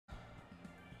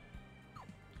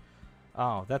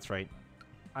Oh, that's right.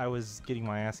 I was getting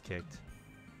my ass kicked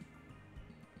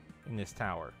in this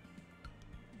tower.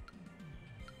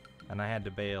 And I had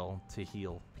to bail to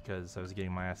heal because I was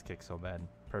getting my ass kicked so bad.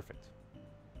 Perfect.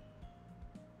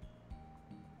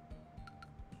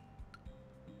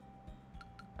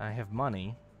 I have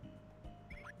money.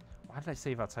 Why did I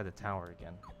save outside the tower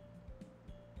again?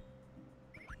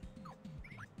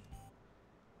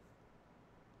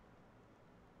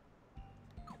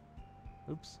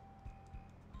 Oops.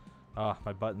 Oh,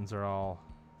 my buttons are all...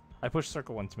 I pushed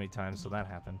circle one too many times, so that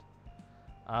happened.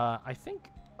 I think...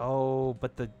 Oh,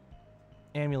 but the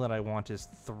amulet I want is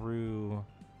through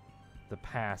the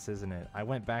pass, isn't it? I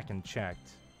went back and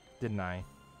checked, didn't I?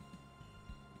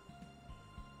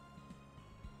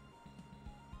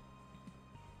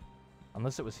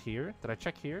 Unless it was here. Did I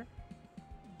check here?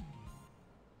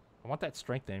 I want that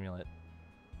strength amulet.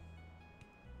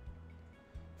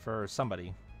 For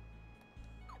somebody.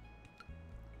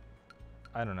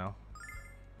 I don't know.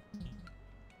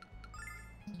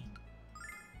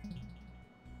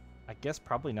 I guess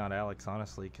probably not Alex,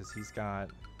 honestly, because he's got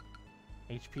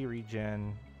HP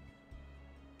regen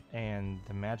and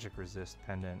the magic resist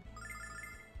pendant.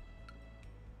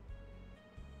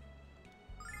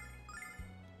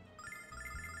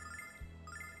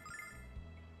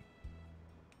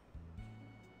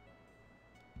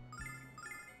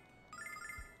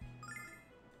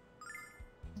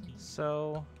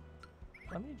 So,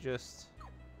 let me just...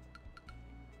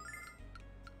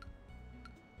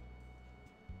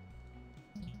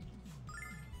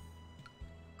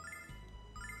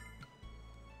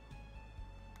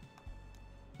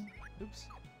 Oops.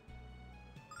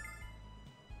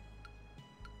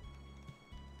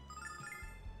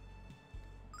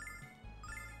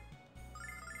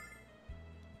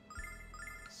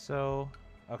 So,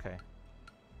 okay.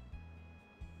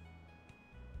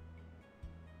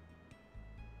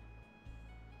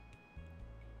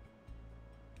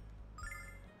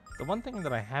 The one thing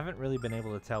that I haven't really been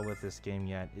able to tell with this game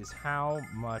yet is how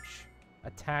much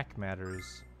attack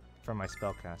matters for my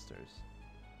spellcasters.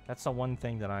 That's the one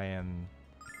thing that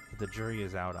the jury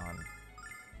is out on.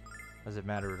 Does it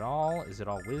matter at all? Is it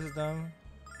all wisdom?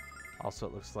 Also,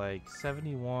 it looks like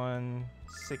 71,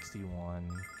 61,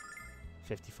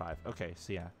 55. Okay,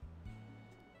 so yeah.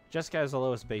 Jessica has the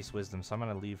lowest base wisdom, so I'm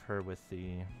going to leave her with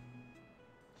the...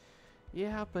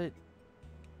 Yeah, but...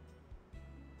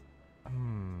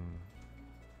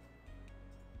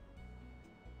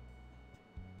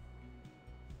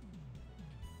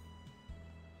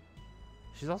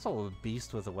 She's also a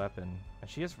beast with a weapon, and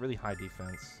she has really high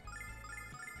defense.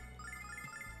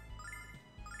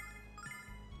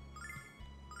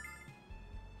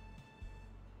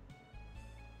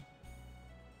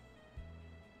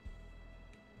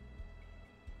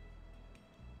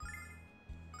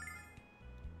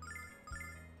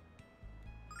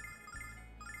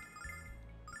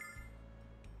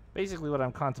 Basically what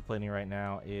I'm contemplating right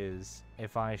now is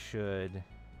if I should...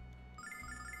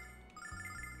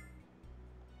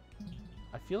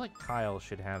 I feel like Kyle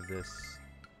should have this.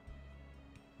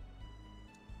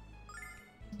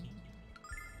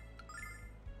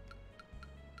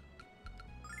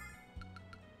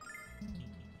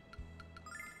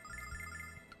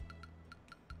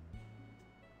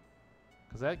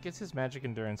 Because that gets his magic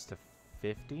endurance to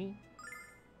 50.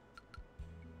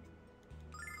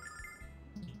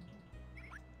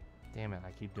 Damn it,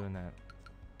 I keep doing that.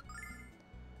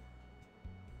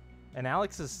 And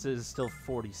Alex's is still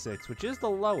 46, which is the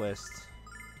lowest,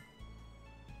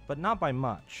 but not by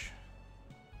much.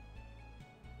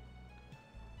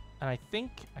 And I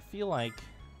feel like...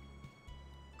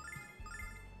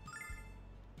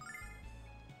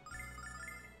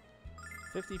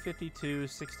 $50, $52,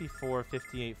 $64,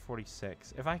 $58,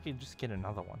 $46. If I could just get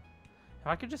another one. If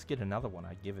I could just get another one,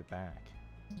 I'd give it back.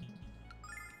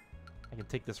 I could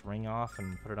take this ring off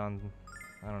and put it on,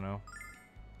 I don't know,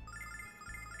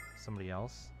 somebody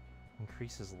else.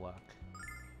 Increases luck.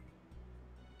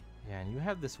 Yeah, and you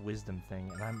have this wisdom thing,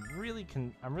 and I'm really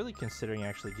considering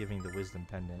actually giving the wisdom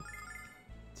pendant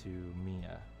to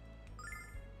Mia.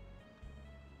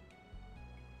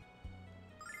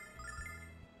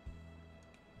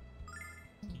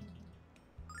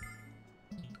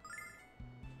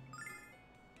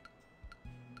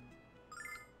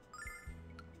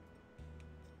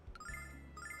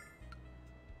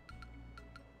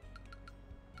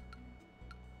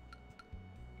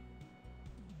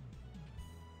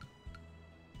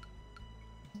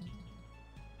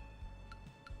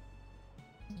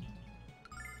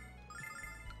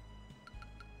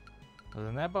 Well,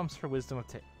 then that bumps her wisdom up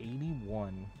to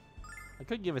 81. I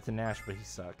could give it to Nash, but he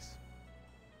sucks.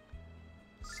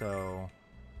 So...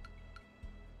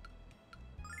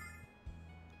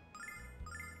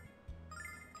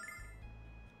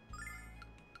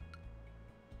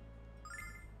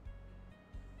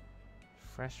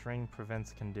 Fresh rain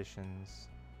prevents conditions.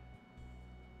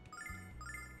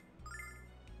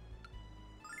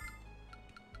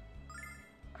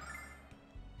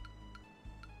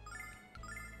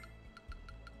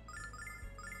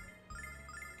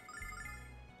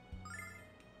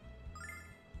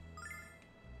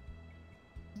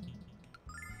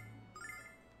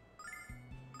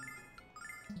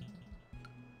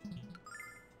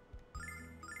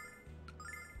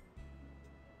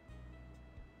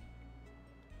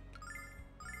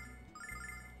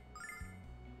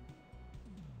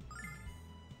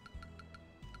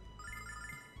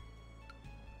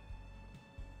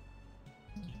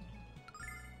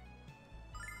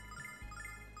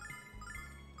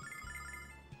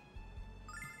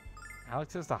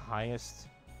 Alex has the highest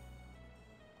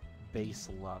base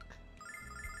luck.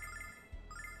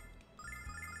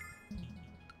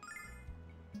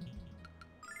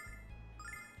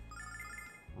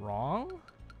 Wrong?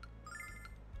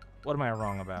 What am I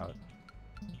wrong about?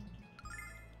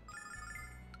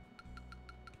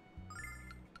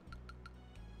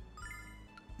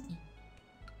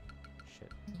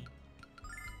 Shit.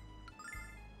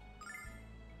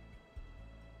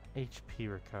 HP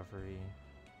recovery.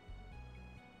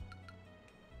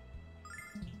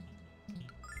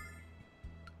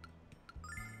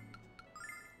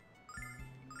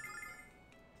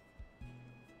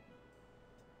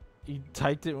 He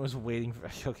typed it and was waiting for...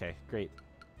 Okay, great.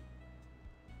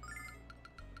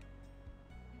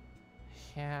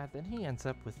 Yeah, then he ends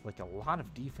up with, like, a lot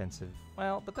of defensive...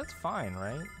 Well, but that's fine,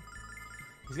 right?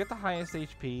 He's got the highest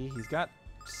HP. He's got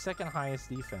second highest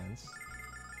defense.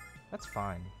 That's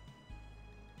fine.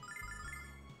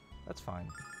 That's fine.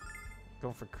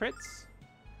 Going for crits.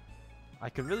 I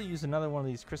could really use another one of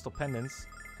these crystal pendants.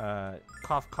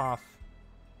 Cough, cough.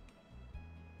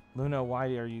 Luna, why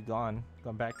are you gone?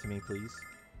 Come back to me, please.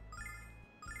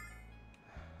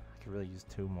 I could really use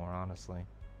 2 more, honestly.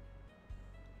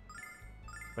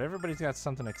 But everybody's got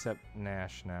something except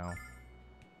Nash now.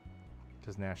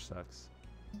 Because Nash sucks.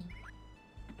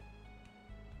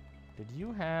 Did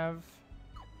you have...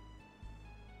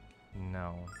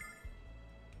 No.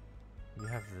 You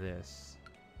have this.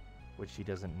 Which he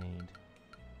doesn't need.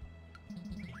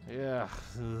 Yeah.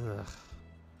 Ugh.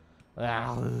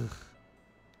 Ah, ugh.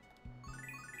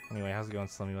 Anyway, how's it going,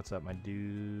 Slummy? What's up, my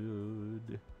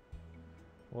dude?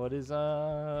 What is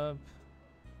up?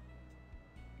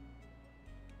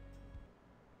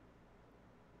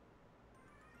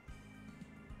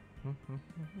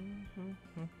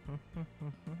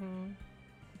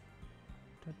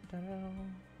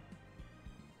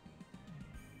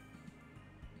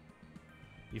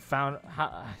 You found...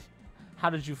 How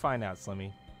did you find out,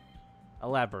 Slimmy?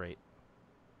 Elaborate.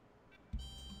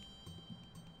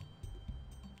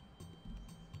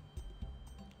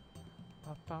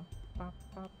 Pop, pop,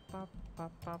 pop, pop,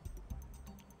 pop, pop.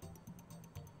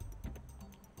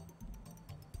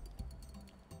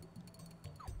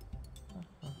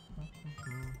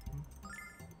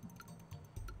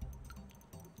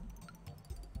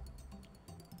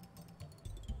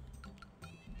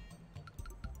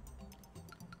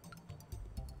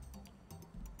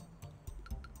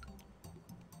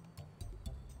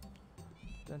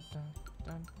 Dun, dun,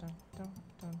 dun, dun, dun,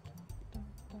 dun, dun,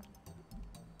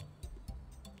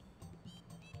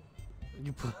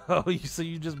 dun. So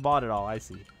you just bought it all. I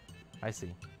see. I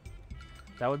see.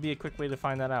 That would be a quick way to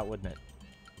find that out, wouldn't it?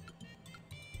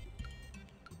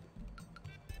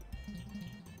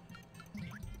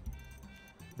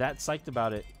 That psyched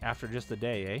about it after just a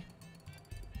day, eh?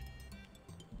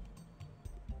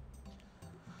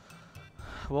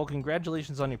 Well,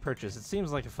 congratulations on your purchase. It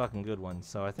seems like a fucking good one,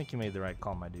 so I think you made the right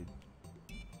call, my dude.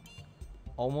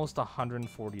 Almost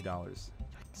 $140.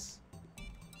 Yikes.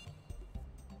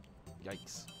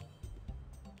 Yikes.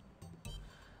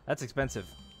 That's expensive.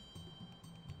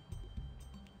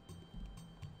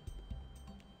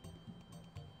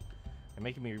 You're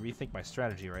making me rethink my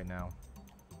strategy right now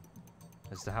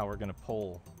as to how we're gonna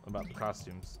poll about the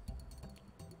costumes.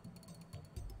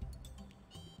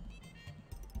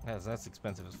 Yes, that's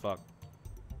expensive as fuck.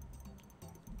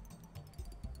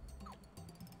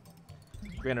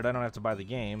 Granted, I don't have to buy the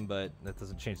game, but that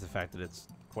doesn't change the fact that it's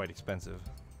quite expensive.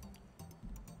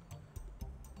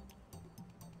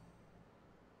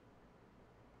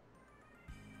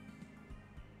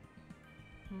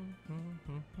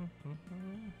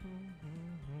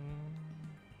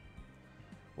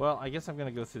 Well, I guess I'm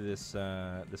gonna go through this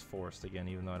this forest again,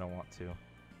 even though I don't want to.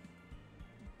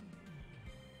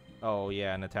 Oh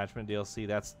yeah, an attachment DLC.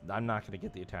 I'm not gonna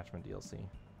get the attachment DLC.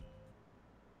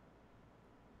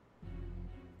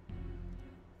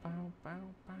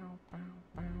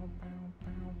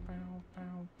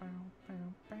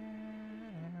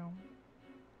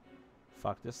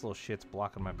 Fuck, this little shit's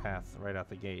blocking my path right out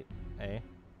the gate, eh?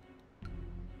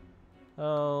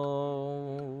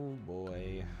 Oh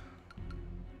boy.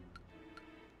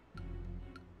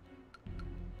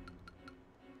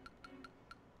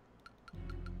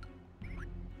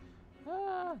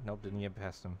 Nope, didn't get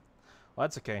past him. Well,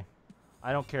 that's okay.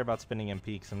 I don't care about spinning MP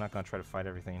because I'm not going to try to fight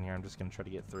everything in here. I'm just going to try to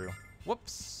get through.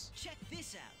 Whoops! Check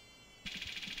this out.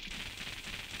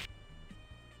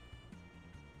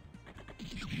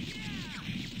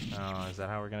 Oh, is that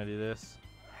how we're going to do this?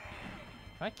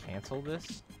 Can I cancel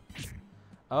this?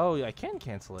 Oh, yeah, I can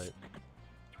cancel it.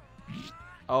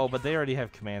 Oh, but they already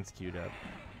have commands queued up.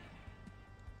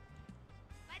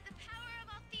 By the power of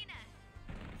Althena.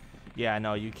 Yeah,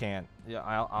 no, you can't. Yeah,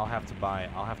 I'll have to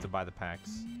buy the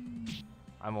packs.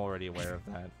 I'm already aware of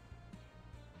that.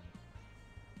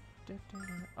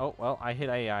 Oh, well, I hit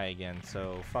AI again,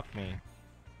 so fuck me.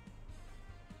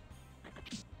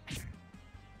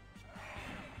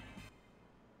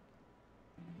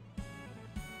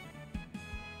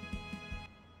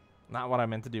 Not what I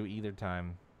meant to do either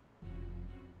time.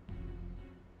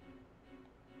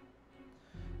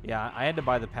 Yeah, I had to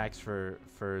buy the packs for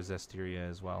Zestiria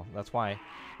as well. That's why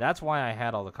I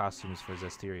had all the costumes for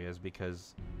Zestiria, is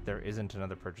because there isn't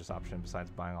another purchase option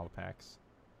besides buying all the packs.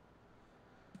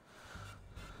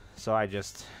 So I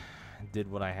just did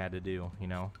what I had to do, you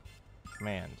know?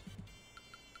 Command.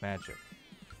 Magic.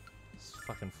 Just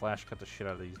fucking flash cut the shit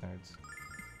out of these nerds.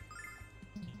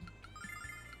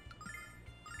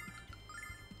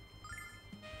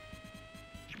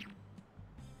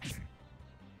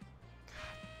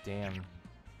 Damn.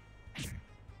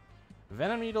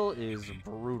 Venom Needle is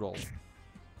brutal.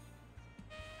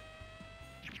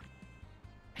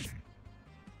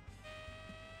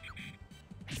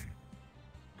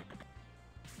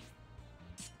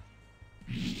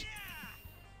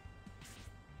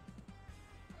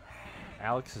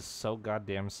 Alex is so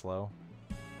goddamn slow.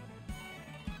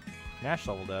 Nash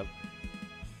leveled up.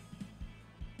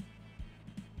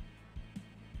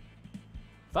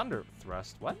 Thunder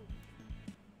Thrust. What?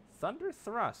 Thunder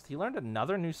Thrust. He learned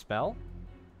another new spell?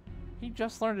 He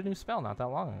just learned a new spell not that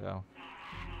long ago.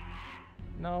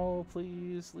 No,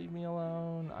 please leave me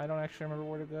alone. I don't actually remember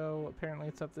where to go. Apparently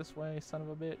it's up this way, son of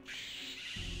a bitch.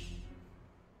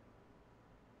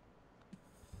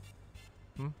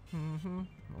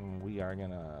 We are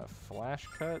gonna flash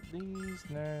cut these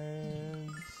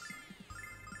nerds.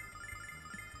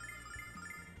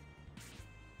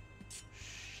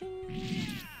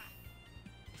 Shing.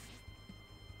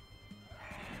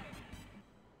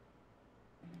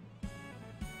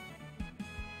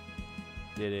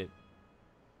 Did it.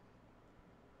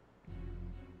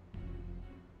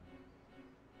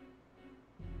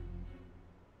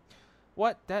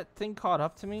 What? That thing caught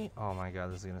up to me? Oh my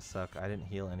god, this is gonna suck. I didn't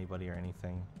heal anybody or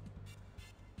anything.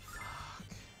 Fuck.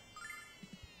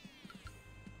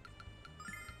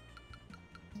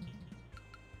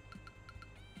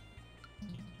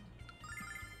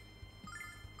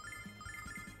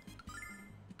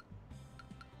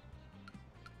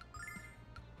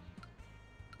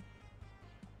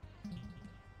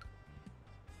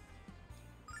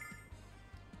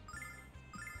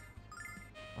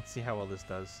 Let's see how well this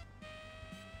does.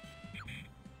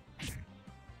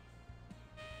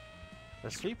 The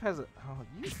sweep has a... Oh,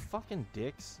 you fucking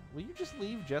dicks. Will you just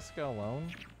leave Jessica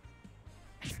alone?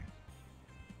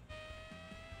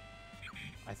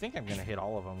 I think I'm gonna hit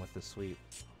all of them with the sweep.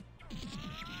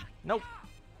 Nope.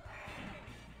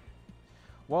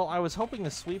 Well, I was hoping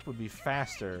the sweep would be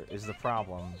faster, is the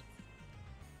problem.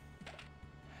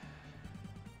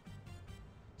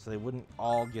 So they wouldn't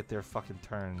all get their fucking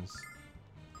turns.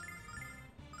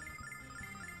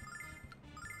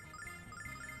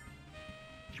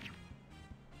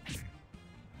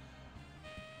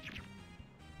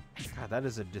 God, that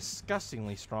is a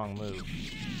disgustingly strong move.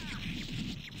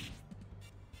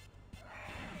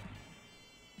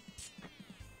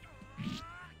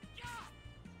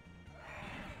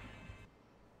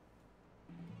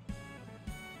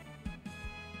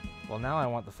 Well, now I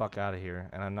want the fuck out of here,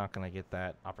 and I'm not gonna get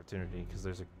that opportunity because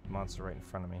there's a monster right in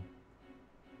front of me.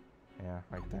 Yeah,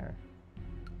 right there.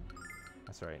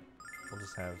 That's right. We'll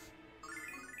just have...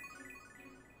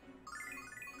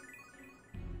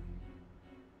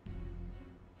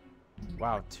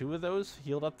 Wow, 2 of those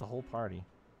healed up the whole party.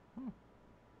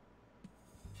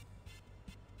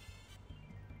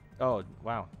 Oh,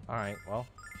 wow. Alright, well.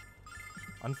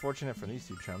 Unfortunate for these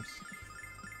two chumps.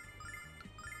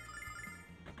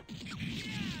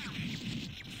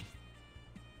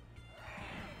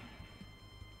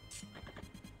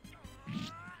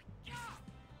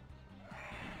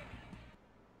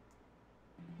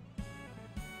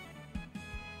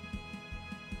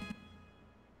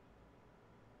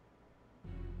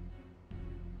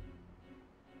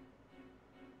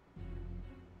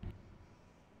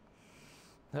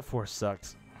 That force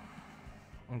sucks.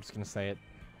 I'm just gonna say it.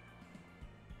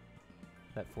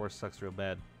 That force sucks real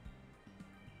bad.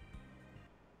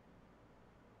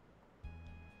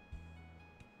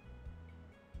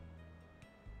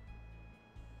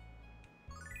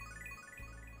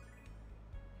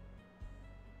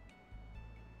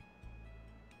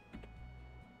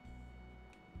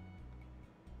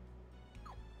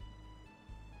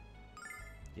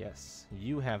 Yes,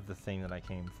 you have the thing that I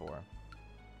came for.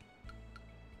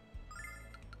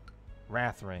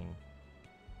 Wrath Ring.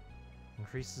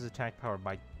 Increases attack power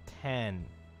by 10.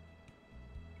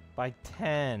 By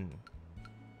 10.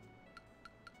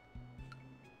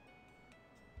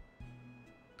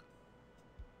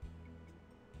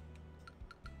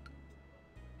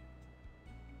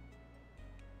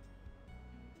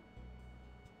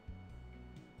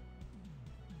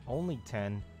 Only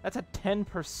 10? That's a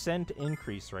 10%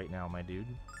 increase right now, my dude.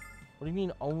 What do you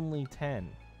mean only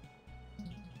 10?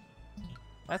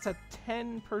 That's a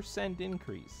 10%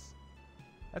 increase.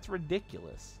 That's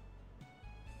ridiculous.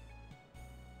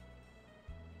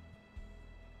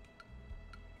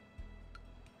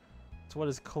 It's what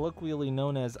is colloquially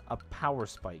known as a power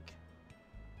spike.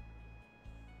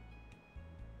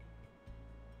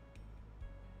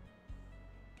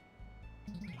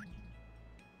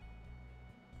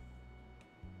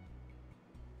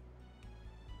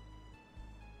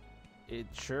 It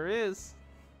sure is.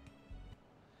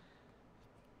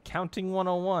 Counting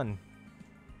 101.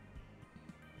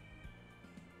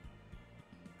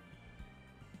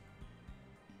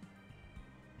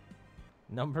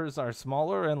 Numbers are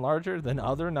smaller and larger than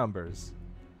other numbers.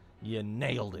 You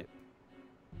nailed it.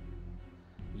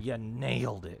 You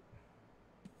nailed it.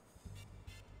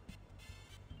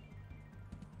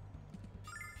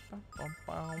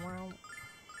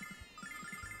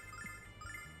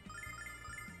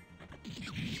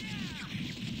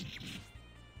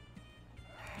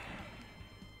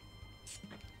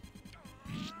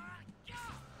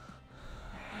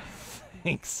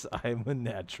 Thanks, I'm a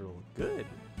natural. Good.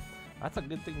 That's a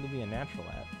good thing to be a natural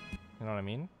at. You know what I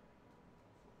mean?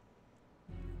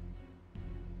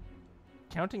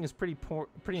 Counting is pretty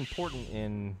important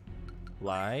in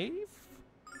life.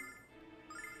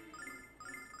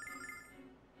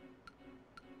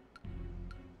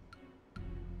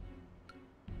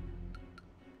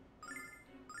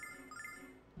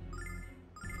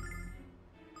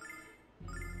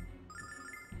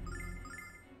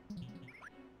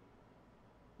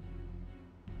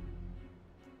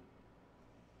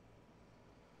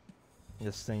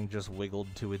 This thing just wiggled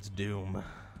to its doom.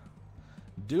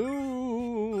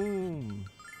 Doom!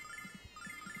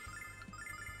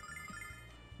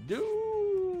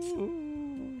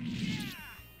 Doom!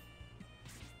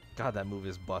 God, that move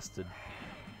is busted.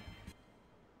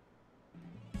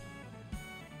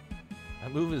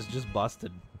 That move is just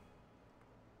busted.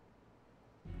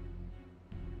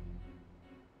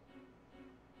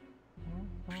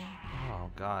 Oh,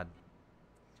 God.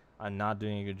 I'm not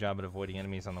doing a good job at avoiding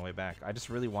enemies on the way back. I just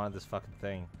really wanted this fucking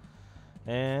thing.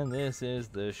 And this is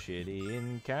the shitty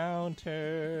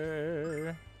encounter.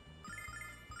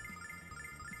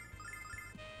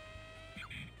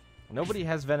 Nobody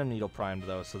has Venom Needle primed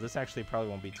though, so this actually probably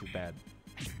won't be too bad.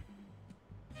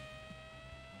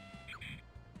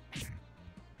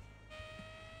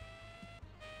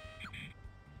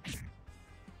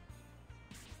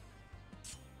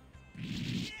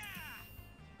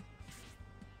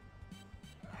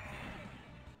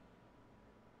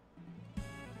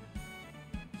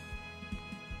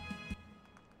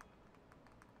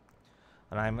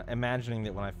 And I'm imagining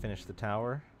that when I finish the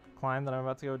tower climb that I'm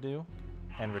about to go do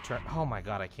and return. Oh my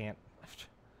god, I can't.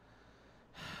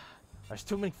 There's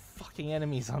too many fucking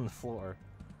enemies on the floor.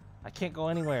 I can't go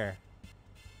anywhere.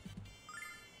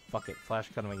 Fuck it. Flash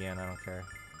cut him again. I don't care.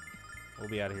 We'll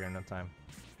be out of here in no time.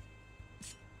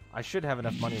 I should have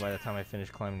enough money by the time I finish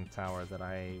climbing the tower that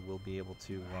I will be able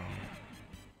to.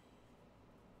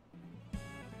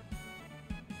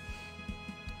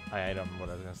 I don't remember what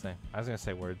I was gonna say. I was gonna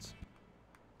say words.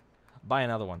 Buy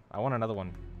another one. I want another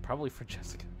one. Probably for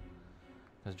Jessica.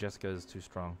 Because Jessica is too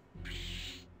strong.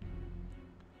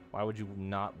 Why would you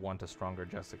not want a stronger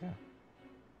Jessica?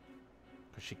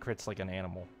 Because she crits like an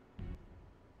animal.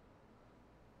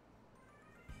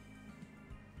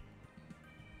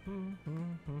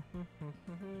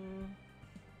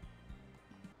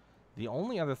 The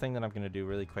only other thing that I'm going to do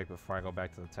really quick before I go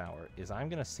back to the tower is I'm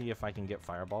going to see if I can get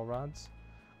fireball rods.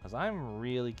 Because I'm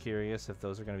really curious if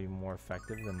those are going to be more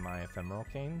effective than my ephemeral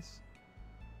canes.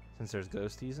 Since there's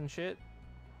ghosties and shit.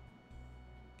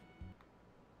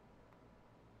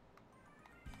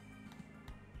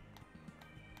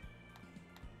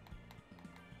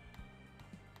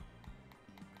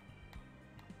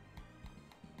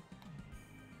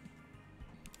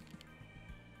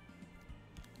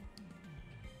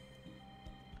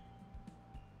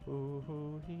 Ooh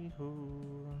hoo hee hoo.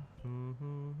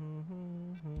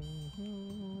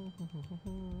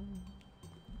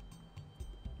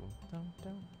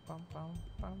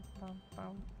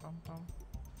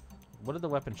 What did the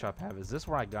weapon shop have? Is this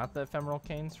where I got the ephemeral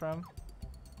canes from?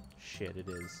 Shit, it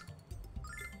is.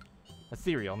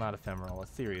 Ethereal, not ephemeral.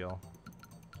 Ethereal.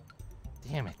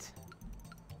 Damn it.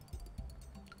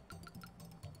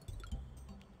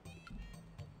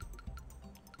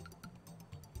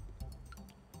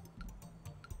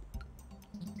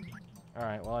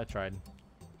 Alright, well, I tried.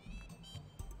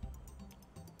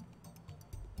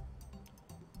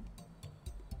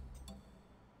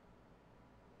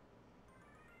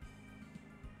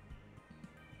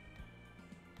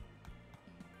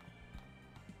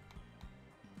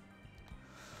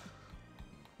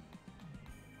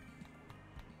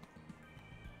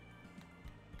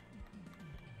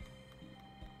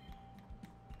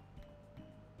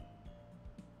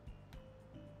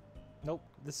 Nope,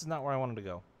 this is not where I wanted to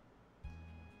go.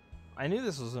 I knew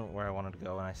this wasn't where I wanted to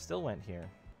go, and I still went here.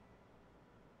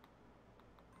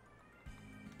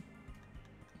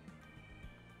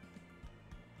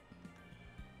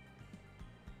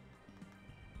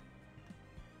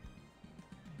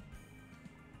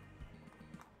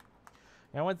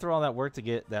 I went through all that work to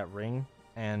get that ring,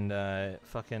 and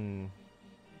fucking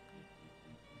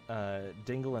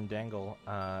Dingle and Dangle,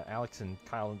 Alex and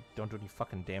Kyle don't do any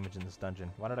fucking damage in this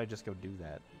dungeon. Why did I just go do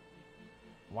that?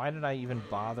 Why did I even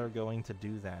bother going to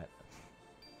do that?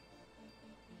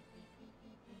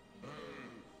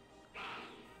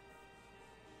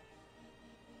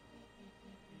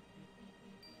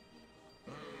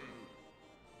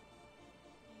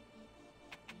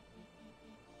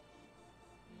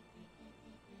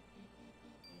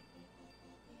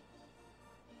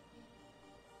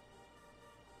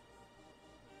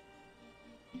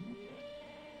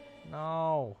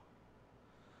 No.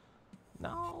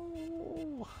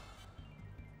 No.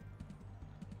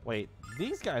 Wait,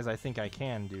 these guys I think I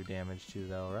can do damage to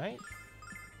though, right?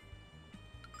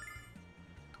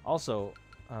 Also,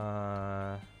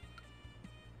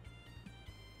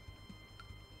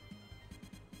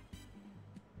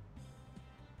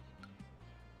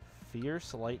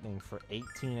 Fierce Lightning for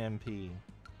 18 MP.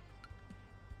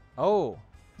 Oh.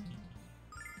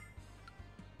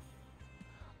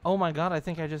 Oh my god, I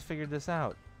think I just figured this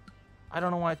out. I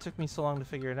don't know why it took me so long to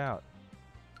figure it out.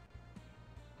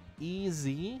 EZ,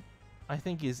 I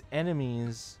think, is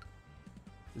enemies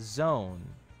zone.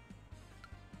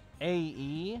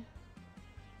 AE,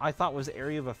 I thought was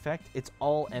area of effect. It's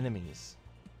all enemies.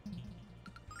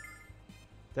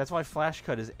 That's why Flash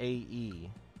Cut is AE.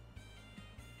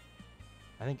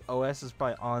 I think OS is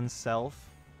probably on self.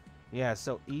 Yeah,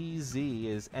 so EZ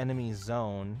is enemy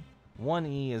zone.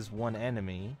 1E is one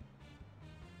enemy.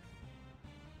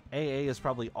 AA is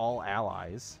probably all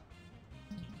allies.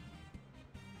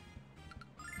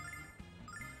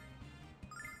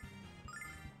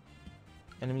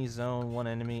 Enemy zone, one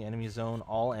enemy zone,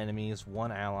 all enemies,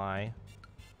 one ally.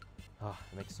 Oh,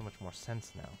 it makes so much more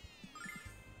sense now.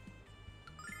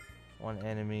 One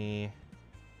enemy.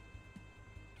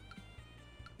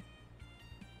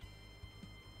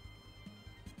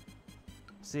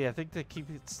 See, I think to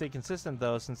stay consistent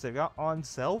though, since they've got on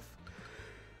self,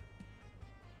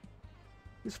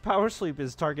 this power sleep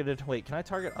is targeted. Wait, can I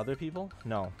target other people?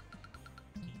 No.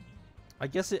 I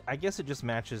guess it just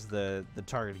matches the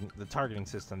targeting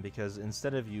system, because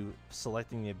instead of you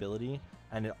selecting the ability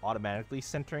and it automatically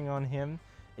centering on him,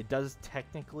 it does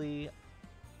technically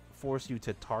force you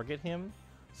to target him.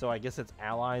 So I guess it's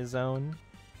ally zone,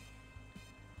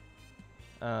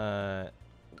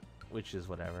 which is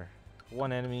whatever.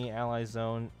 One enemy, ally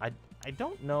zone. I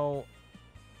don't know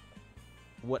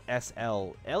what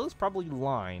SL. L is probably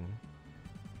line.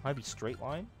 Might be straight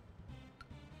line.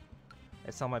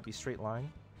 SL might be straight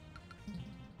line.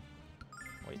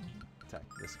 Wait, attack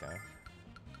this guy.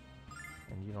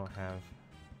 And you don't have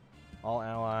all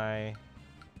ally,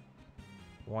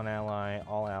 one ally,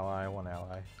 all ally, one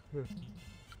ally.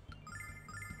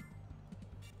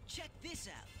 Check this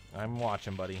out. I'm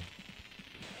watching, buddy.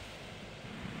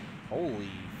 Holy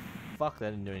fuck,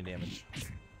 that didn't do any damage.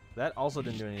 That also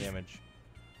didn't do any damage.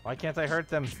 Why can't I hurt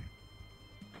them?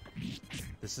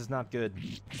 This is not good.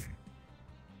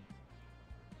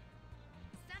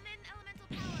 Summon elemental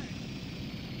power.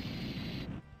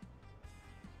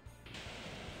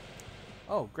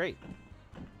 Oh, great.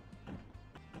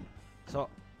 So,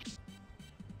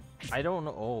 I don't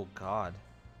know. Oh, God.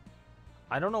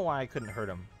 I don't know why I couldn't hurt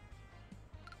him.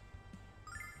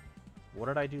 What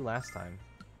did I do last time?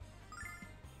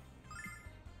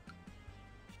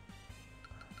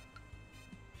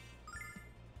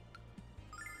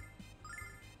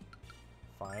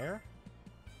 Fire?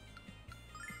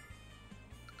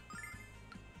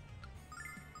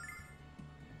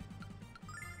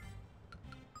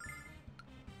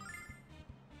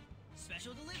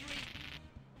 Special delivery.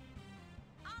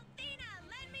 Althena,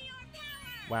 lend me your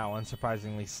power. Wow,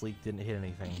 unsurprisingly, Sleek didn't hit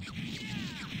anything.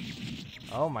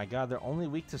 Oh my god, they're only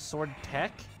weak to sword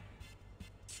tech?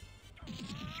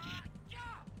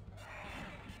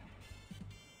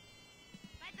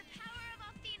 By the power of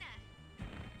Althena.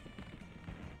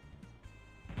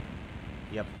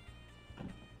 Yep.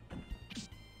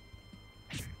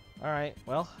 Alright,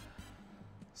 well.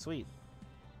 Sweet.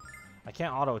 I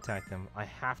can't auto-attack them. I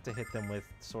have to hit them with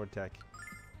sword tech.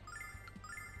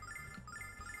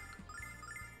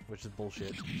 Which is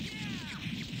bullshit.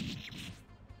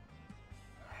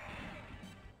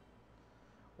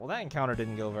 Well, that encounter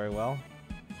didn't go very well.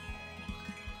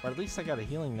 But at least I got a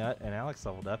healing nut and Alex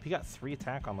leveled up. He got 3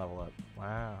 attack on level up.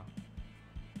 Wow.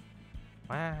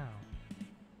 Wow.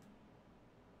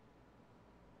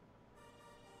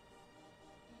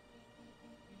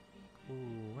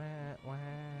 Ooh, wah, wah.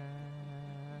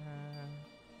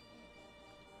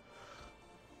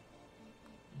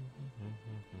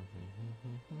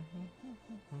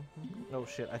 Oh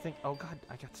shit, I think, oh god,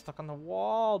 I got stuck on the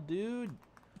wall, dude.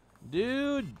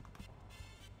 Dude!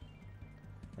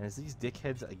 And it's these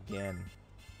dickheads again.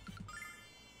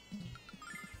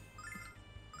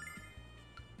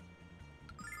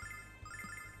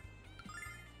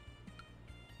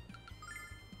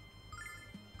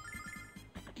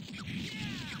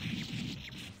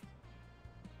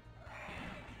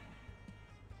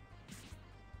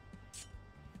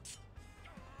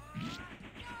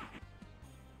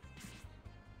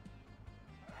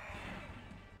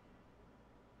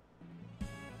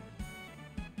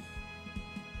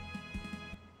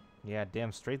 Yeah,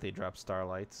 damn straight they drop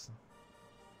starlights.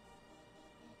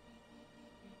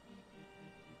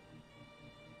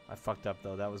 I fucked up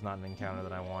though. That was not an encounter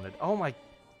that I wanted. Oh my...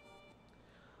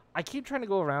 I keep trying to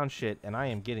go around shit and I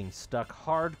am getting stuck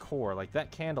hardcore. Like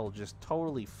that candle just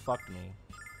totally fucked me.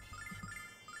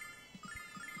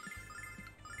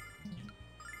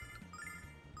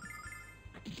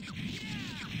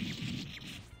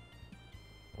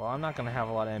 Well, I'm not gonna have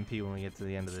a lot of MP when we get to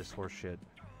the end of this horse shit.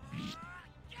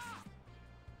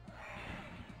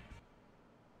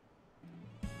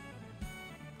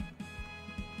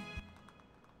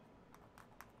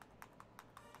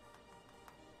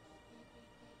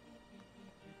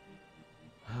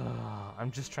 I'm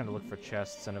just trying to look for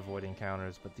chests and avoid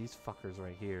encounters, but these fuckers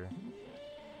right here,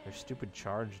 their stupid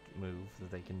charged move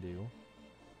that they can do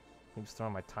keeps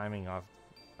throwing my timing off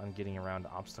on getting around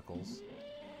obstacles.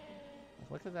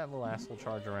 Look at that little asshole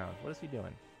charge around. What is he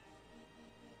doing?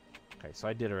 Okay, so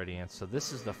I did already answer. So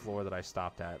this is the floor that I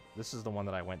stopped at. This is the one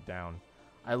that I went down.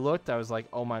 I looked, I was like,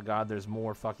 oh my god, there's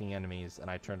more fucking enemies, and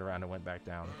I turned around and went back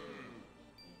down.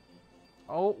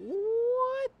 Oh,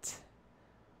 what?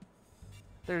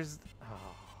 There's...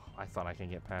 Oh, I thought I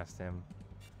could get past him.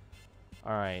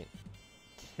 Alright.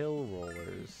 Kill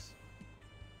rollers.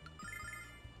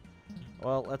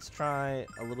 Well, let's try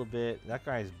a little bit. That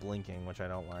guy's blinking, which I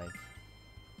don't like.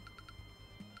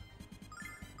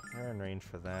 They're in range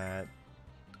for that.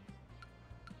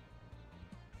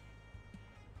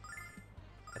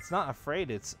 It's not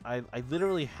afraid, it's... I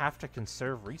literally have to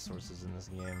conserve resources in this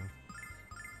game.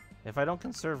 If I don't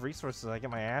conserve resources, I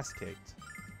get my ass kicked.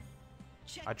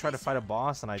 I try to fight a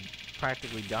boss and I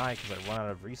practically die because I run out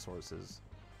of resources.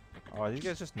 Oh, are these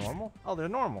guys just normal? Oh, they're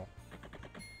normal.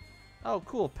 Oh,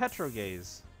 cool.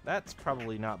 Petrogaze. That's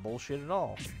probably not bullshit at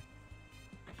all.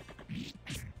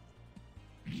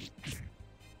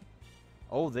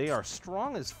 Oh, they are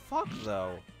strong as fuck,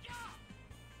 though.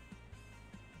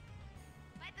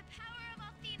 By the power of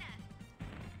Althena.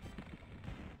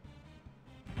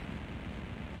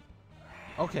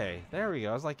 Okay, there we go.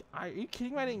 I was like, are you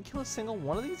kidding me? I didn't kill a single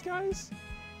one of these guys?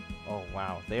 Oh,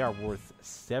 wow. They are worth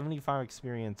 75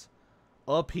 experience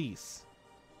apiece.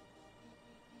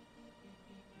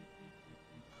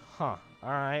 Huh.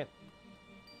 Alright.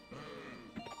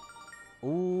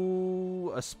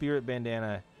 Ooh, a spirit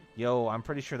bandana. Yo, I'm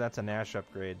pretty sure that's a Nash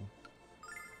upgrade.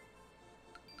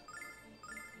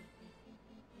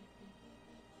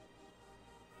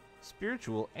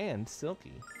 Spiritual and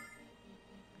silky.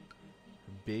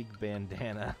 Big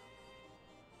bandana.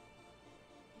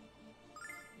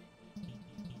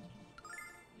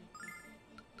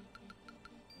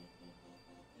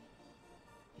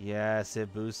 Yes,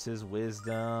 it boosts his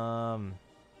wisdom.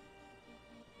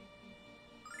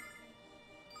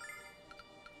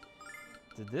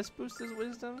 Did this boost his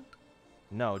wisdom?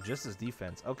 No, just his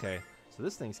defense. Okay, so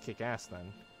this thing's kick-ass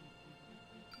then.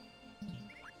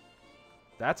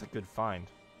 That's a good find.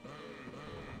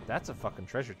 That's a fucking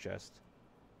treasure chest.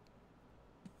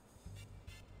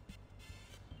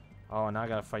 Oh, now I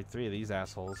gotta fight 3 of these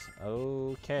assholes.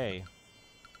 Okay.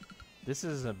 This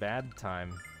is a bad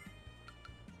time.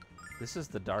 This is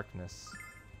the darkness.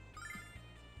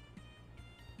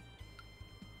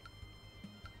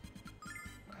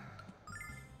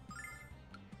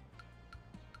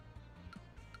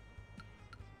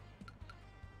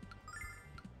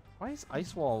 Why is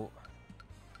Ice Wall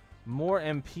more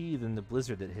MP than the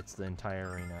blizzard that hits the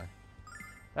entire arena?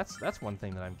 That's one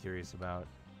thing that I'm curious about.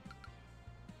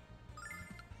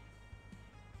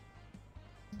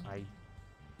 I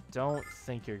don't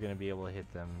think you're gonna be able to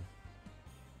hit them.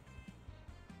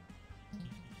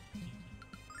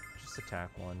 Just attack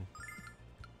one.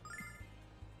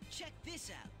 Check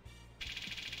this out.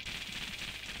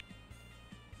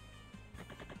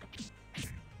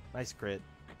 Nice crit.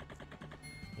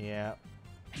 Yeah.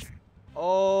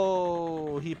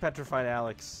 Oh, he petrified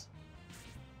Alex.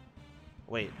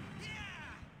 Wait.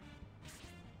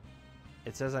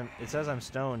 It says I'm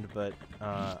stoned, but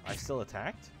I still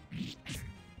attacked?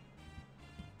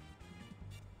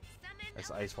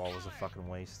 This ice wall was a fucking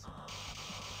waste.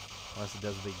 Unless it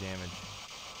does big damage.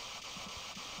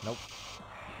 Nope.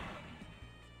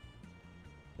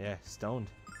 Yeah, stoned.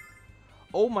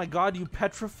 Oh my god, you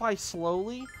petrify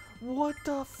slowly? What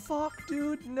the fuck,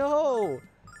 dude? No!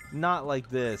 Not like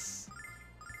this.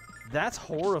 That's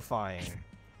horrifying.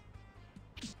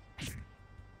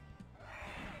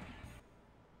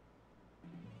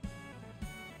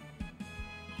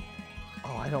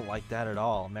 Oh, I don't like that at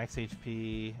all. Max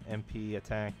HP, MP,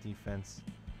 attack, defense.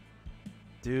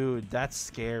 Dude, that's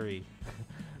scary.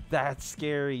 That's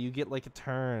scary. You get like a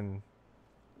turn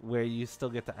where you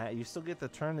still get the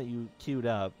turn that you queued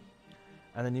up,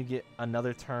 and then you get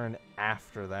another turn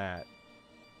after that,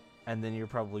 and then you're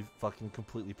probably fucking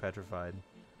completely petrified.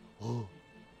 You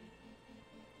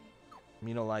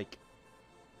know, like.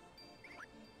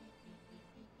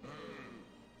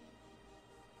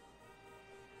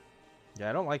 Yeah,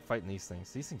 I don't like fighting these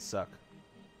things. These things suck.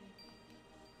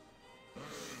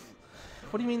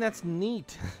 What do you mean that's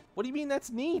neat? What do you mean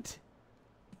that's neat?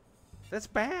 That's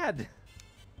bad.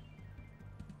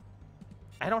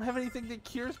 I don't have anything that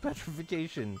cures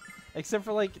petrification. Except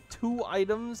for like 2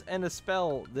 items and a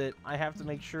spell that I have to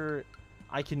make sure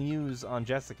I can use on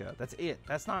Jessica. That's it.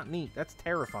 That's not neat. That's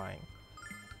terrifying.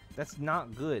 That's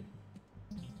not good.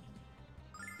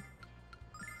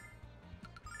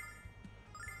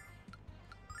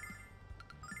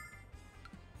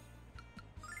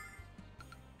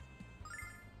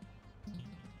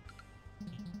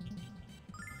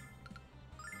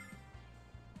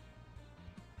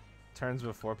 Turns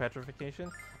before petrification.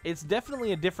 It's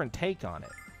definitely a different take on it.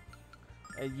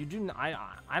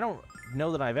 I don't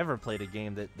know that I've ever played a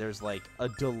game that there's like a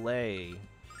delay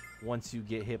once you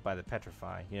get hit by the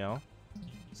petrify, you know?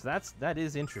 So that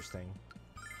is interesting.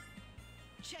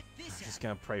 Check this I'm just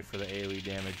gonna pray for the AoE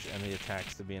damage and the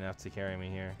attacks to be enough to carry me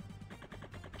here.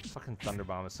 Fucking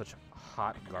Thunderbomb is such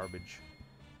hot garbage.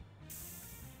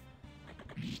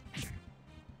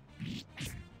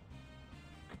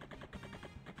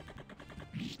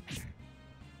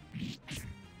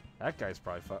 That guy's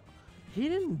probably He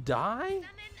didn't die?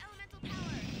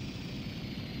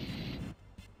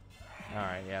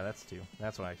 Alright, yeah, that's 2.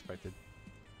 That's what I expected.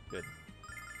 Good.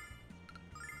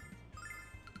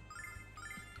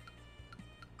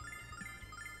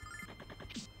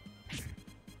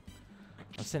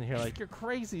 I'm sitting here like, you're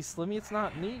crazy, Slimmy. It's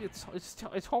not neat.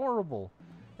 It's horrible.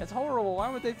 It's horrible.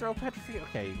 Why would they throw petrification?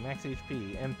 Okay, max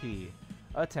HP, MP,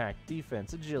 attack,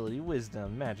 defense, agility,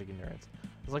 wisdom, magic endurance.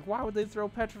 It's like, why would they throw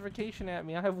petrification at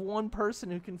me? I have 1 person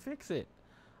who can fix it.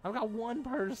 I've got 1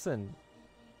 person.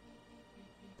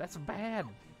 That's bad.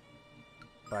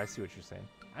 But I see what you're saying.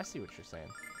 I see what you're saying.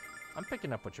 I'm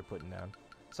picking up what you're putting down.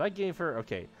 So I gave her,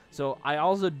 okay. So I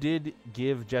also did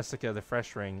give Jessica the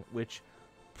fresh ring, which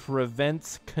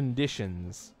prevents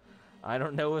conditions. I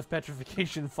don't know if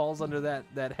petrification falls under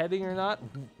that heading or not.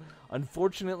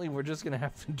 Unfortunately, we're just going to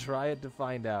have to try it to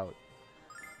find out.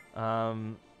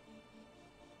 Um,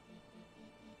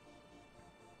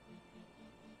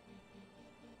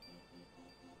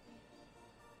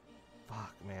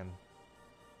 fuck, man.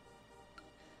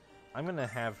 I'm gonna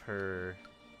have her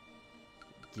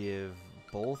give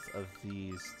both of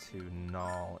these to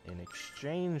Null in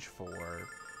exchange for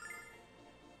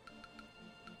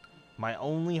my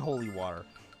only holy water.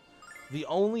 The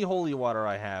only holy water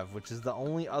I have, which is the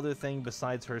only other thing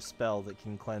besides her spell that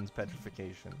can cleanse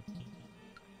petrification.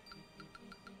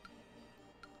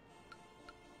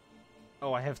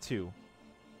 Oh, I have two.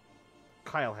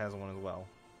 Kyle has one as well.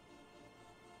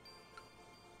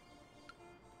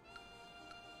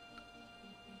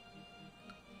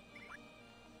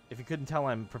 If you couldn't tell,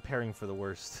 I'm preparing for the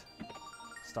worst.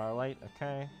 Starlight,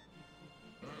 okay.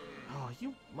 Oh,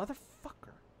 you motherfucker.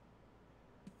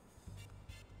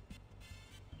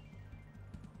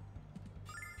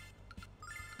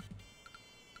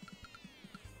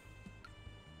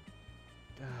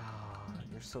 Oh,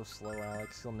 you're so slow,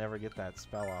 Alex. You'll never get that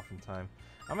spell off in time.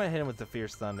 I'm gonna hit him with the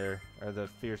Fierce Thunder. Or the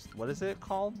Fierce... What is it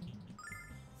called?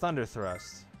 Thunder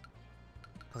Thrust.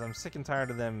 Because I'm sick and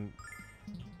tired of them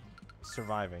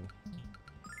surviving.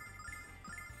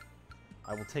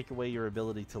 I will take away your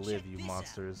ability to live, you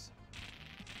monsters.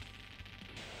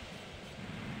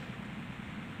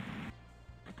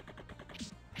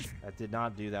 That did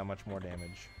not do that much more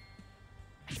damage.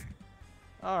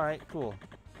 Alright, cool.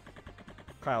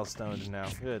 Kyle's stoned now.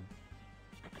 Good.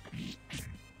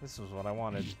 This was what I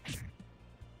wanted.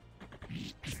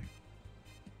 Summon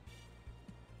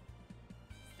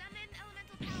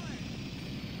elemental power.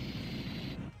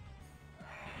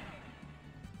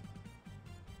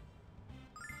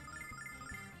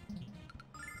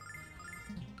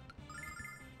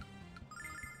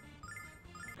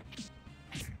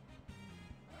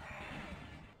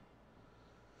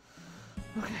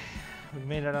 Okay, we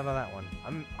made it out of that one.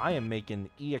 I am making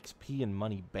EXP and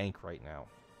money bank right now.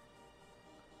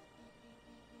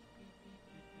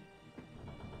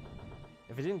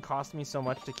 If it didn't cost me so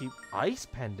much to keep Ice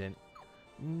Pendant,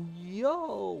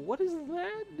 yo, what does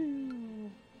that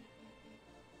do?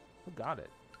 Who got it?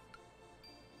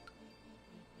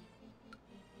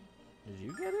 Did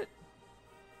you get it?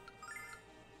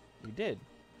 You did.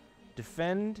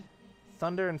 Defend,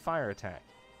 thunder, and fire attack.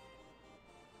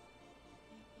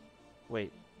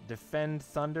 Wait, defend,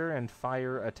 thunder, and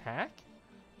fire attack?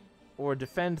 Or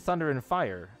defend, thunder, and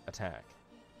fire attack?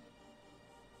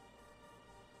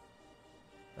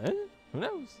 Eh? Who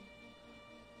knows?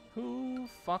 Who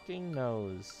fucking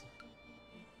knows?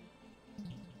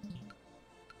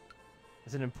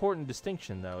 It's an important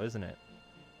distinction, though, isn't it?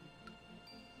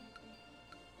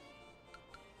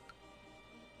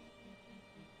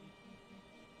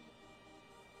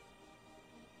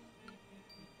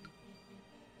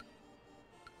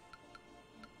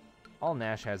 All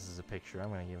Nash has is a picture. I'm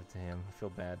gonna give it to him. I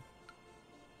feel bad.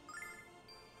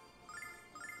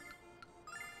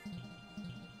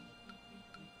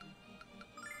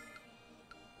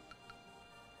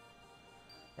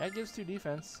 Yeah, it gives 2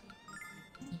 defense.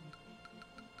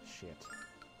 Shit.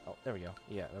 Oh, there we go.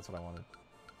 Yeah, that's what I wanted.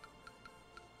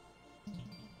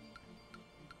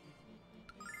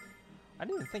 I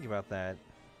didn't even think about that.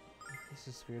 This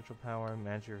is spiritual power,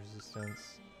 magic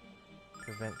resistance,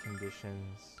 prevent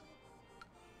conditions.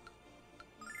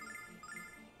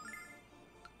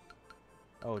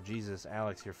 Oh, Jesus,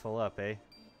 Alex, you're full up, eh?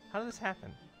 How did this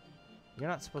happen? You're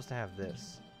not supposed to have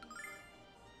this.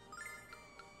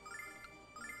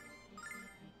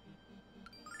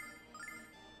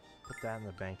 Put that in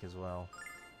the bank as well.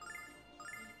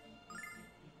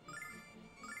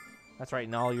 That's right,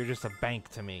 Null, you're just a bank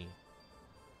to me.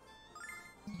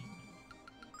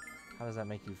 How does that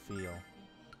make you feel?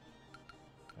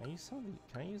 Can I use some of the,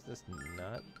 can I use this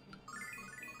nut?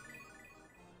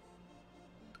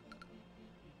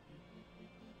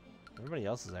 Everybody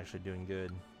else is actually doing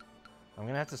good. I'm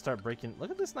gonna have to start breaking. Look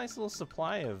at this nice little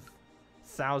supply of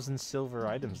 1,000 silver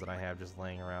items that I have just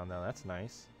laying around now. That's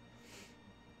nice.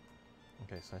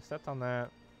 Okay, so I stepped on that.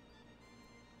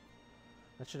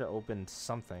 That should have opened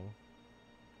something.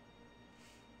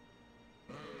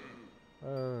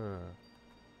 I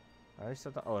already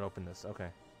stepped on. Oh, it opened this. Okay.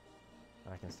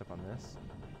 I can step on this.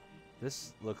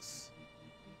 This looks.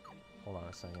 Hold on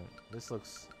a second. This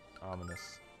looks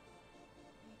ominous.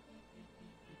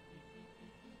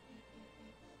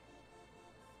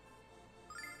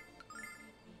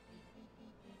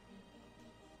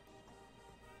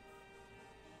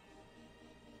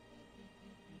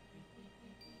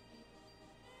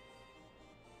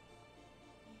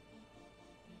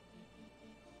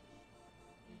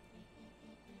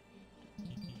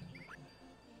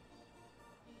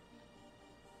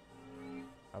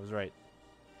 I was right.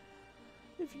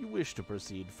 If you wish to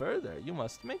proceed further, you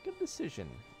must make a decision.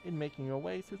 In making your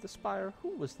way through the spire,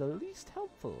 who was the least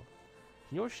helpful?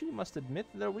 He or she must admit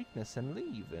their weakness and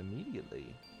leave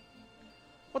immediately.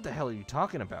 What the hell are you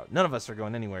talking about? None of us are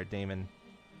going anywhere, Damon.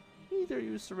 Either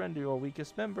you surrender your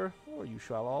weakest member, or you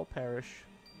shall all perish.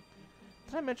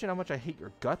 Did I mention how much I hate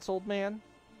your guts, old man?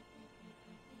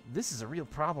 This is a real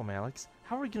problem, Alex.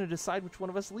 How are we going to decide which one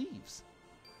of us leaves?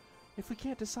 If we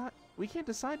can't decide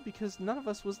because none of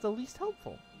us was the least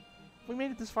helpful. We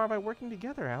made it this far by working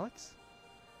together, Alex.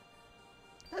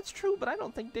 That's true, but I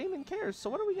don't think Damon cares, so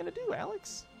what are we going to do,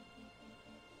 Alex?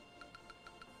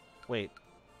 Wait.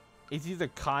 It's either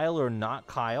Kyle or not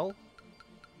Kyle?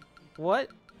 What?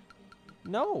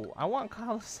 No, I want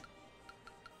Kyle.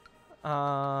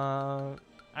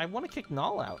 I want to kick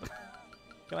Null out.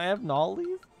 Can I have Null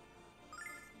leave?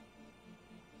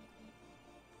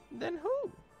 Then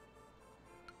who?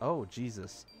 Oh,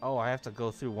 Jesus. Oh, I have to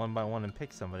go through one by one and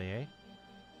pick somebody, eh?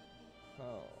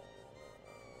 Oh.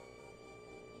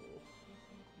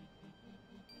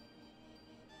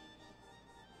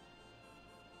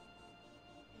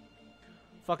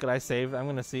 Fuck it, I saved. I'm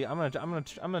gonna see. I'm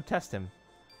gonna test him.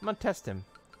 I'm gonna test him.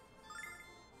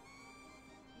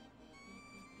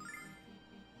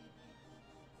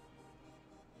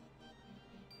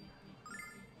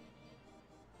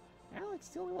 Alex,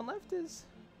 the only one left is.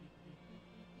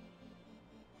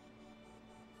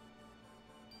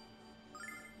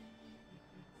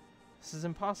 This is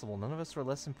impossible. None of us are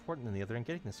less important than the other in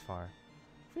getting this far.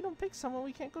 If we don't pick someone,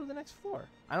 we can't go to the next floor.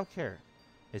 I don't care.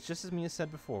 It's just as Mia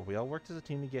said before. We all worked as a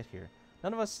team to get here.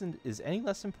 None of us is any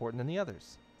less important than the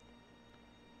others.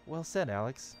 Well said,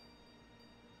 Alex.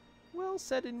 Well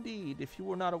said indeed. If you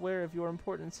were not aware of your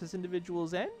importance as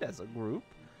individuals and as a group,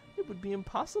 it would be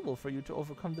impossible for you to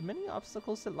overcome the many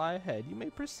obstacles that lie ahead. You may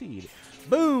proceed.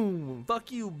 Boom!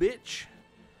 Fuck you, bitch!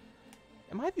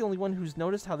 Am I the only one who's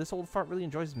noticed how this old fart really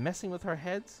enjoys messing with our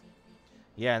heads?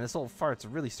 Yeah, and this old fart's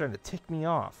really starting to tick me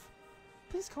off.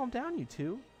 Please calm down, you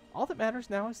two. All that matters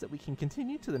now is that we can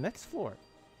continue to the next floor.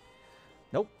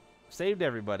 Nope. Saved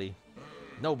everybody.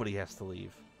 Nobody has to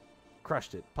leave.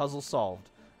 Crushed it. Puzzle solved.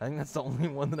 I think that's the only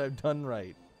one that I've done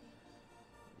right.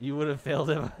 You would have failed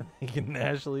if I can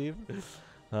Nash leave?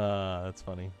 That's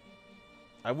funny.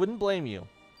 I wouldn't blame you.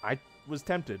 I was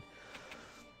tempted.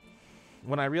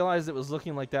 When I realized it was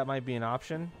looking like that might be an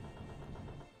option.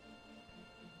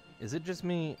 Is it just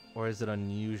me, or is it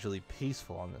unusually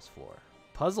peaceful on this floor?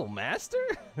 Puzzle Master?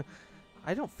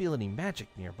 I don't feel any magic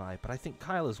nearby, but I think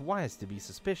Kyle is wise to be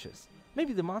suspicious.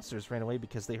 Maybe the monsters ran away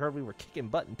because they heard we were kicking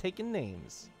butt and taking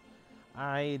names.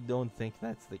 I don't think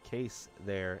that's the case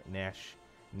there,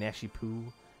 Nashy Poo,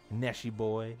 Nashy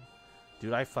Boy.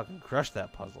 Dude, I fucking crushed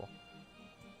that puzzle.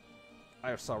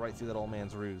 I saw right through that old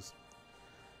man's ruse.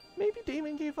 Maybe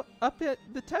Damon gave up at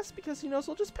the test because he knows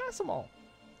we'll just pass them all.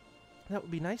 That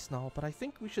would be nice and all, but I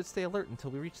think we should stay alert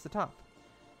until we reach the top.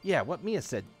 Yeah, what Mia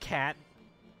said, cat.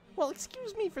 Well,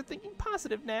 excuse me for thinking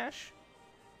positive, Nash.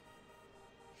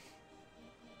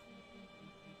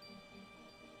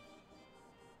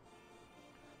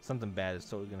 Something bad is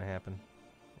totally gonna happen.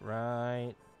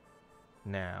 Right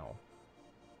now.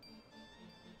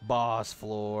 Boss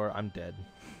floor. I'm dead.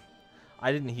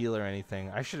 I didn't heal or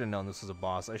anything. I should have known this was a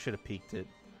boss. I should have peeked it.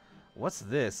 What's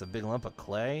this? A big lump of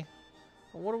clay?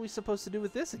 Well, what are we supposed to do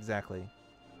with this exactly?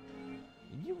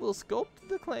 You will sculpt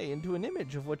the clay into an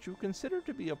image of what you consider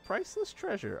to be a priceless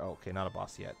treasure. Oh, okay, not a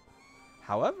boss yet.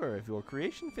 However, if your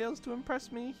creation fails to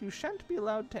impress me, you shan't be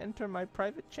allowed to enter my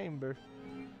private chamber.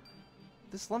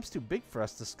 This lump's too big for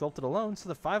us to sculpt it alone, so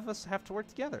the 5 of us have to work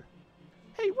together.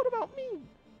 Hey, what about me?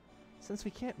 Since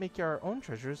we can't make our own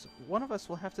treasures, one of us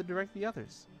will have to direct the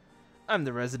others. I'm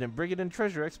the resident brigand and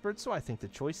treasure expert, so I think the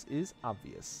choice is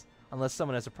obvious. Unless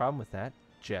someone has a problem with that.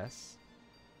 Jess?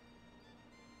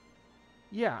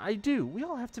 Yeah, I do. We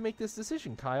all have to make this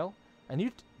decision, Kyle. And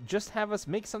you just have us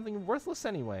make something worthless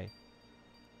anyway.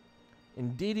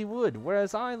 Indeed he would,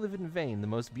 whereas I live in Vane, the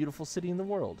most beautiful city in the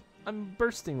world. I'm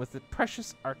bursting with the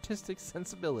precious artistic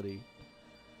sensibility.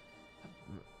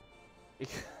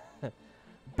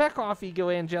 Back off, Ego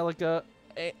Angelica.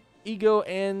 Ego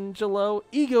Angelo.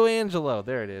 Ego Angelo.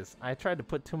 There it is. I tried to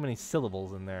put too many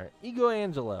syllables in there. Ego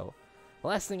Angelo. The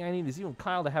last thing I need is you and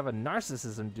Kyle to have a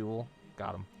narcissism duel.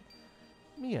 Got him.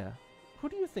 Mia, who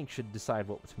do you think should decide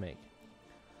what to make?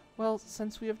 Well,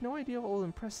 since we have no idea what will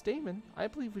impress Damon, I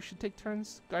believe we should take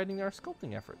turns guiding our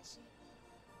sculpting efforts.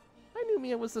 I knew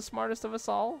Mia was the smartest of us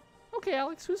all. Okay,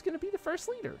 Alex, who's going to be the first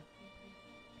leader?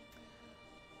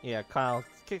 Yeah, Kyle,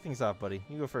 kick things off, buddy.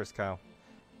 You go first, Kyle.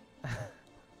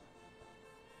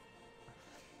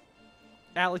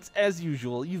 Alex, as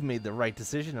usual, you've made the right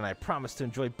decision, and I promise to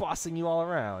enjoy bossing you all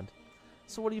around.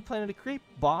 So what are you planning to create,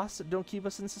 boss? Don't keep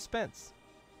us in suspense.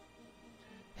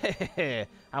 Hehehe,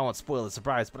 I won't spoil the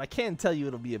surprise, but I can tell you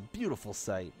it'll be a beautiful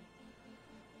sight.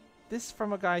 This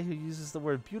from a guy who uses the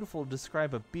word beautiful to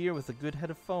describe a beer with a good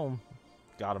head of foam.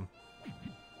 Got him.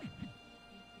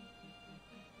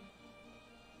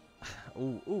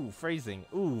 Ooh, phrasing.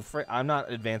 I'm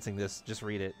not advancing this. Just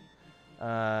read it.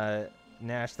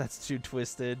 Nash, that's too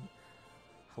twisted.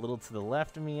 A little to the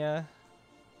left, Mia.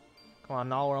 Come on,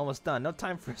 Nall, we're almost done. No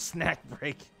time for a snack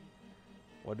break.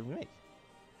 What did we make?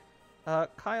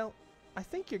 Kyle, I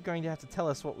think you're going to have to tell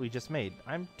us what we just made.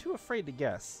 I'm too afraid to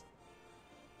guess.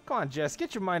 Come on, Jess,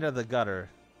 get your mind out of the gutter.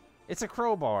 It's a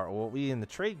crowbar, or what we in the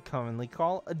trade commonly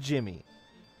call a jimmy.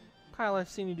 Kyle, I've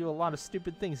seen you do a lot of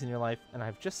stupid things in your life, and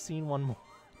I've just seen one more.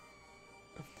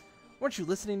 Weren't you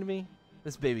listening to me?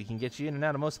 This baby can get you in and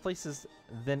out of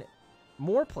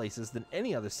more places than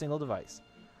any other single device.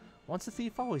 Once a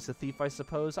thief, always a thief, I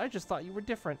suppose. I just thought you were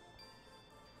different.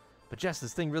 But Jess,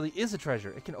 this thing really is a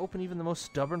treasure. It can open even the most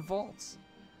stubborn vaults.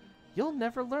 You'll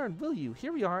never learn, will you?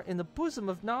 Here we are in the bosom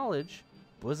of knowledge.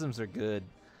 Bosoms are good.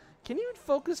 Can you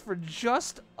focus for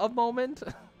just a moment?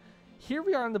 Here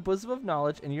we are in the bosom of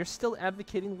knowledge, and you're still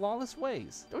advocating lawless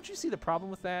ways. Don't you see the problem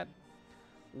with that?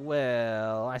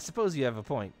 Well, I suppose you have a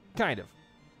point. Kind of.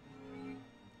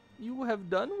 You have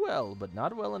done well, but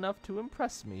not well enough to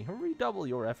impress me. Redouble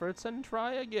your efforts and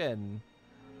try again.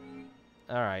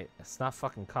 Alright, it's not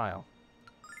fucking Kyle.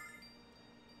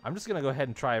 I'm just gonna go ahead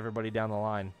and try everybody down the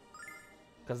line.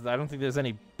 Because I don't think there's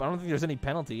any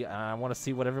penalty. I want to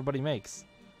see what everybody makes.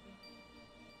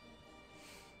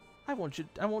 I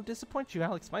won't disappoint you,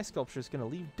 Alex. My sculpture is gonna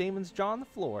leave Damon's jaw on the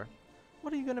floor.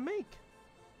 What are you gonna make?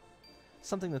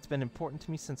 Something that's been important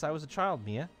to me since I was a child,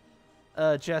 Mia.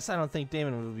 Jess, I don't think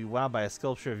Damon would be wowed by a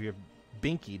sculpture of your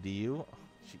binky, do you? Oh,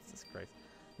 Jesus Christ.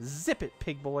 Zip it,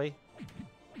 pig boy.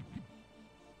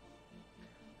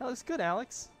 That looks good,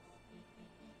 Alex.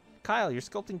 Kyle, you're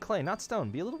sculpting clay, not stone.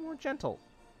 Be a little more gentle.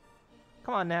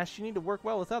 Come on, Nash. You need to work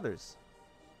well with others.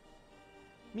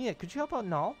 Mia, could you help out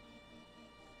Nall?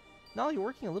 Nall, you're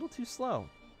working a little too slow.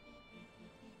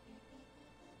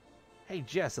 Hey,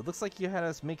 Jess, it looks like you had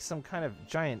us make some kind of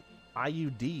giant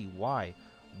IUD. Why?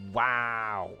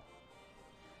 Wow.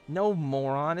 No,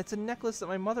 moron. It's a necklace that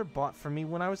my mother bought for me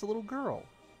when I was a little girl.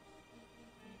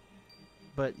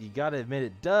 But you gotta admit,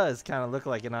 it does kind of look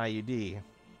like an IUD.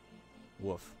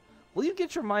 Woof. Will you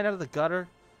get your mind out of the gutter?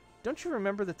 Don't you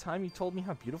remember the time you told me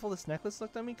how beautiful this necklace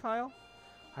looked on me, Kyle?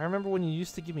 I remember when you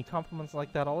used to give me compliments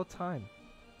like that all the time.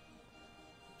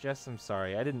 Jess, I'm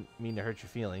sorry. I didn't mean to hurt your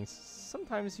feelings.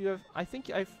 Sometimes you have...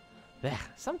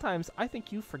 Sometimes I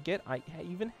think you forget I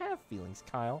even have feelings,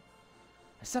 Kyle.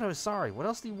 I said I was sorry. What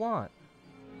else do you want?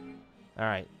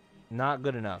 Alright. Not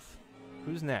good enough.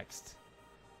 Who's next?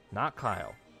 Not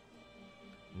Kyle.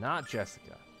 Not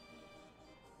Jessica.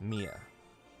 Mia.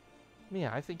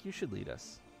 Mia, I think you should lead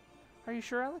us. Are you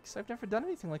sure, Alex? I've never done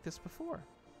anything like this before.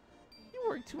 You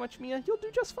worry too much, Mia. You'll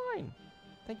do just fine.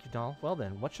 Thank you, doll. Well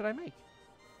then, what should I make?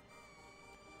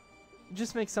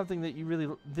 Just make something that you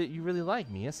really like,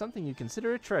 Mia. Something you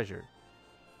consider a treasure.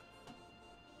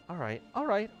 All right.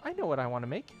 I know what I want to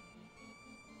make.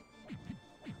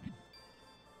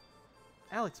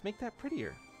 Alex, make that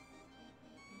prettier.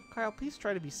 Kyle, please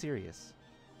try to be serious.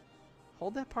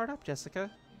 Hold that part up,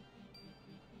 Jessica.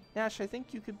 Nash, I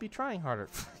think you could be trying harder.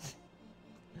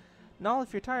 Nall,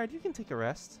 if you're tired, you can take a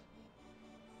rest.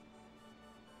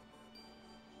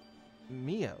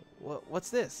 Mia, what's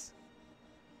this?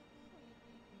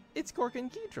 It's Gorgon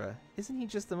Ghidra. Isn't he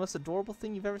just the most adorable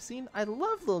thing you've ever seen? I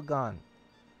love Lil Gon.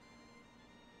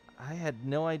 I had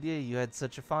no idea you had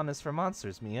such a fondness for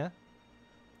monsters, Mia.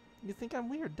 You think I'm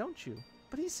weird, don't you?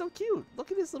 But he's so cute.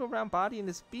 Look at his little round body and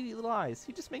his beady little eyes.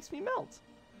 He just makes me melt.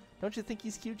 Don't you think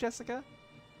he's cute, Jessica?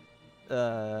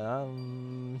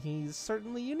 He's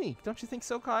certainly unique. Don't you think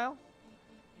so, Kyle?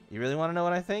 You really want to know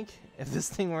what I think? If this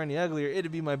thing were any uglier,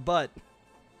 it'd be my butt.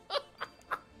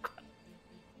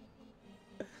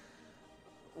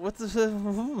 What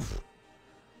the...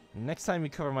 Next time you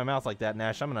cover my mouth like that,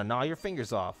 Nash, I'm gonna gnaw your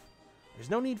fingers off. There's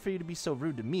no need for you to be so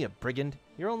rude to Mia, brigand.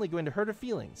 You're only going to hurt her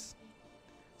feelings.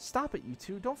 Stop it, you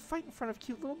two. Don't fight in front of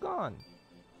cute little Gon.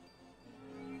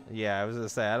 Yeah, I was gonna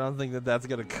say, I don't think that's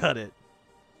gonna cut it.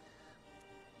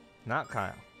 Not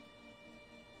Kyle.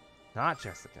 Not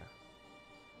Jessica.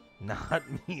 Not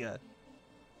Mia.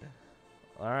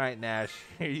 Alright, Nash.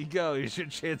 Here you go. Here's your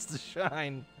chance to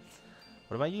shine.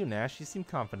 What about you, Nash? You seem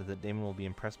confident that Damon will be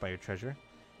impressed by your treasure.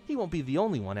 He won't be the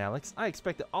only one, Alex. I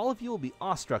expect that all of you will be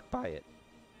awestruck by it.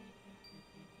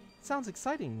 Sounds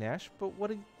exciting, Nash, but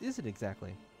what is it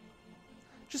exactly?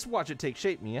 Just watch it take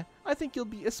shape, Mia. I think you'll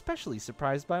be especially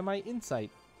surprised by my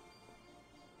insight.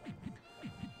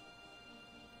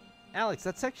 Alex,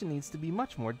 that section needs to be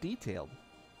much more detailed.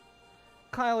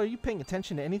 Kyle, are you paying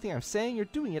attention to anything I'm saying? You're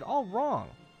doing it all wrong.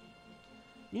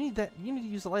 You need to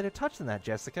use a lighter touch than that,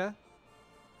 Jessica.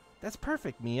 That's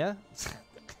perfect, Mia.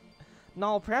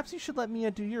 Null, perhaps you should let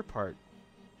Mia do your part.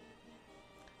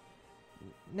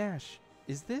 Nash,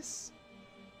 is this?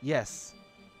 Yes.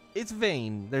 It's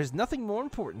vain. There's nothing more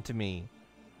important to me.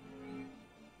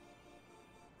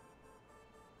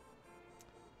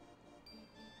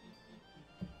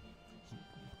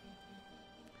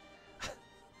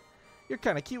 You're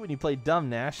kind of cute when you play dumb,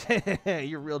 Nash.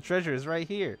 Your real treasure is right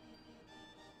here.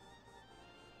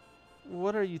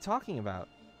 What are you talking about?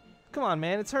 Come on,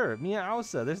 man, it's her, Mia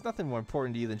Ausa. There's nothing more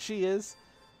important to you than she is.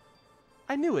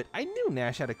 I knew it. I knew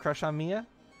Nash had a crush on Mia.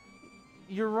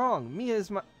 You're wrong. Mia is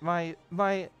my...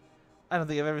 I don't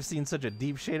think I've ever seen such a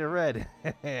deep shade of red.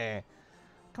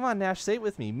 Come on, Nash, say it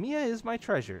with me. Mia is my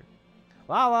treasure.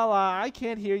 La la la, I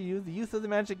can't hear you. The youth of the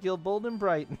Magic Guild, bold and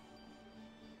bright.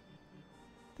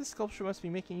 This sculpture must be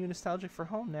making you nostalgic for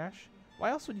home, Nash.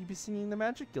 Why else would you be singing the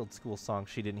Magic Guild school song?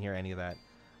 She didn't hear any of that.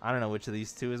 I don't know which of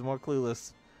these two is more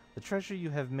clueless. The treasure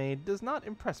you have made does not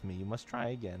impress me. You must try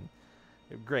again.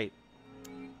 Great.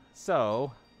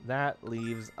 So, that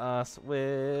leaves us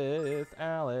with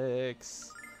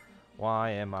Alex.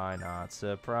 Why am I not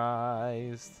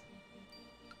surprised?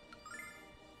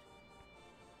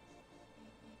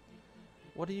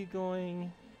 What are you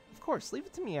going... Of course, leave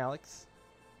it to me, Alex.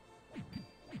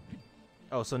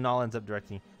 Oh, so Null ends up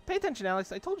directing. Pay attention,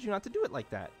 Alex. I told you not to do it like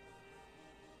that.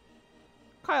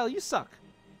 Kyle, you suck.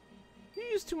 You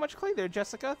used too much clay there,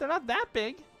 Jessica. They're not that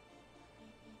big.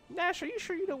 Nash, are you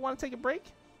sure you don't want to take a break?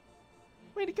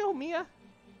 Way to go, Mia.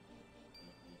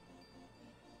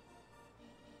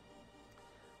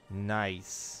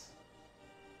 Nice.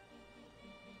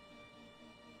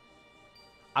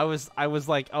 I was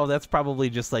like, oh, that's probably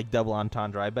just like double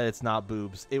entendre. I bet it's not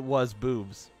boobs. It was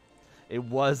boobs. It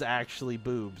was actually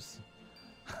boobs.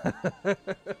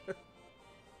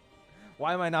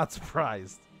 Why am I not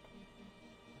surprised?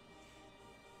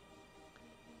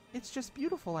 It's just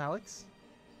beautiful, Alex.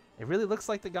 It really looks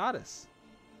like the goddess.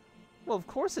 Well, of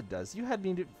course it does. You had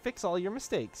me to fix all your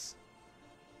mistakes.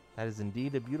 That is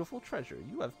indeed a beautiful treasure.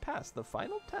 You have passed the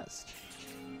final test.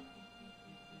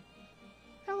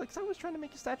 Alex, I was trying to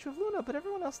make a statue of Luna, but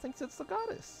everyone else thinks it's the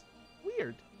goddess.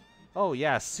 Weird. Oh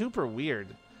yeah, super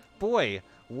weird. Boy,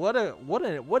 what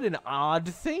an odd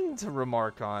thing to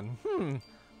remark on.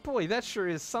 Boy, that sure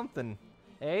is something.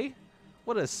 Eh?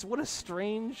 What a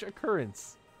strange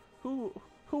occurrence. Who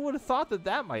would have thought that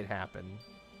that might happen?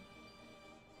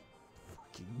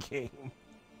 Fucking game.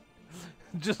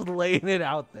 Just laying it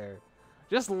out there.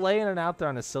 Just laying it out there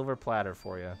on a silver platter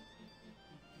for you.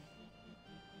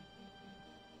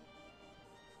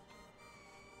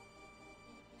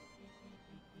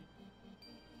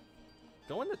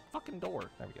 Go in the fucking door.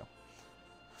 There we go.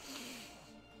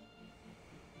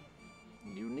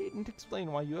 You needn't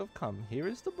explain why you have come. Here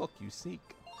is the book you seek.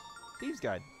 Thieves'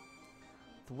 Guide.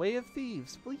 The Way of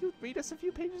Thieves. Will you read us a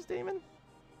few pages, Damon?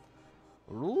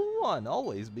 Rule 1,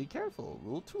 always be careful.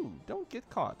 Rule 2, don't get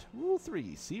caught. Rule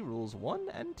 3, see rules 1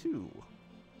 and 2.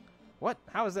 What?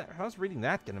 How's reading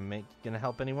that gonna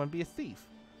help anyone be a thief?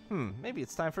 Maybe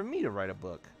it's time for me to write a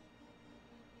book.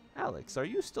 Alex, are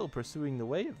you still pursuing the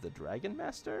way of the Dragon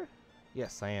Master?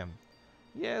 Yes, I am.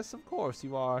 Yes, of course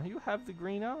you are. You have the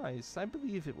green eyes. I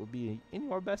believe it will be in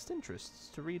your best interests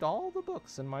to read all the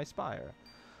books in my spire.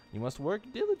 You must work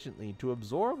diligently to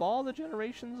absorb all the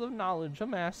generations of knowledge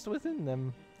amassed within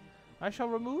them. I shall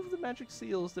remove the magic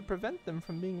seals that prevent them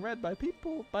from being read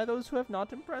by those who have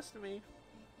not impressed me.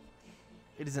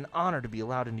 It is an honor to be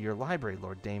allowed into your library,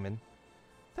 Lord Damon.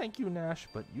 Thank you, Nash,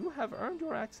 but you have earned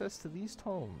your access to these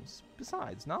tomes.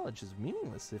 Besides, knowledge is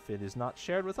meaningless if it is not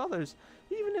shared with others,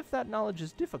 even if that knowledge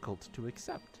is difficult to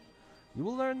accept. You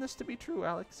will learn this to be true,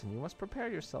 Alex, and you must prepare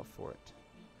yourself for it.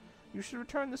 You should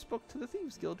return this book to the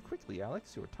Thieves' Guild quickly,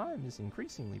 Alex. Your time is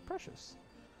increasingly precious.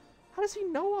 How does he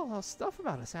know all that stuff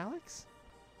about us, Alex?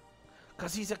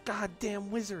 'Cause he's a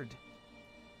goddamn wizard.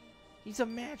 He's a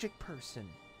magic person.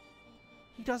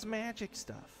 He does magic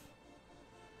stuff.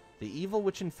 The evil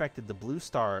which infected the blue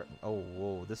star... Oh,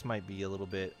 whoa, this might be a little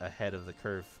bit ahead of the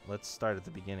curve. Let's start at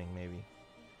the beginning, maybe.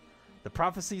 The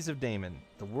prophecies of Damon.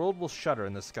 The world will shudder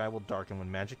and the sky will darken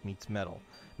when magic meets metal.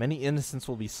 Many innocents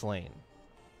will be slain.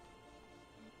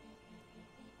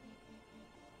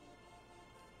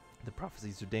 The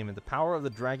prophecies of Damon. The power of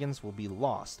the dragons will be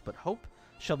lost, but hope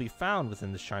shall be found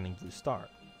within the shining blue star.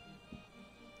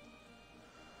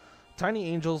 Tiny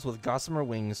angels with gossamer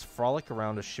wings frolic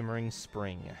around a shimmering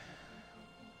spring.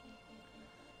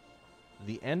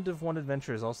 The end of one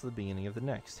adventure is also the beginning of the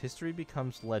next. History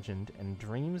becomes legend, and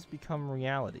dreams become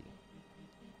reality.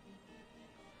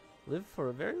 Live for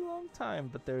a very long time,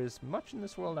 but there is much in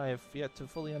this world I have yet to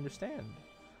fully understand.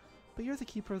 But you're the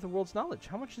keeper of the world's knowledge.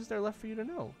 How much is there left for you to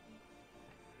know?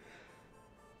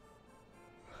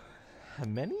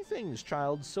 Many things,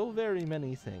 child. So very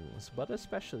many things, but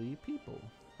especially people.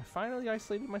 I finally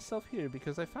isolated myself here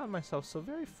because I found myself so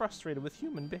very frustrated with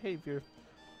human behavior.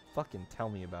 Fucking tell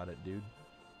me about it, dude.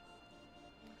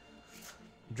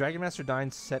 Dragon Master Dyne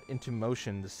set into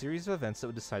motion the series of events that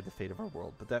would decide the fate of our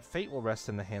world, but that fate will rest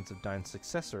in the hands of Dyne's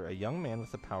successor, a young man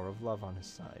with the power of love on his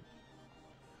side.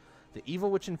 The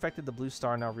evil which infected the blue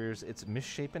star now rears its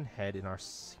misshapen head in our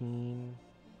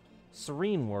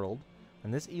serene world,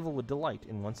 and this evil would delight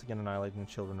in once again annihilating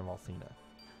the children of Althena.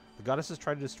 The goddesses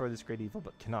try to destroy this great evil,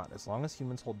 but cannot. As long as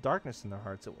humans hold darkness in their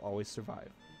hearts, it will always survive.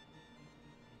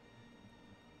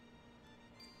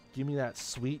 Give me that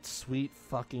sweet, sweet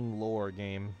fucking lore,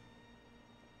 game.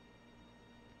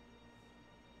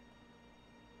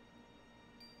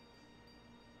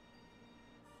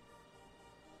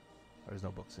 There's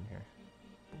no books in here.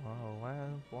 Wow, wow,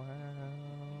 wow.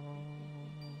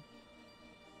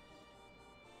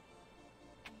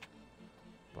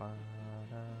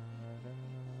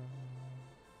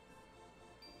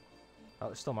 Oh,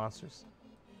 there's still monsters.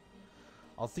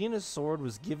 Althena's sword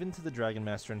was given to the Dragon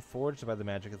Master and forged by the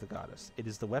magic of the goddess. It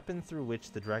is the weapon through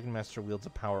which the Dragon Master wields a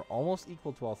power almost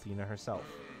equal to Althena herself.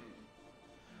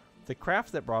 The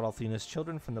craft that brought Althena's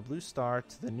children from the Blue Star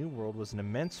to the New World was an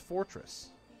immense fortress.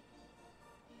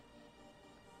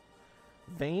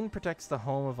 Vane protects the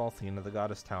home of Althena, the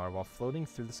goddess tower, while floating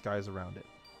through the skies around it.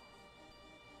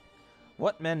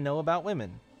 What men know about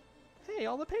women? Hey,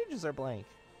 all the pages are blank.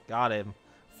 Got him.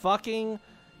 Fucking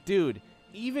dude.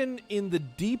 Even in the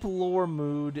deep lore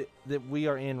mood that we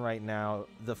are in right now,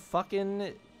 the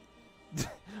fucking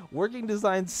working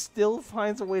design still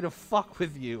finds a way to fuck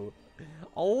with you.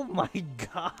 Oh my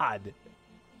god.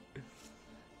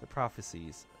 The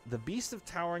prophecies. The beast of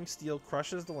towering steel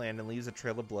crushes the land and leaves a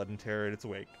trail of blood and terror in its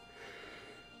wake.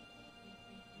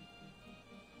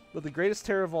 But the greatest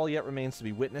terror of all yet remains to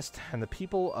be witnessed, and the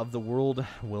people of the world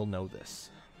will know this.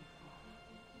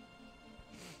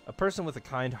 A person with a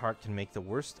kind heart can make the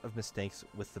worst of mistakes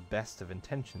with the best of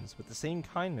intentions, but the same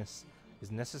kindness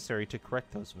is necessary to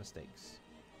correct those mistakes.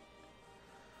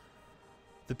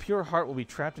 The pure heart will be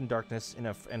trapped in darkness,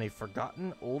 and a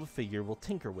forgotten old figure will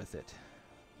tinker with it.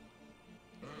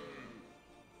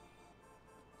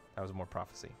 That was more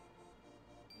prophecy.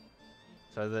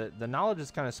 So the knowledge is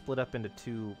kind of split up into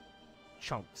two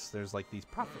chunks. There's like these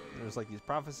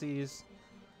prophecies,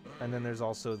 and then there's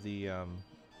also the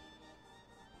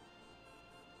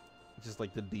just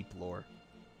like the deep lore.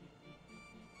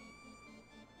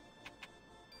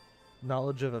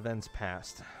 Knowledge of events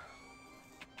past.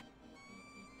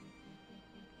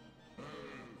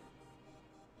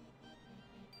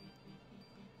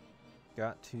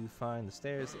 Got to find the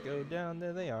stairs that go down.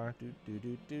 There they are. Do do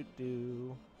do do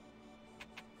do.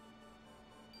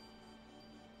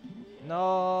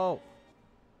 No.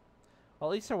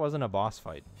 Well, at least there wasn't a boss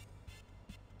fight.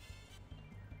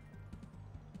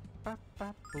 Ba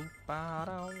ba boop ba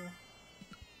dow.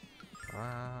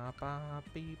 Ba ba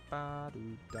beep ba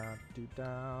doo da doo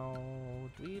dow.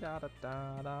 Dwee da da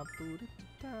da da boo da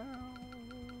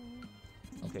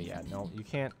dow. Okay, yeah, no, you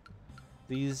can't.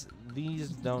 These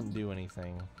don't do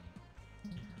anything.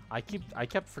 I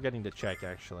kept forgetting to check,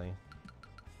 actually.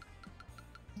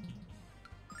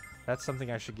 That's something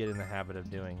I should get in the habit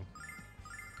of doing.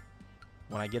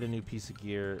 When I get a new piece of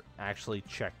gear, actually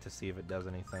check to see if it does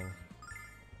anything.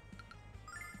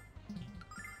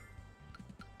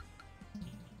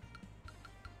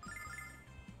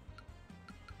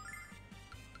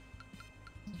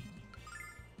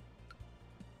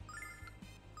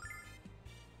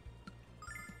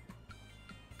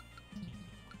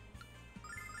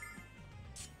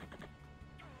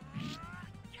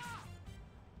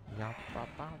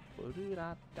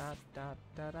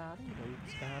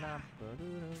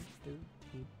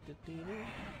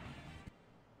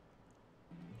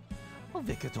 Oh,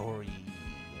 Vicatory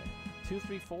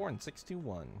 234 and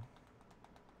 621.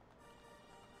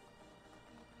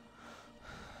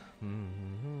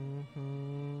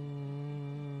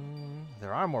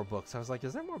 There are more books. I was like,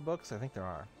 is there more books? I think there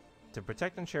are. To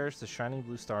protect and cherish the shining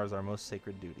blue star is our most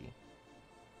sacred duty.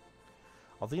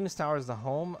 Althena's tower is the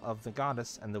home of the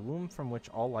goddess and the womb from which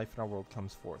all life in our world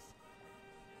comes forth.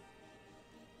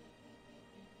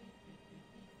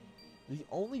 The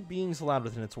only beings allowed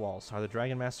within its walls are the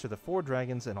Dragon Master, the 4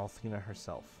 dragons, and Althena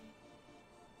herself.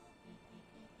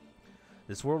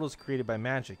 This world was created by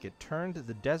magic. It turned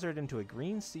the desert into a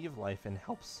green sea of life and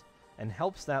helps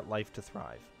that life to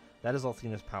thrive. That is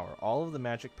Althena's power. All of the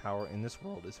magic power in this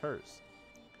world is hers.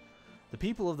 The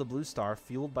people of the Blue Star,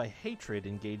 fueled by hatred,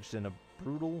 engaged in a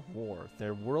brutal war.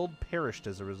 Their world perished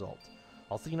as a result.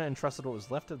 Althena entrusted what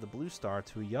was left of the Blue Star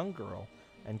to a young girl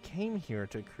and came here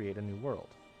to create a new world.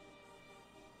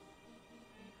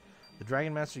 The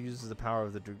Dragon Master uses the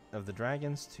power of the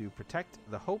dragons to protect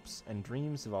the hopes and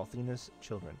dreams of Althena's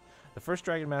children. The first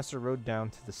Dragon Master rode down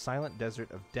to the silent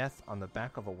desert of death on the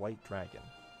back of a white dragon.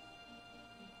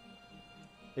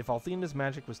 If Althena's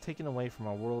magic was taken away from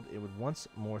our world, it would once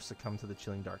more succumb to the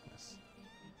chilling darkness.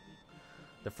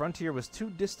 The frontier was too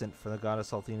distant for the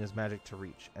goddess Althena's magic to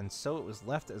reach, and so it was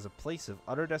left as a place of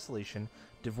utter desolation,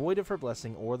 devoid of her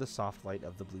blessing or the soft light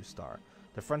of the Blue Star.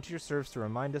 The frontier serves to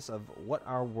remind us of what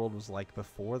our world was like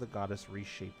before the goddess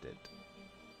reshaped it.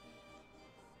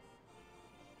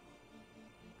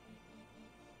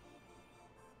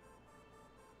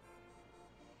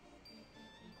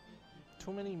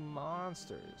 Too many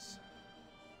monsters.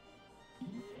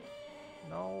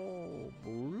 No.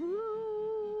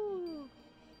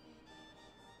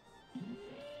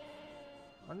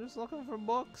 I'm just looking for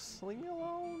books. Leave me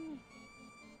alone.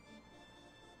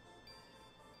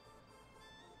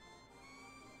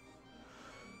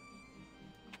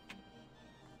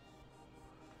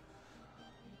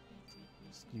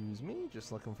 Excuse me,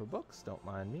 just looking for books. Don't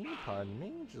mind me, pardon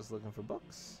me, just looking for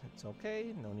books. It's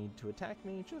okay, no need to attack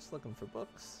me, just looking for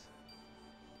books.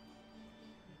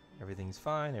 Everything's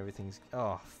fine, everything's...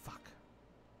 Oh, fuck.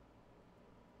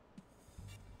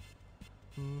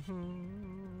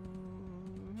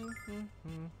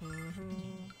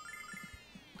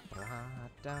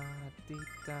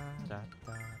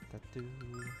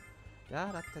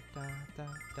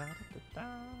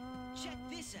 Check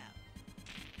this out.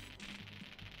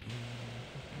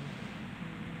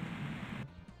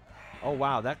 Oh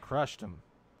wow, that crushed him.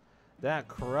 That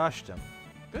crushed him.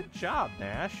 Good job,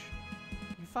 Nash.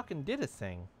 You fucking did a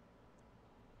thing.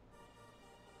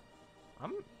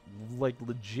 I'm, like,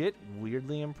 legit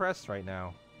weirdly impressed right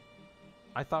now.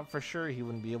 I thought for sure he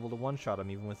wouldn't be able to one-shot him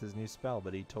even with his new spell,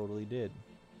 but he totally did.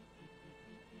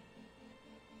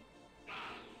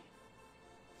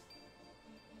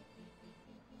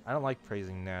 I don't like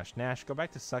praising Nash. Nash, go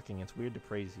back to sucking. It's weird to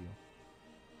praise you.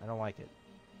 I don't like it.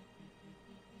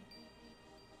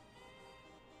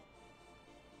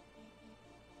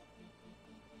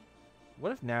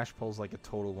 What if Nash pulls like a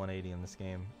total 180 in this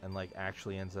game and like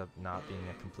actually ends up not being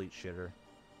a complete shitter?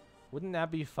 Wouldn't that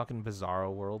be fucking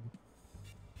bizarro world?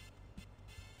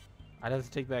 I'd have to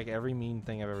take back every mean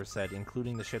thing I've ever said,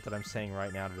 including the shit that I'm saying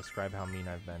right now to describe how mean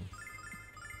I've been.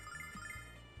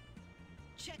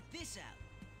 Check this out.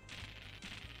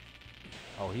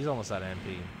 Oh, he's almost out of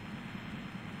MP.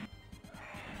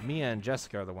 Mia and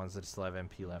Jessica are the ones that still have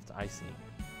MP left. I see.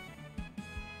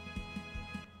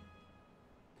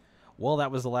 Well,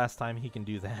 that was the last time he can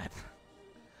do that.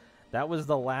 That was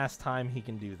the last time he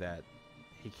can do that.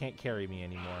 He can't carry me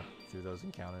anymore through those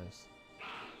encounters.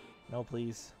 No,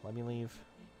 please. Let me leave.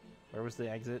 Where was the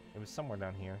exit? It was somewhere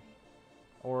down here.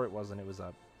 Or it wasn't. It was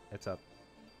up. It's up.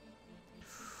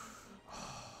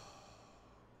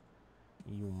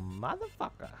 You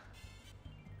motherfucker.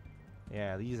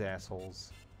 Yeah, these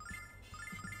assholes.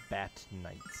 Bat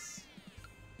Knights.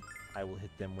 I will hit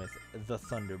them with the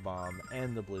Thunder Bomb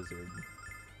and the Blizzard.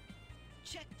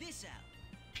 Check this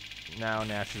out. Now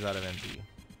Nash is out of MP.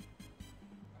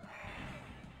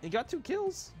 He got 2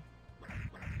 kills.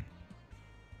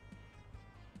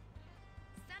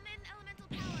 Summon elemental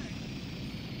power.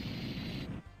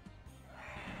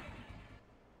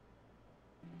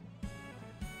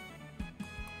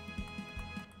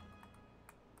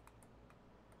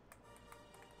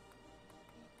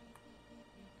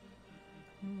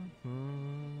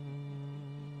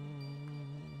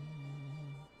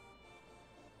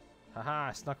 Haha,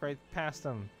 I snuck right past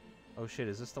him. Oh shit,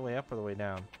 is this the way up or the way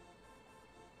down?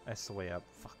 That's the way up.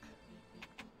 Fuck.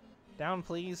 Down,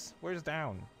 please. Where's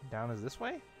down? Down is this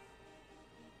way?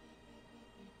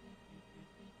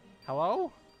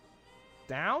 Hello?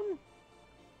 Down?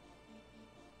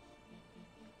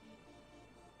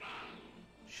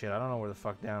 Shit, I don't know where the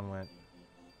fuck down went.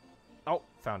 Oh,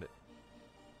 found it.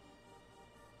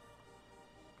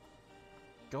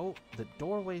 Go. The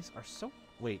doorways are so...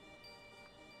 Wait.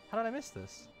 How did I miss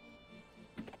this?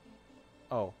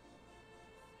 Oh.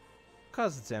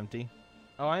 'Cause it's empty.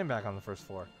 Oh, I am back on the first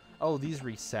floor. Oh, these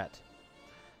reset.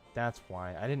 That's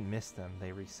why. I didn't miss them.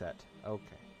 They reset.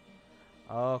 Okay.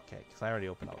 Okay, because I already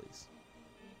opened all these.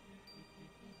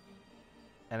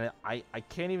 And I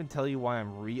can't even tell you why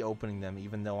I'm reopening them,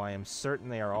 even though I am certain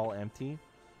they are all empty.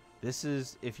 This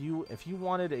is if you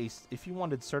wanted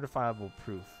certifiable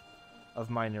proof of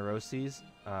my neuroses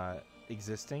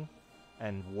existing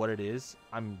and what it is,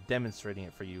 I'm demonstrating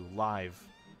it for you live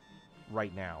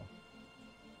right now.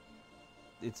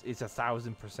 It's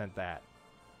 1000% that.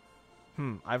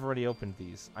 I've already opened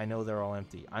these. I know they're all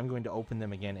empty. I'm going to open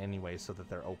them again anyway so that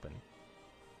they're open.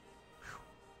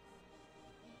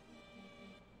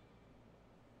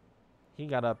 He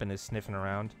got up and is sniffing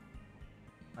around.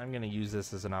 I'm going to use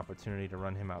this as an opportunity to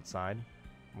run him outside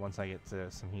once I get to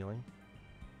some healing.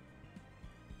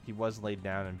 He was laid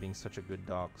down and being such a good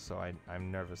dog, so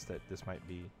I'm nervous that this might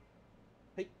be...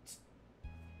 Hey!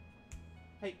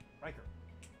 Hey, Riker!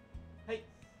 Hey!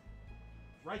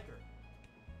 Riker!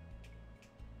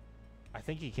 I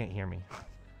think he can't hear me.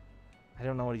 I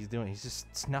don't know what he's doing. He's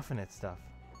just snuffing at stuff.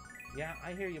 Yeah,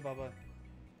 I hear you, Bubba.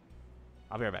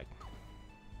 I'll be right back.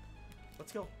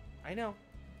 Let's go. I know.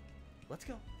 Let's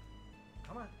go.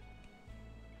 Come on. Let's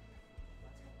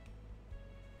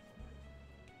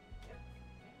go.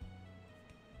 Yep.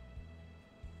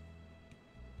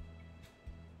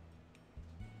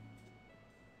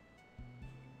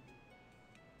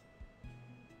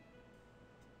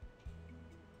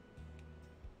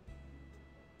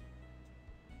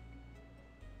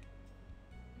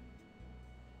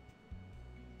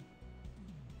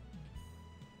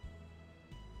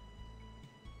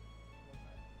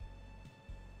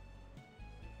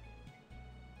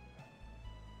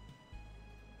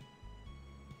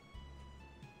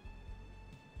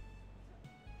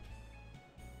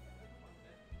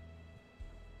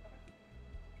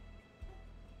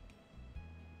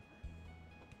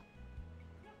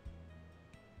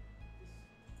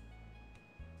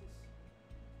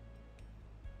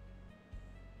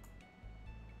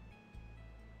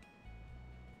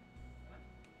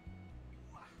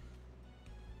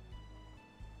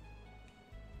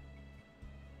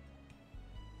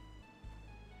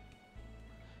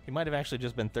 He might have actually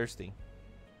just been thirsty.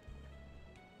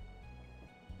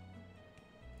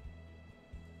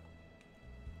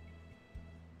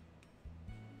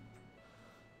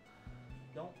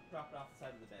 Don't drop it off the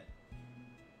side of the bed.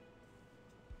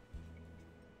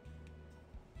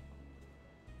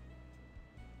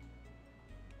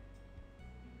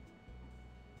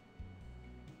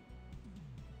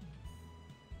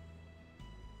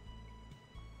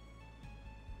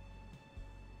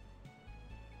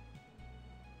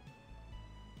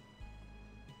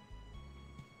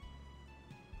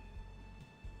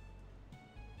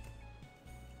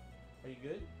 Are you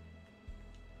good?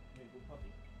 You a good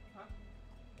puppy? Huh?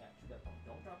 Yeah, chew that puppy.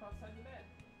 Don't drop outside the bed.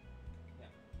 Yeah.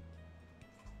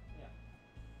 Yeah.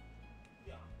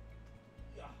 Yeah.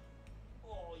 Yeah.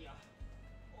 Oh, yeah.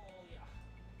 Oh, yeah.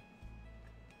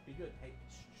 Be good. Hey,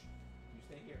 shh, shh. You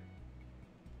stay here.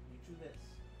 You chew this.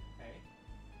 Okay?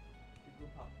 Be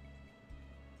good puppy.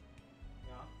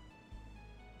 Yeah.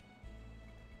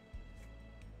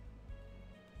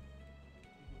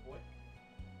 Be good boy.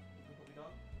 Be good puppy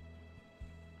dog.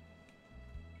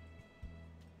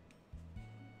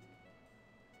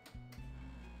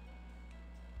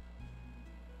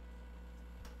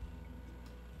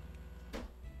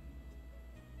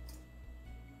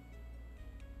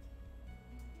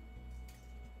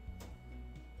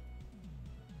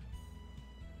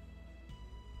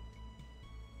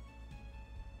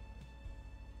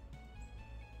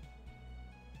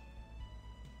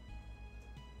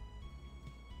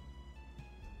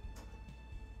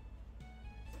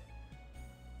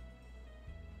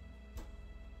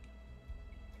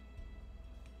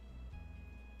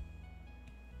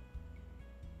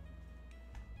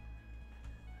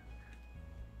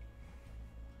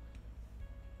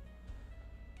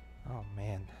 Oh,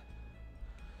 man.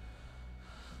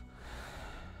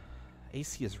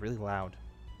 AC is really loud.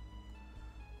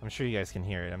 I'm sure you guys can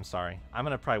hear it. I'm sorry. I'm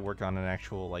going to probably work on an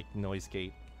actual, like, noise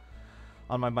gate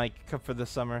on my mic for the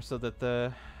summer so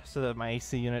that my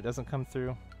AC unit doesn't come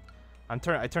through. I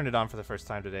turned it on for the first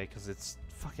time today because it's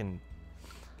fucking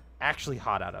actually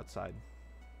hot outside.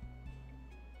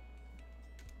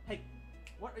 Hey,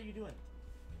 what are you doing?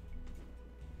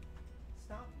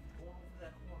 Stop going over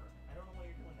that corner. I don't know why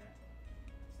you're doing that.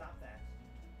 Stop that.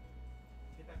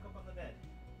 Get back up on the bed.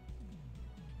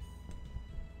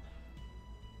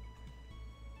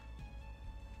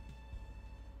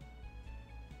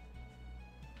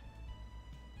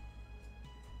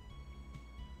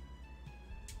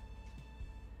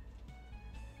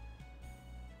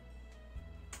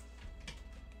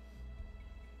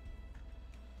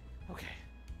 Okay.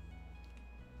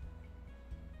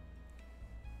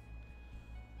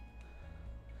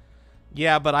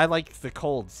 Yeah, but I like the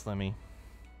cold, Slimmy.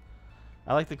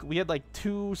 I like the... We had like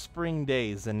 2 spring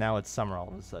days, and now it's summer all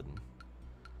of a sudden.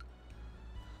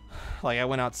 Like, I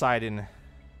went outside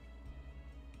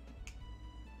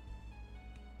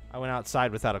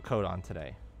without a coat on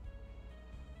today.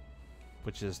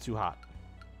 Which is too hot.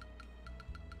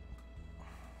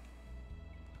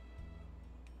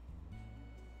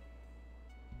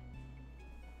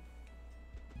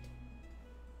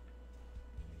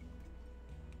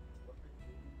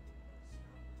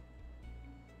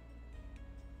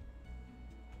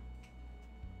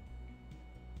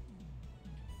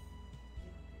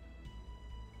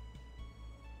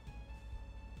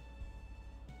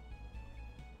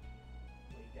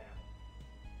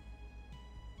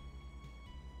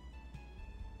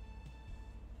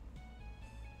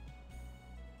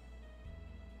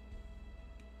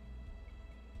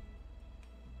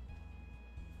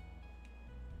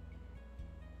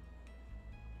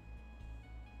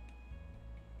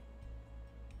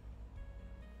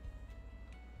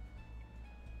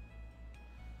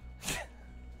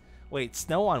 Wait,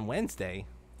 snow on Wednesday?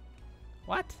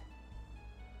 What?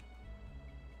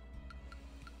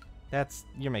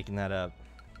 You're making that up.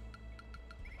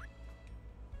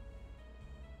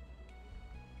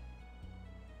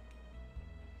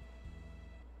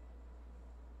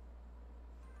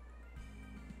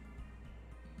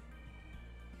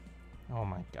 Oh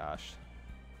my gosh.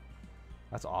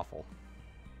 That's awful.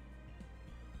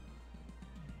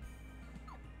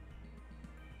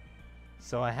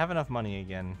 So I have enough money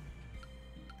again.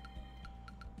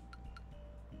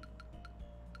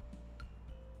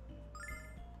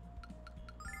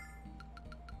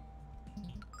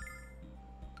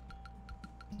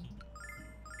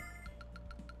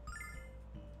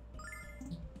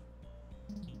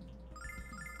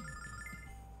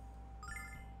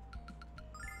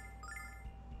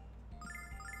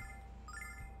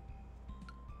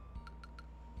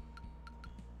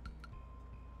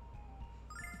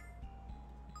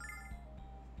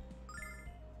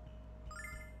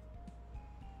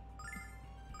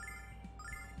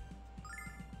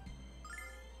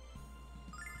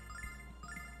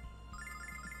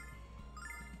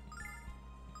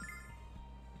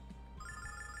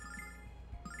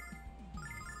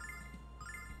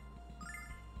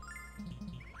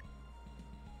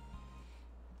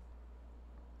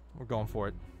 We're going for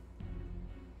it.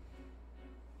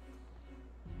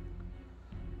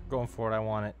 Going for it, I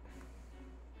want it.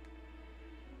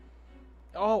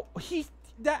 Oh,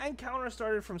 that encounter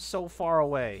started from so far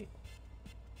away.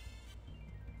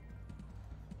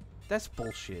 That's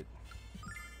bullshit.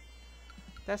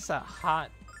 That's a hot,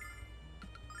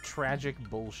 tragic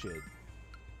bullshit.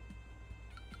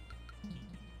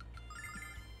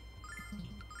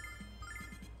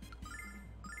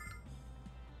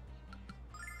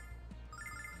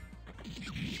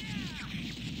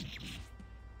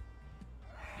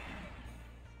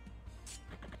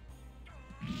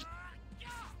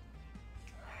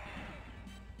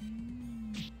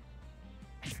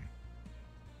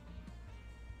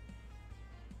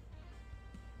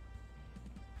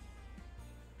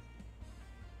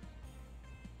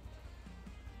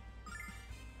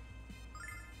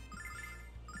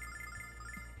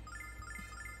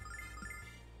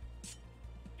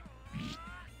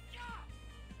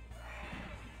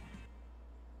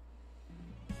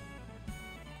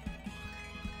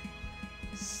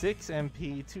 Six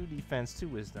MP, 2 defense, 2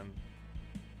 wisdom.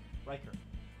 Riker.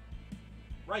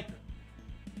 Riker.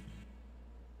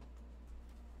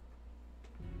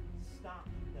 Stop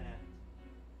that.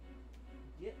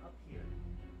 Get up here.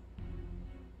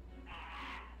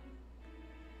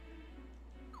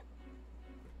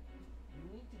 You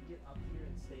need to get up here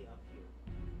and stay up here.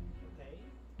 Okay?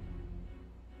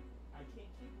 I can't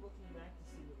keep looking back to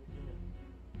see what you're doing.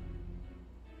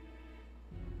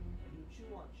 You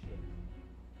chew on shit.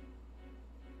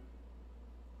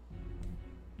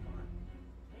 Come on.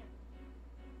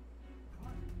 Come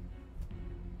on.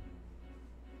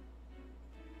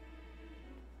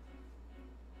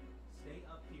 Stay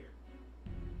up here.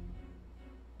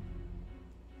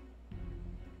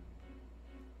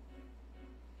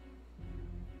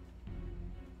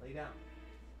 Lay down.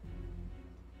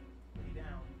 Lay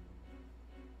down.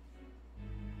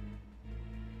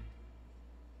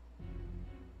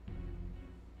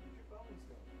 Where's your bones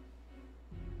go?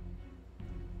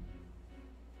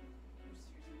 You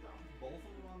seriously dropped both of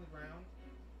them on the ground?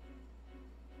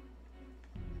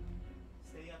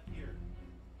 Stay up here.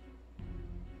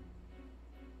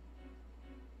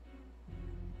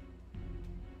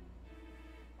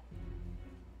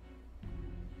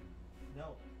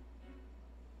 No.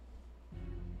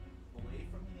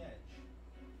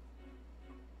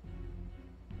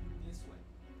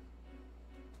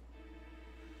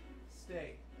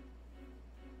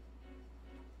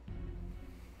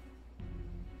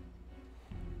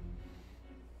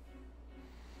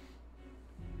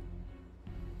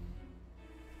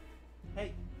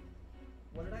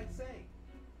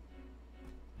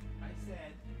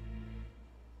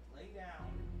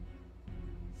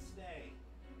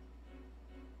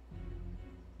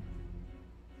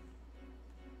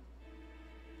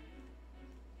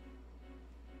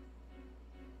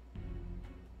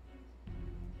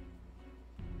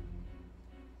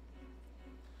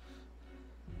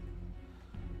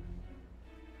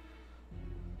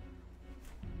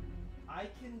 I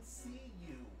can see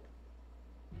you.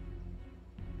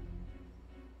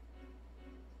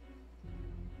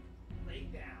 Lay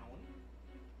down.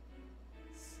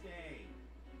 Stay.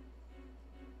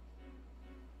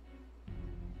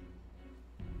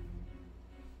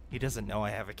 He doesn't know I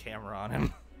have a camera on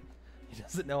him. He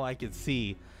doesn't know I can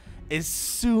see as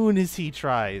soon as he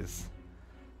tries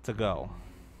to go.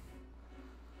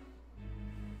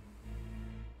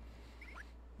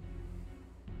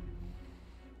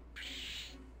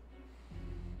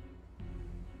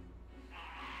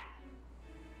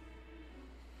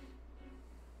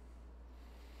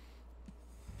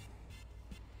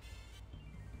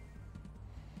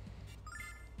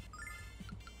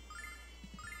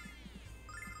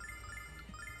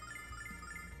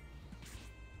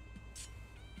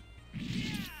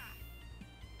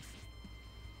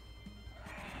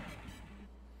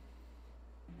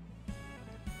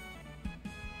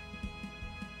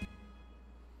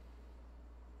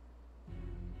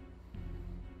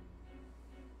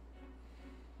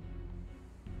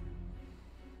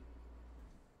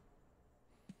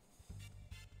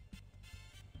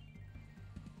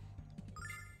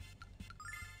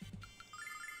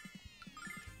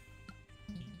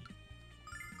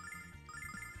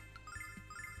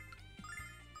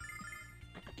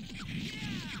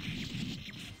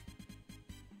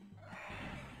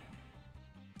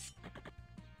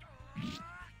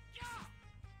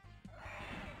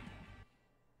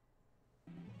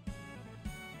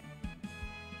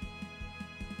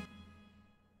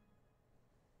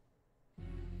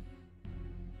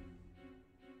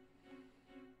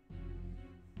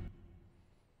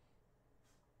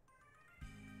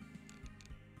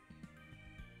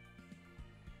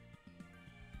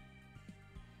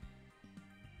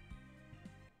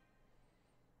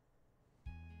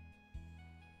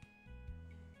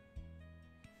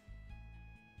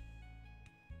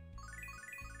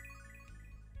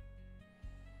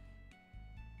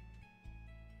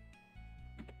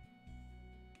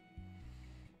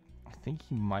 I think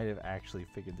he might have actually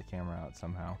figured the camera out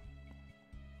somehow.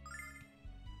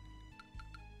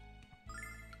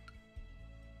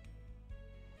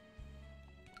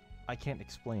 I can't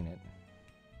explain it.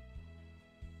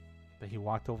 But he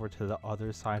walked over to the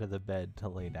other side of the bed to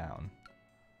lay down.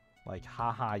 Like,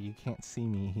 haha, you can't see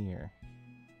me here.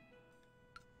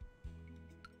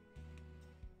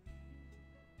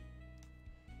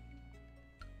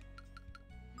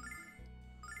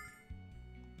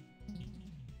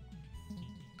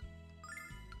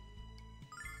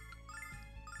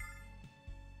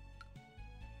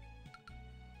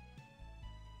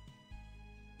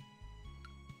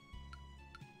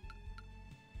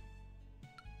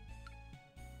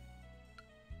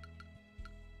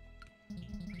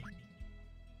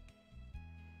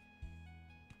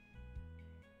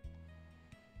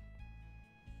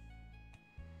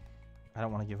 I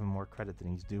don't want to give him more credit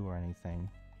than he's due or anything.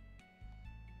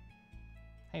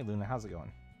 Hey, Luna, how's it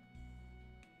going?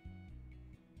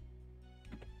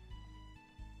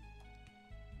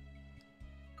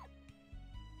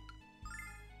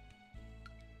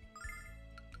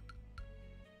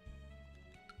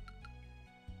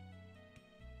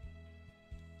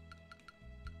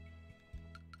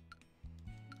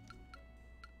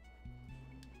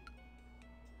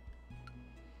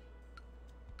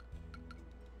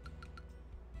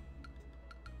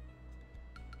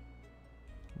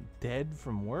 Dead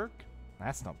from work?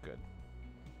 That's no good.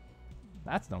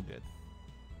 That's no good.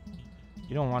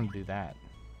 You don't want to do that.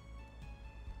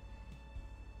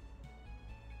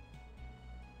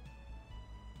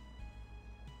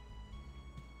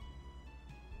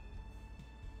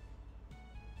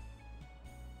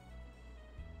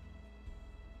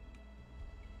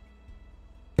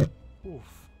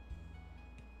 Oof.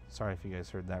 Sorry if you guys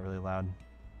heard that really loud.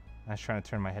 I was trying to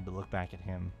turn my head to look back at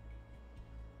him.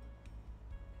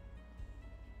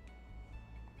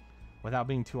 Without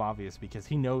being too obvious, because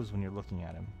he knows when you're looking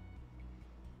at him.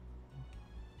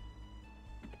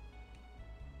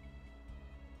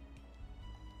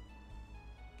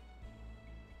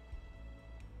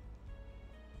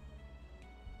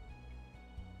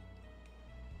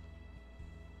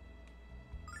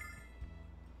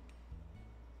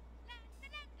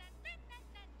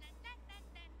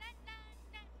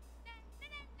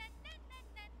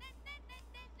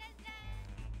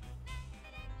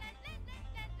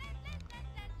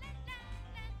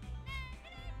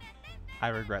 I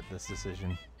regret this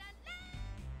decision.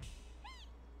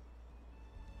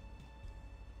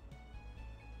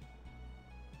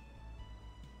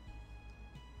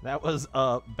 That was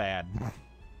bad.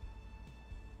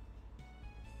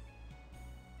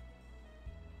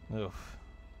 Oof.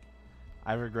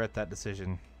 I regret that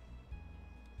decision.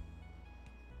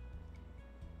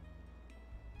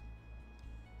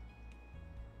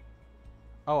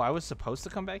 Oh, I was supposed to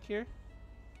come back here?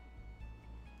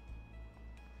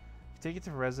 If you take it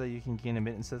to Reza, you can gain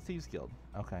admittance to the Thieves Guild.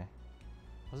 Okay.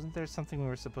 Wasn't there something we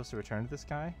were supposed to return to this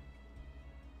guy?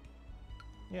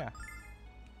 Yeah.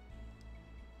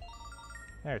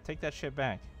 There, take that shit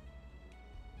back.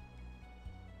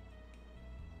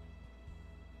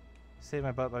 Saved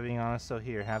my butt by being honest, so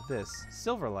here, have this.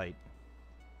 Silverlight.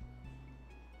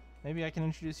 Maybe I can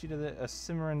introduce you to a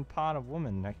simmering pot of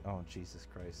woman. Oh, Jesus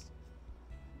Christ.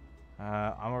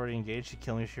 I'm already engaged. She'd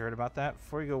kill me if she heard about that.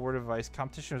 Before you go, word of advice.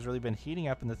 Competition has really been heating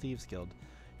up in the Thieves Guild.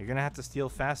 You're going to have to steal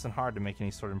fast and hard to make any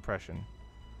sort of impression.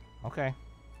 Okay.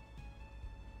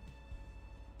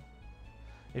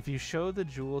 If you show the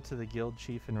jewel to the guild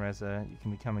chief in Reza, you can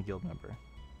become a guild member.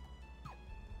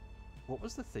 What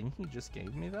was the thing he just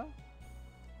gave me, though?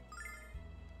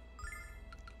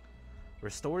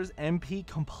 Restores MP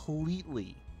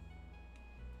completely.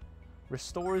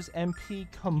 Restores MP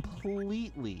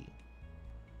completely.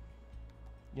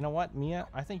 You know what, Mia?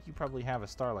 I think you probably have a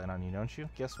starlight on you, don't you?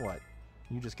 Guess what?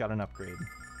 You just got an upgrade.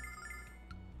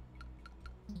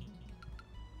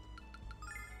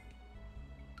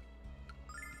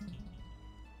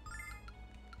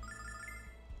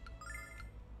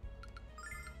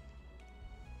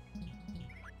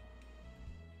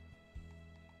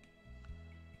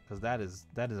 Because that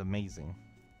is amazing.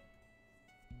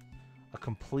 A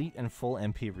complete and full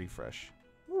MP refresh.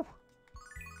 Woo.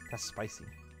 That's spicy.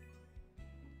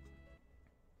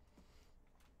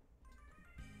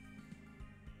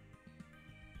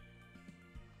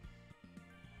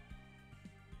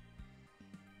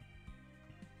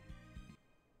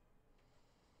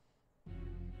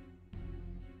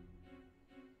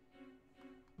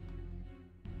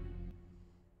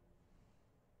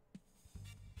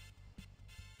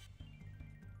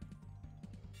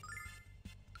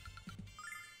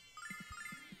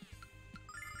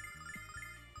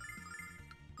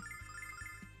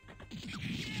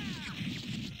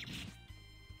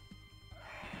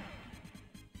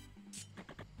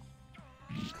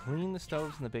 Clean the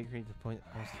stoves in the bakery to point.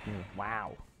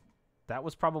 Wow. That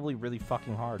was probably really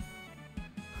fucking hard.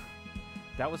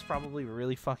 That was probably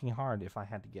really fucking hard if I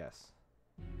had to guess.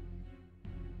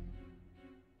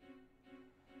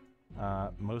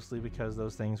 Mostly because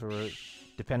those things were,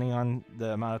 depending on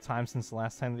the amount of time since the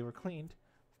last time they were cleaned,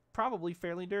 probably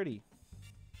fairly dirty.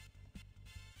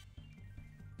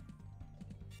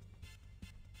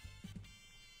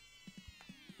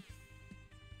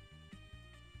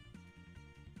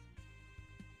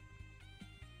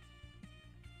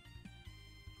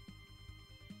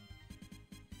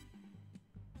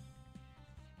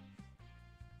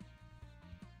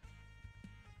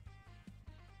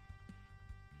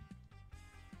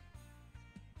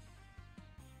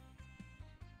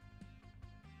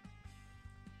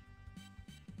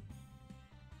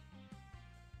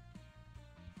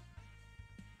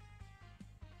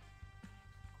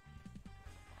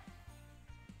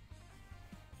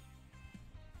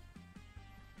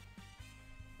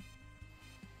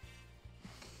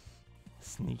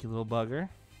 Sneaky little bugger.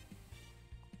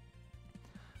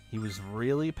 He was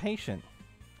really patient.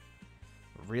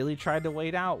 Really tried to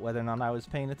wait out whether or not I was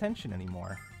paying attention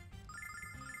anymore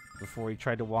before he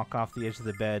tried to walk off the edge of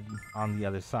the bed on the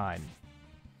other side.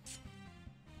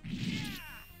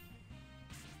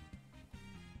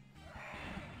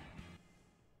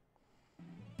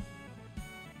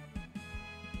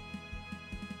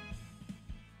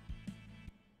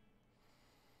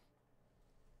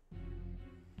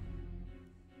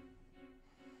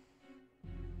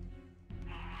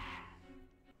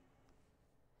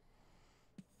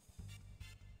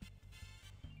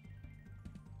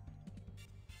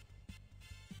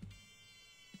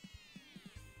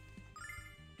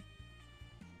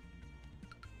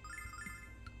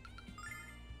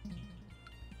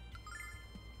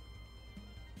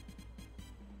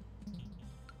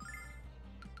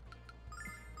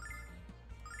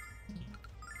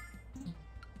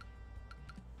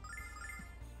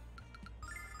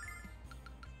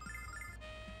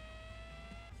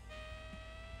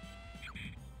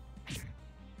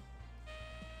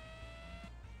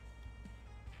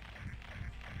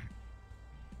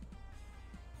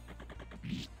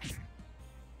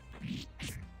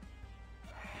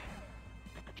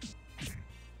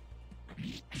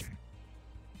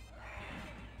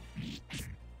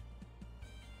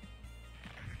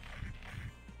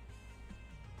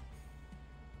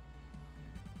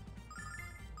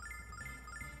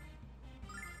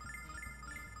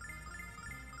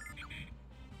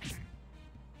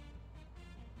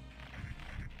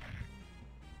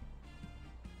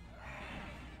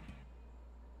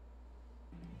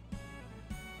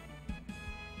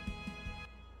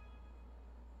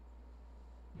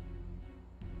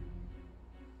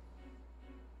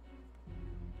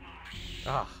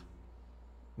 Ah,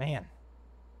 man.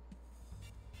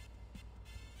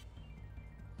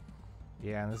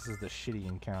 Yeah, this is the shitty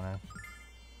encounter.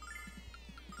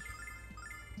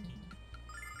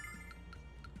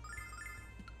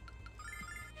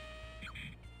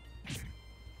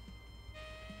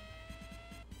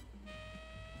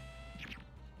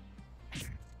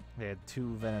 They had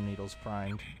 2 venom needles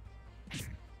primed.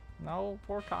 No,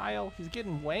 poor Kyle. He's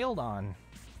getting wailed on.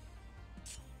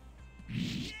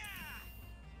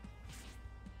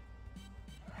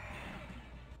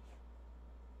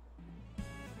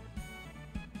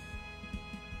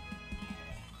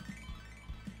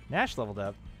 Nash leveled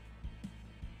up.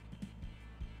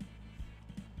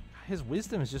 His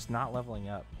wisdom is just not leveling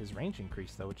up. His range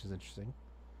increased, though, which is interesting.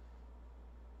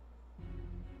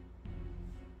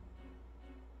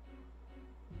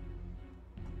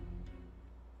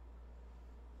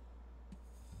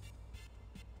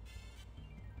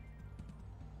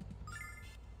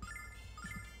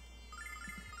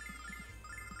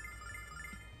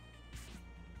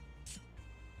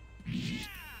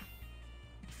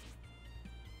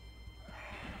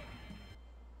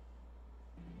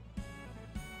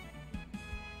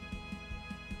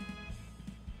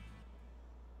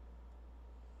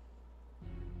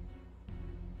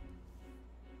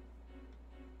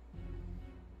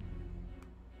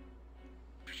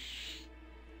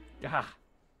 Ah.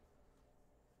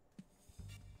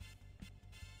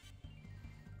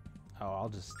 Oh, I'll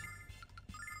just...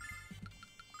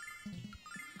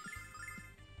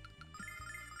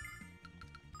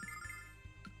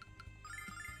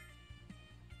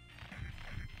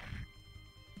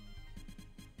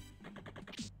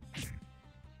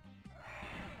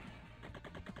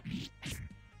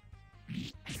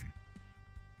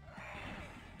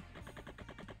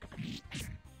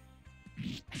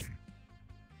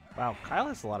 Wow, Kyle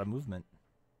has a lot of movement.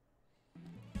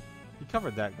 He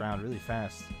covered that ground really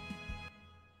fast.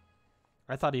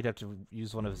 I thought he'd have to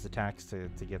use one of his attacks to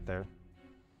get there.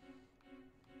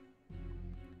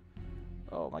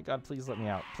 Oh my god, please let me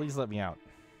out. Please let me out.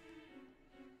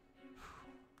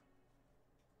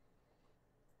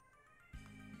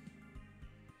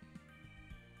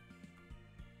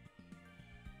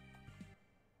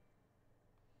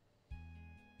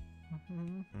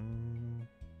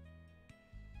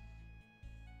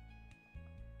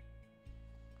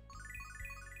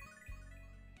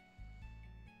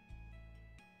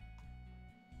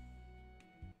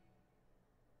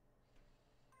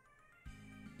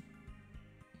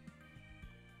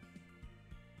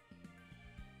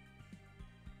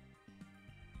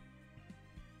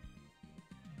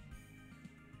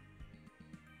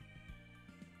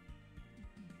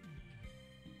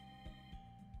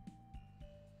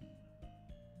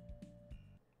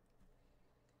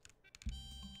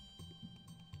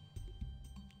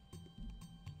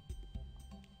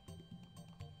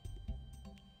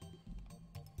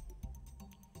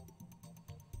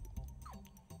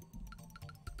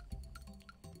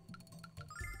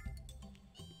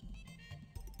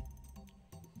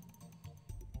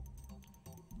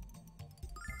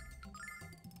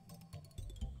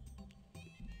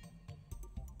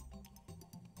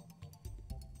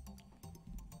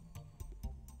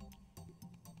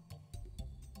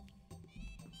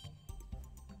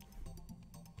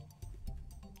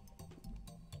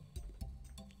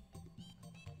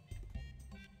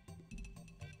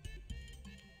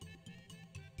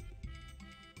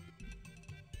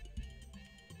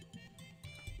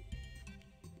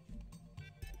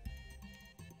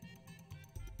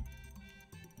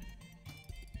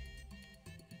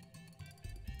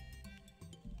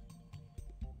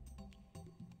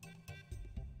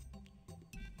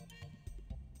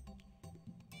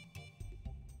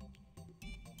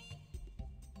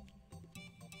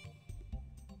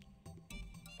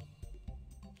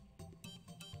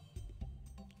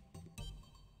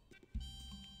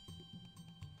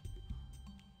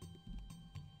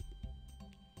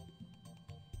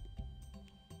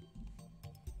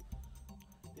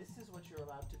 This is what you're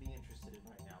allowed to be interested in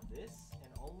right now. This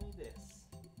and only this.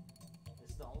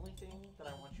 This is the only thing that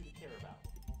I want you to care about.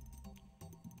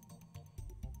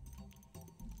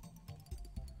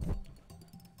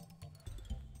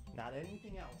 Not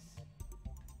anything else.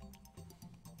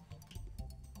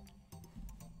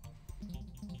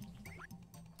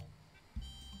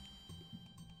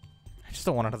 I just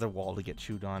don't want another wall to get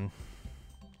chewed on.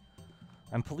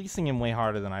 I'm policing him way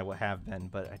harder than I would have been,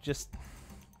 but I just...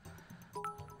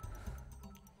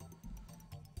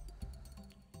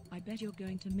 I bet you're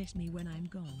going to miss me when I'm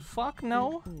gone. Fuck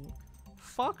no.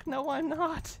 Fuck no, I'm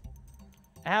not.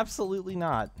 Absolutely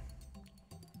not.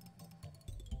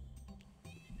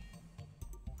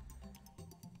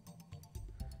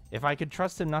 If I could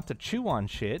trust him not to chew on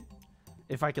shit,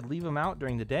 if I could leave him out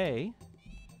during the day,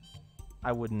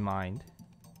 I wouldn't mind.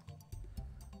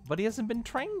 But he hasn't been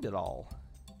trained at all.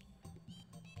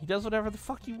 He does whatever the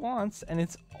fuck he wants, and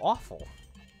it's awful.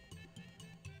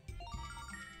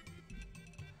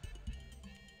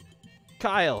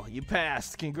 Kyle, you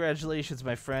passed. Congratulations,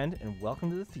 my friend, and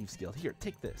welcome to the Thieves Guild. Here,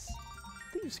 take this.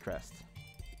 Thieves Crest.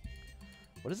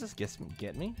 What does this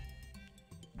get me?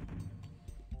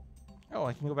 Oh,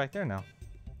 I can go back there now.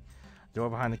 The door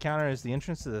behind the counter is the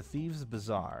entrance to the Thieves'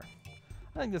 Bazaar.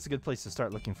 I think that's a good place to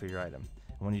start looking for your item.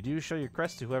 And when you do, show your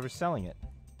crest to whoever's selling it.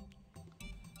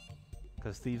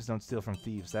 Because thieves don't steal from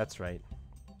thieves, that's right.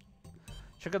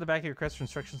 Check out the back of your crest for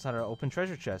instructions on how to open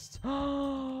treasure chests.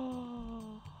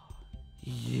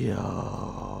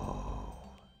 Yo.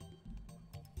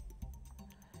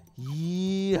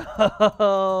 Yo.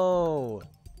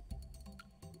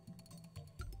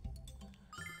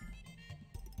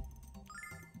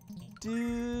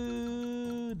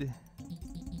 Dude.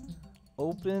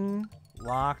 Open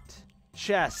locked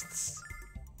chests.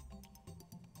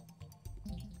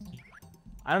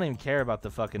 I don't even care about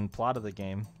the fucking plot of the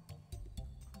game.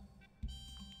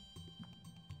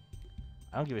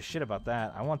 I don't give a shit about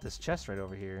that. I want this chest right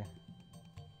over here.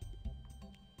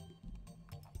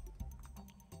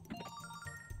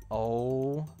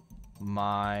 Oh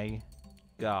my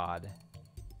god.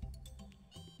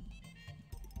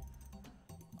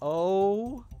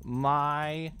 Oh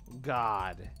my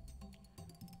god.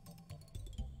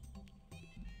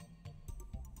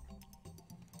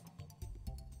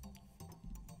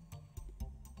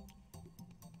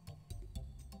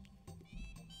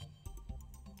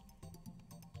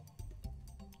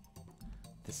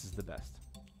 This is the best.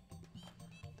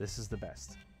 This is the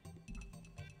best.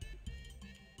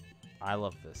 I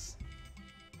love this.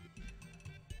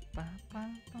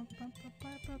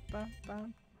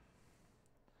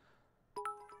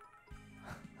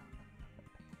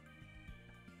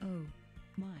 Oh,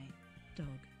 my dog.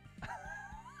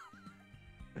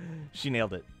 She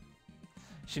nailed it.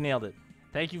 She nailed it.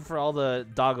 Thank you for all the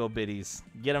doggo biddies.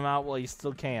 Get them out while you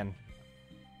still can.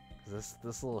 This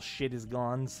little shit is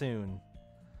gone soon.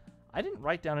 I didn't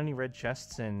write down any red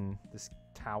chests in this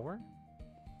tower.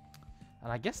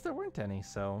 And I guess there weren't any,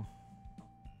 so...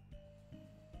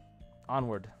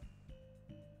 Onward.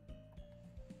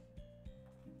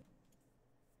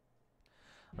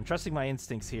 I'm trusting my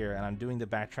instincts here, and I'm doing the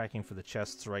backtracking for the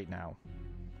chests right now.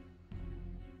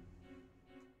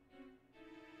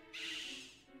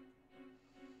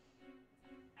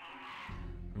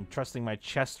 I'm trusting my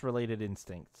chest-related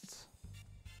instincts.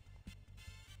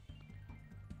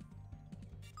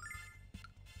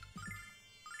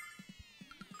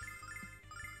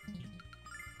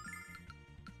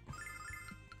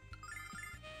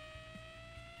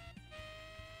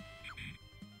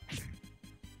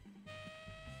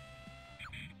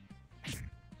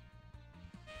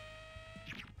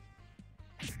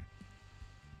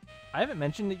 I haven't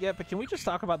mentioned it yet, but can we just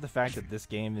talk about the fact that this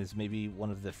game is maybe one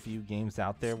of the few games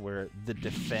out there where the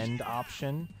defend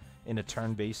option in a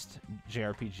turn-based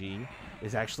JRPG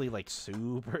is actually, like,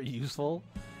 super useful?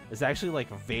 It's actually, like,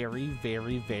 very,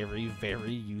 very, very,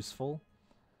 very useful.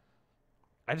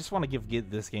 I just want to give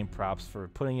this game props for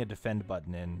putting a defend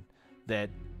button in that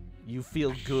you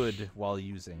feel good while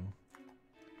using.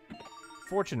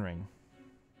 Fortune ring.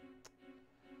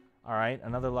 Alright,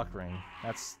 another luck ring.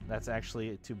 That's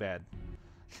actually too bad.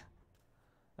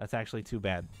 That's actually too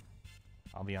bad.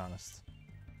 I'll be honest.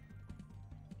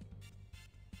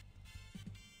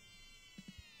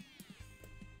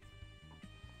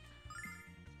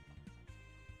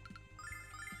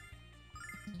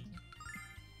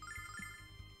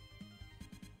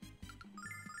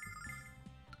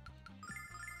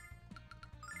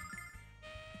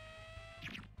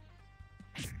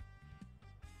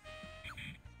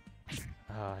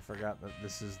 Oh, I forgot that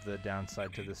this is the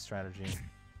downside to this strategy.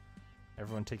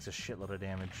 Everyone takes a shitload of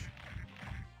damage.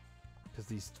 Because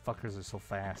these fuckers are so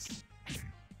fast.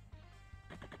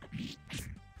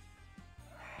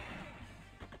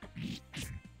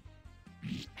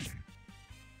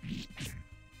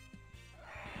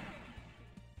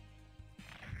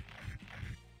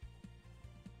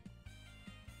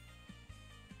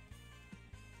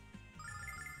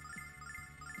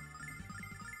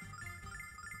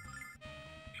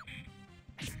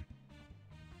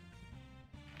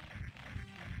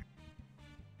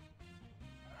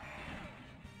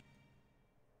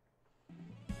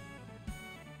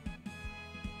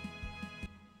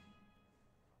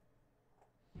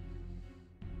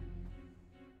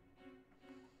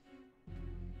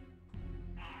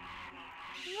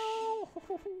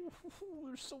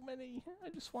 There's so many. I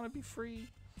just want to be free.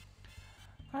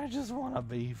 I just want to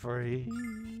be free.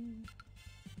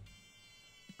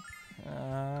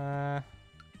 Oh.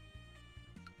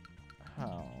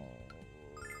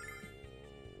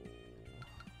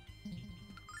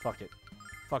 Fuck it.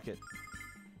 Fuck it.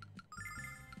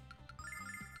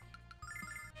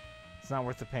 It's not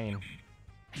worth the pain.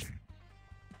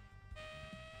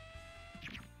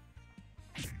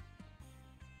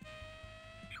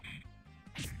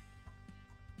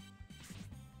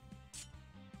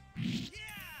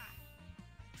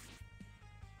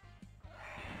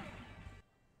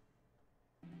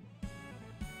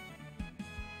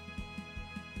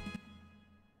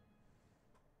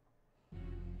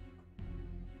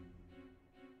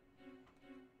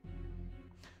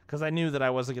 Because I knew that I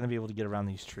wasn't going to be able to get around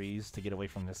these trees to get away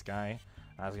from this guy.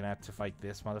 I was going to have to fight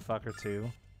this motherfucker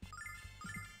too.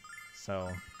 So,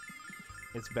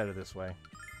 it's better this way.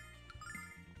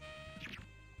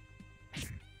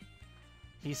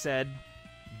 He said,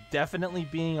 definitely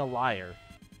being a liar.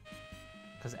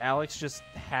 Because Alex just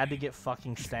had to get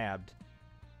fucking stabbed.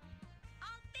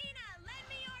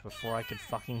 Before I could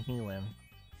fucking heal him.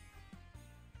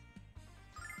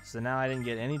 So now I didn't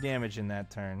get any damage in that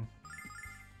turn.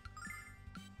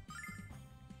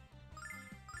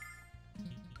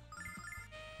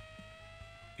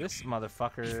 This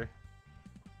motherfucker.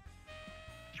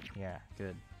 Yeah,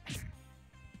 good.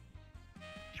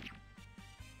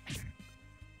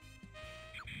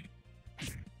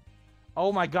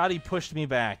 Oh my god, he pushed me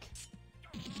back.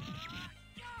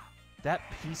 That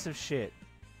piece of shit.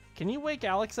 Can you wake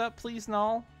Alex up, please,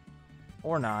 Null?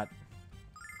 Or not.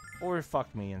 Or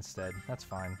fuck me instead. That's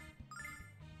fine.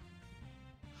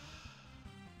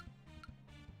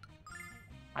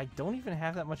 I don't even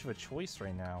have that much of a choice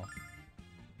right now.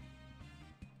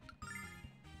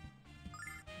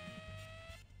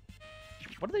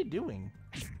 What are they doing?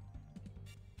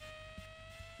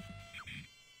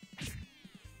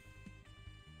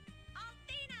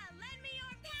 Althena, lend me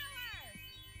your power!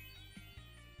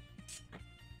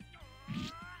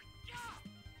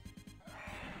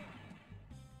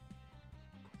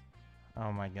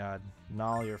 Oh my god.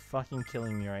 Null, you're fucking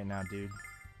killing me right now, dude.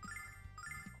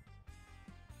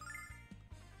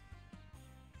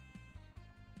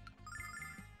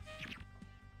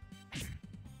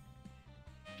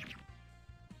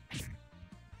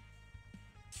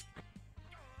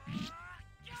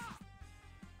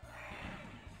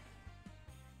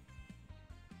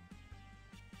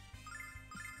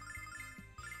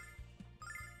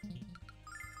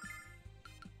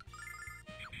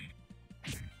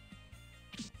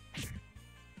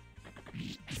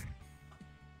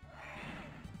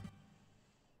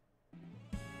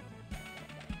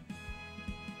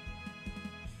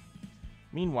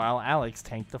 Meanwhile, Alex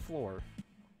tanked the floor.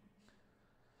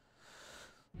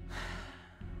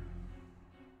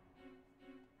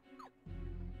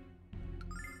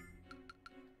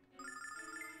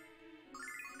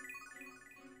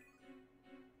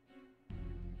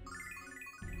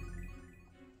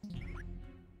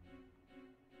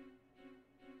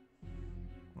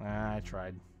 I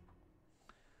tried.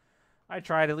 I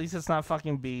tried. At least it's not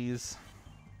fucking bees.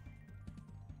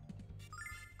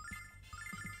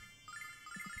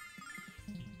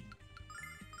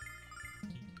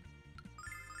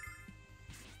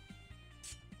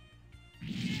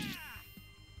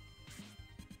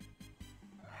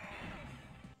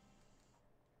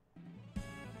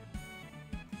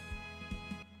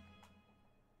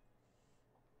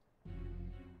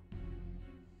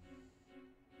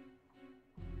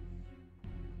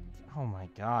 Oh my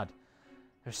god.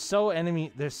 There's so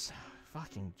enemy. There's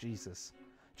fucking Jesus.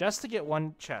 Just to get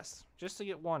one chest. Just to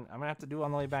get one. I'm gonna have to do it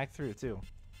on the way back through too.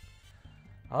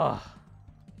 Ugh.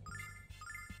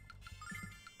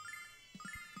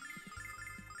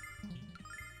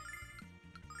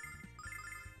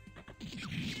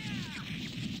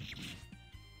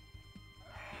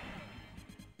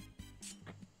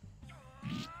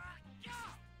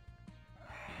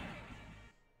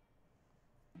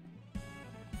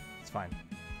 It's fine.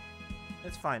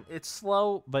 It's fine. It's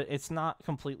slow, but it's not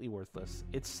completely worthless.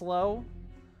 It's slow,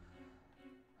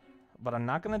 but I'm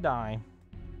not gonna die.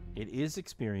 It is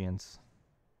experience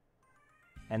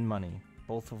and money,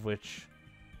 both of which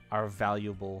are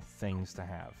valuable things to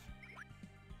have.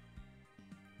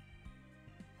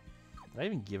 Did I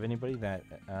even give anybody that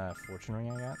fortune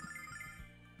ring I got?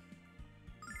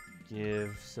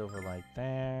 Give silver light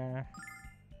there.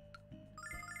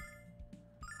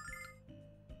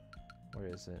 Where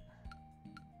is it?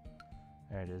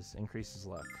 There it is. Increases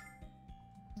luck.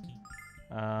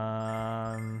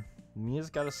 Mia's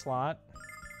got a slot.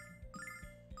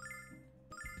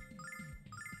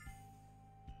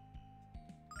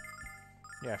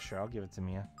 Yeah, sure, I'll give it to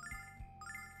Mia.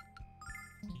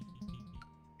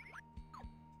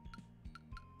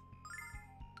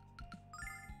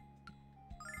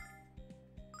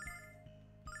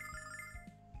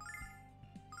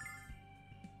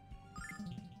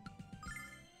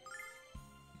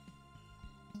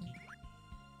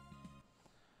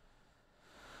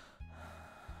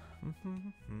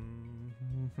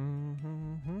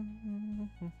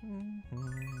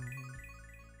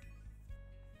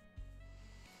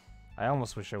 I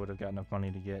almost wish I would have got enough money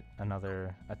to get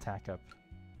another attack up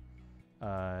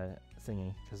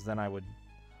thingy, because then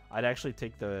I'd actually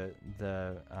take the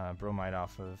bromide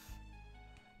off of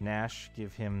Nash,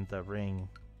 give him the ring.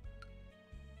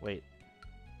 Wait.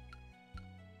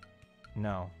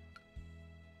 No.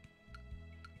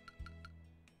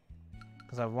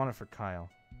 Because I want it for Kyle.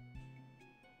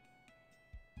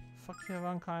 Fuck you have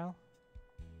on Kyle?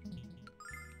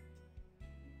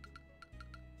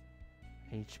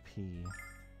 HP.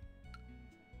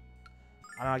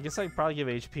 I don't know, I guess I'd probably give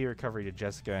HP recovery to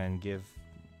Jessica and give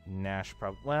Nash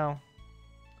well,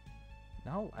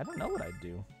 no, I don't know what I'd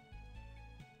do.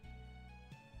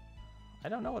 I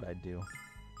don't know what I'd do.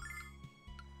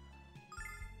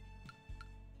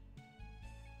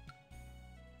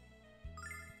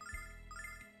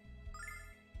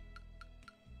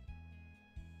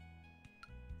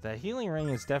 The healing ring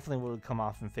is definitely what would come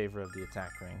off in favor of the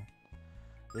attack ring.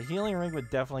 The healing ring would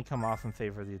definitely come off in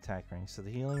favor of the attack ring. So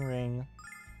the healing ring...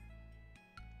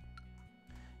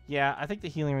 Yeah, I think the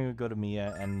healing ring would go to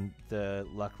Mia, and the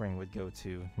luck ring would go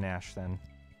to Nash then.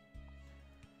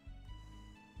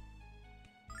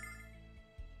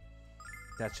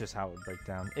 That's just how it would break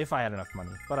down. If I had enough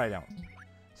money, but I don't.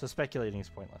 So speculating is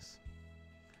pointless.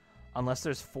 Unless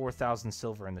there's 4,000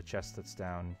 silver in the chest that's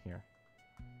down here.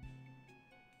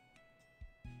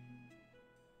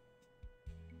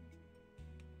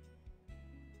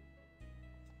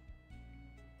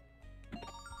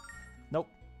 Nope,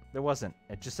 there wasn't.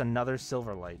 It's just another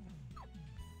silver light.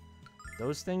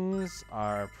 Those things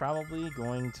are probably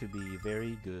going to be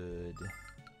very good.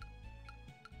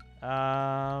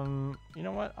 You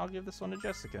know what? I'll give this one to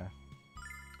Jessica.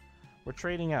 We're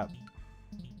trading up.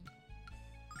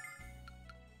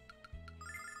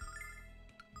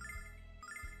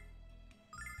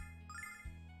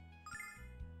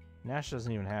 Nash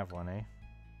doesn't even have one, eh?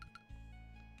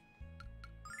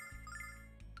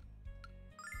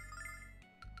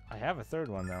 I have a third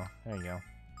one, though. There you go.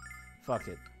 Fuck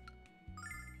it.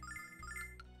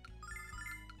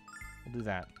 We'll do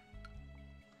that.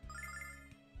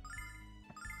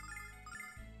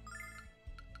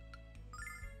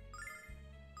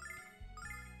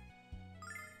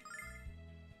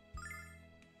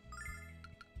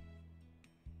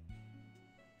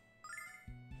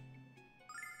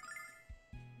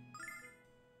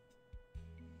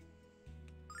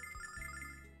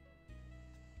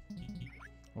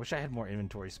 Wish I had more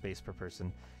inventory space per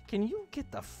person. Can you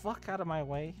get the fuck out of my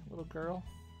way, little girl?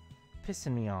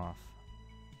 Pissing me off.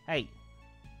 Hey,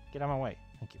 get out of my way.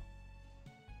 Thank you.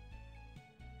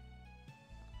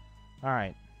 All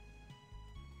right.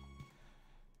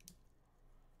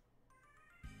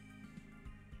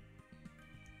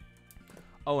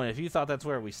 Oh, and if you thought that's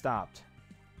where we stopped,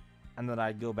 and that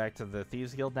I'd go back to the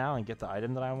Thieves Guild now and get the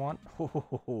item that I want,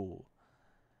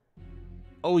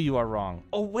 oh, you are wrong.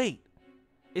 Oh, wait.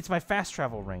 It's my fast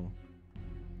travel ring.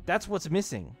 That's what's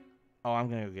missing. Oh, I'm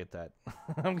gonna go get that.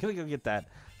 I'm gonna go get that.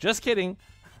 Just kidding.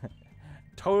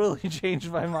 Totally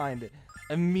changed my mind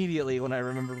immediately when I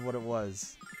remembered what it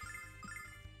was.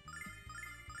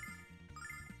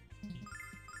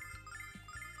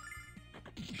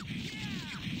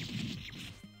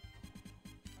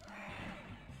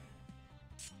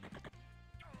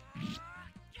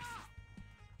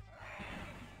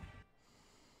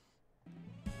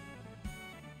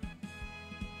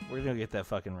 We're gonna get that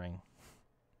fucking ring.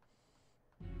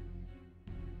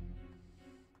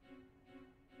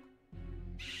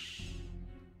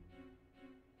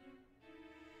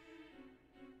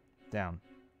 Down.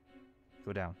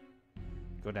 Go down.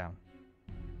 Go down.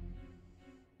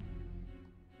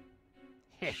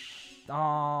 Heh.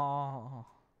 Oh.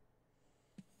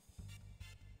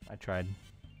 I tried.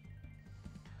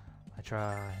 I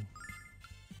tried.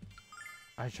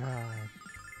 I tried.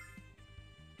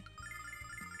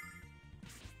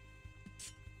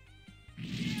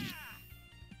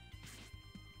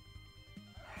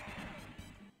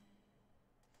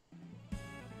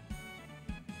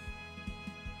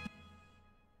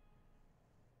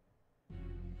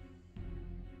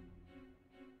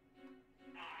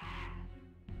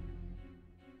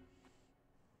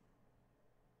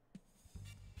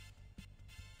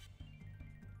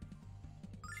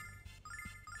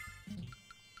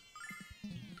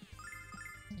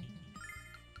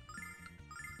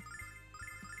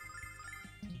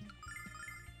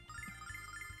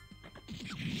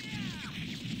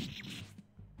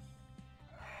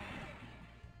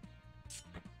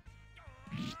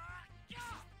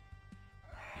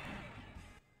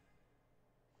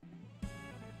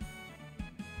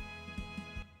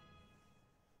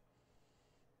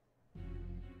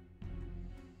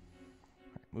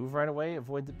 Move right away.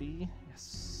 Avoid the bee.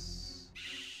 Yes.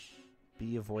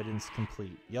 Bee avoidance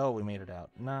complete. Yo, we made it out.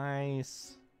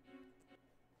 Nice.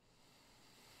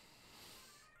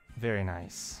 Very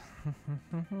nice.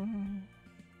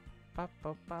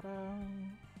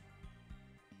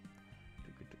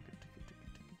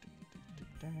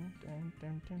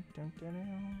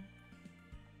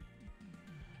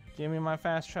 Give me my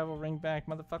fast travel ring back,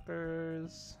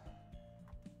 motherfuckers.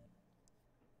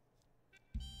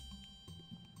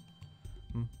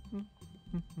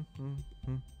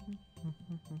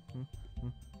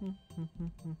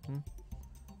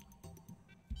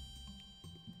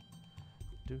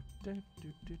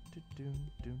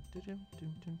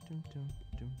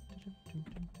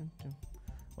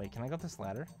 Wait, can I go up this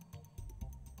ladder?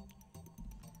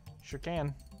 Sure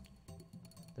can.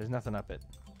 There's nothing up it.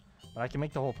 But I can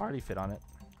make the whole party fit on it.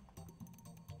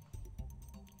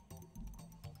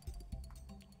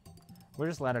 We're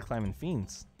just ladder climbing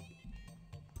fiends.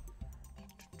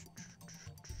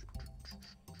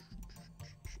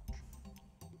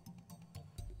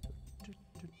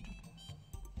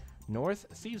 North,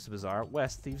 Thieves Bazaar.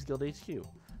 West, Thieves Guild HQ.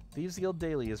 Thieves Guild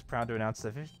Daily is proud to announce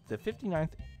the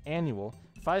 59th annual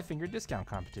 5-Finger Discount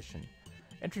Competition.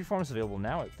 Entry forms available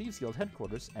now at Thieves Guild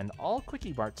headquarters and all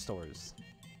Quickie Mart stores.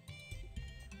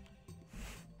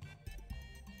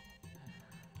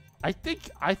 I think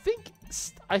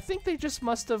they just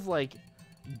must have like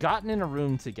gotten in a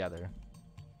room together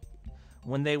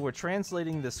when they were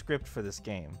translating the script for this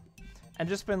game and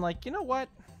just been like, you know what?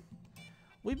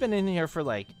 We've been in here for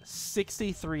like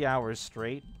 63 hours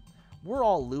straight. We're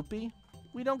all loopy.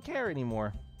 We don't care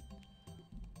anymore.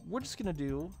 We're just gonna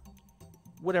do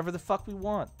whatever the fuck we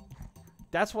want.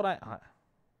 That's what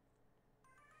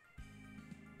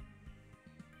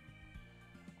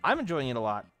I'm enjoying it a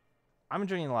lot.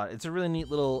 It's a really neat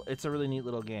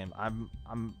little game.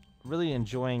 I'm really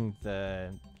enjoying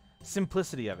the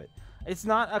simplicity of it. It's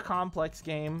not a complex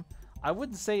game. I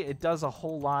wouldn't say it does a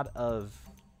whole lot of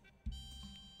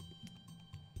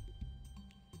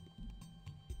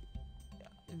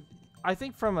I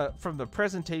think from the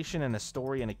presentation and a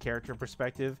story and a character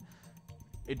perspective,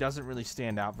 it doesn't really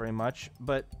stand out very much,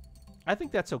 but I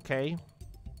think that's okay.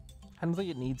 I don't think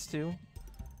it needs to.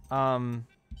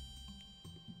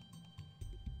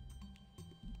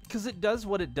 Because it does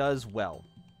what it does well.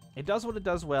 It does what it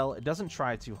does well. It doesn't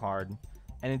try too hard.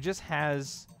 And it just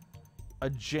has a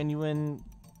genuine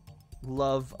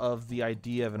love of the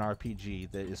idea of an RPG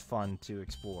that is fun to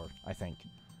explore, I think.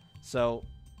 So,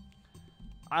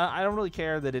 I don't really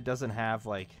care that it doesn't have,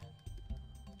 like,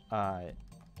 a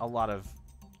lot of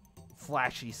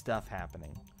flashy stuff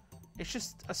happening. It's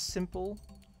just a simple,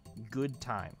 good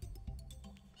time.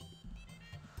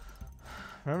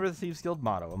 Remember the Thieves Guild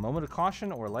motto, a moment of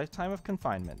caution or a lifetime of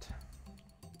confinement.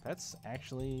 That's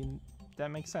actually,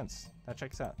 that makes sense. That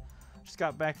checks out. Just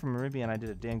got back from Meridian. I did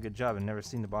a damn good job and never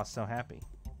seen the boss so happy.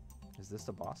 Is this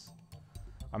the boss?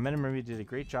 Our men in Meridian did a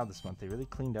great job this month. They really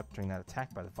cleaned up during that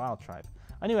attack by the Vile Tribe.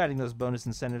 I knew adding those bonus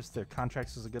incentives to their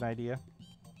contracts was a good idea.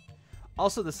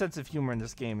 Also, the sense of humor in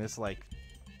this game is like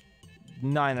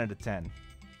 9 out of 10.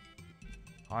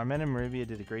 Our men in Marivia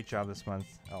did a great job this month.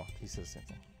 Oh, he says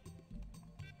something.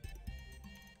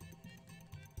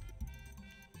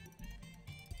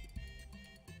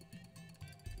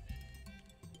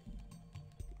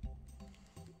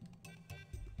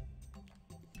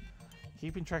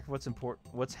 Keeping track of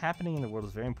what's happening in the world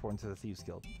is very important to the Thieves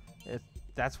Guild.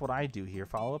 That's what I do here.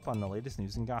 Follow up on the latest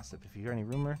news and gossip. If you hear any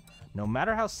rumor, no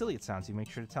matter how silly it sounds, you make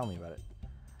sure to tell me about it.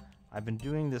 I've been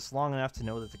doing this long enough to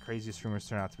know that the craziest rumors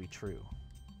turn out to be true.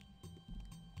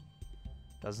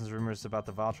 Dozens of rumors about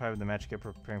the Vile Tribe and the Magic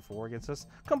Emperor preparing for war against us.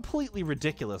 Completely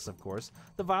ridiculous, of course.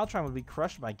 The Vile Tribe would be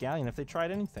crushed by Galleon if they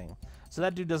tried anything. So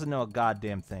that dude doesn't know a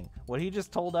goddamn thing. What he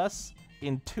just told us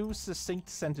in 2 succinct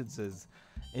sentences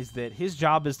is that his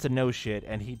job is to know shit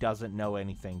and he doesn't know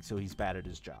anything, so he's bad at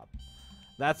his job.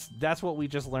 That's what we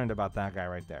just learned about that guy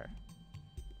right there.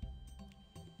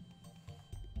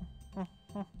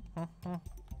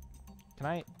 Can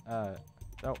I,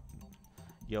 oh.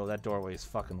 Yo, that doorway is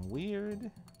fucking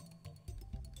weird.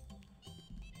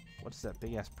 What's that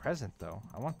big-ass present, though?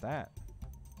 I want that.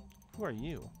 Who are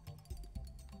you?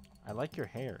 I like your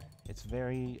hair. It's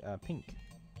very, pink.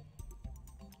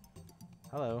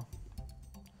 Hello.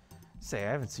 Say,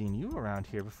 I haven't seen you around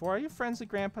here before. Are you friends with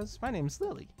Grandpa's? My name's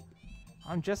Lily.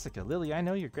 I'm Jessica. Lily, I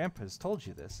know your grandpa has told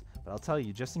you this, but I'll tell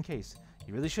you just in case.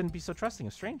 You really shouldn't be so trusting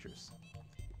of strangers.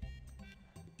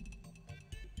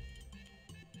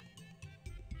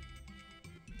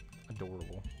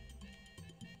 Adorable.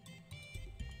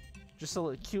 Just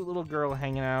a cute little girl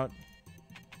hanging out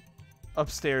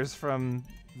upstairs from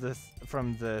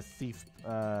from the thieves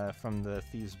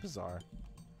bazaar.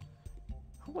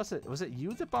 Who was it? Was it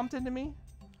you that bumped into me?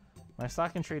 My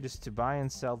stock and trade is to buy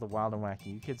and sell the wild and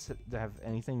wacky. You kids that have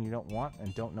anything you don't want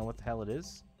and don't know what the hell it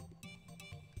is?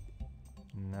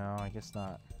 No, I guess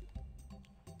not.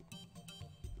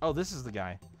 Oh, this is the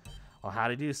guy. Well,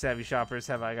 howdy do, savvy shoppers.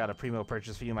 Have I got a primo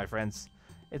purchase for you, my friends?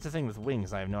 It's a thing with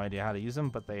wings. I have no idea how to use them,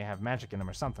 but they have magic in them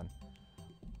or something.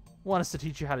 Want us to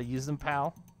teach you how to use them,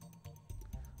 pal?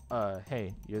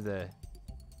 Hey, you're the...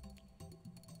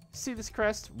 See this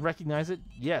crest? Recognize it?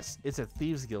 Yes, it's a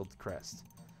Thieves Guild crest.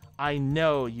 I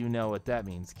know you know what that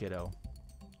means, kiddo.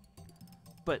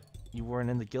 But you weren't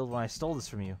in the guild when I stole this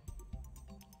from you.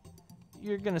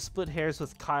 You're gonna split hairs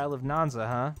with Kyle of Nanza,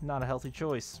 huh? Not a healthy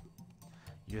choice.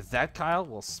 You're that Kyle?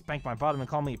 Well, spank my bottom and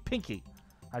call me Pinky.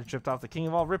 I tripped off the king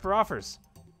of all ripper offers.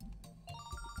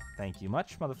 Thank you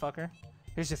much, motherfucker.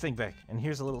 Here's your thing back, and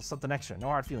here's a little something extra. No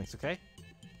hard feelings, okay?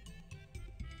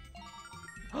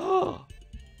 Oh!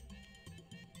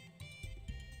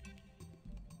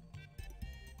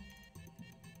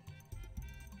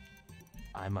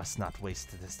 I must not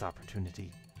waste this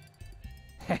opportunity.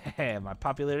 My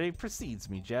popularity precedes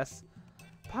me, Jess.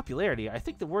 Popularity? I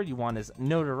think the word you want is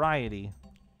notoriety.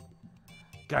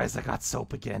 Guys, I got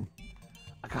soap again.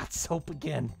 I got soap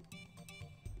again.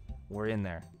 We're in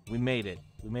there. We made it.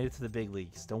 We made it to the big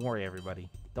leagues. Don't worry, everybody.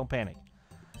 Don't panic.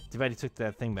 Too bad he took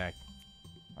that thing back.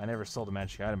 I never sold a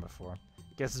magic item before.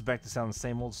 Guess it's back to selling the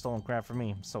same old stolen crap for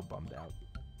me. I'm so bummed out.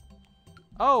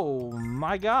 Oh,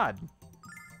 my God.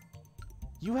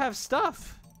 You have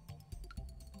stuff.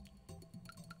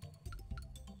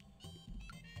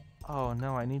 Oh,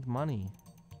 no, I need money.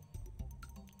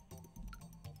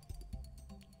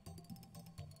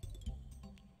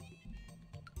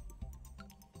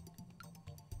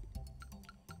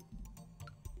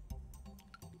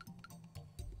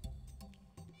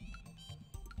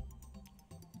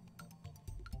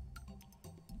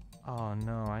 Oh,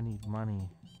 no, I need money.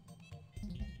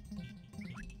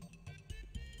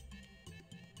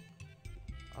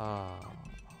 Oh.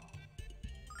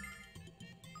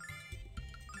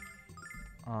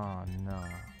 Oh, no.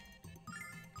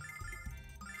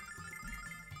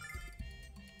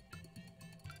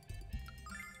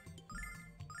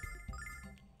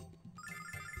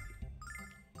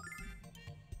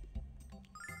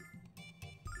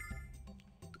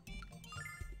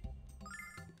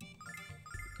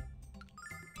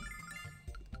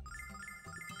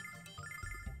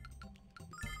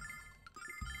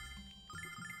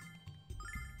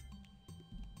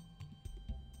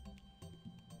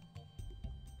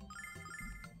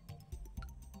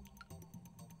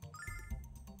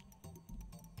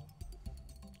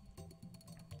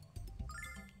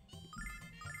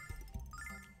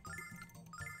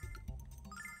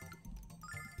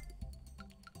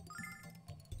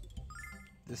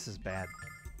 This is bad.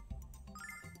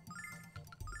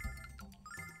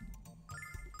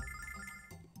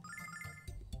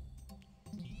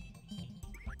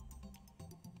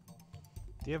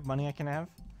 Do you have money I can have?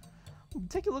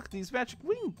 Take a look at these magic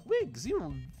wigs.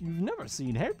 You've never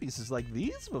seen hairpieces like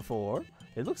these before.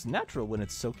 It looks natural when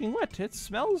it's soaking wet. It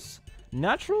smells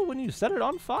natural when you set it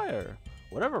on fire.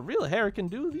 Whatever real hair can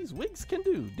do, these wigs can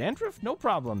do. Dandruff? No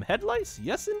problem. Head lice?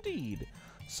 Yes, indeed.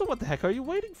 So what the heck are you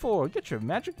waiting for? Get your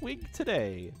magic wig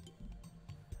today.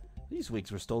 These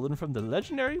wigs were stolen from the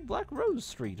legendary Black Rose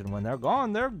Street, and when they're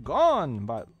gone, they're gone.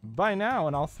 But by now,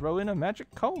 and I'll throw in a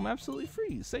magic comb absolutely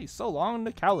free. Say so long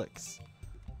to Calyx.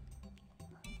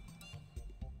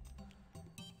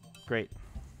 Great.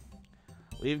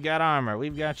 We've got armor,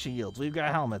 we've got shields, we've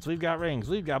got helmets, we've got rings,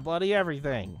 we've got bloody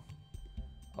everything.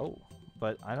 Oh,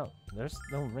 but I don't, there's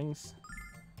no rings.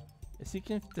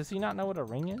 Does he not know what a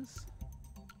ring is?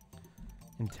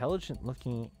 Intelligent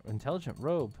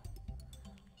robe.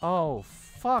 Oh,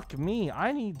 fuck me.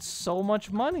 I need so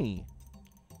much money.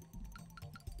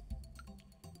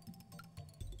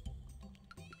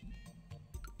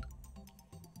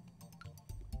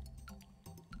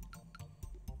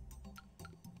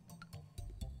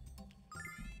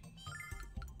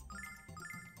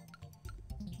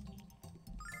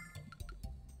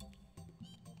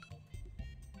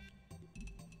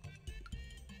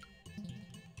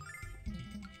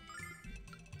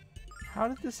 How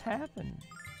did this happen?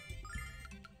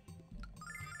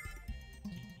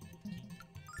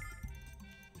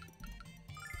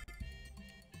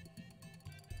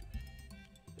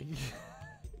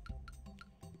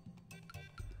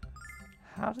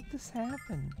 How did this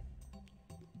happen?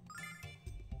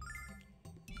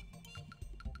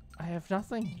 I have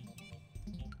nothing.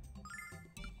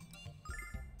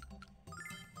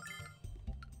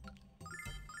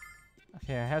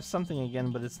 Okay, I have something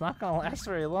again, but it's not gonna last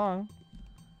very long.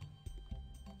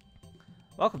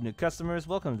 Welcome, new customers.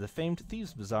 Welcome to the famed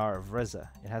Thieves' Bazaar of Reza.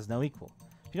 It has no equal.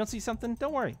 If you don't see something,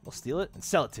 don't worry. We'll steal it and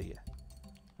sell it to you.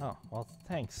 Oh, well,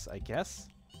 thanks, I guess.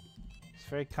 It's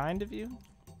very kind of you.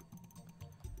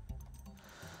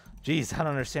 Jeez, I don't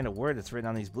understand a word that's written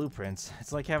on these blueprints.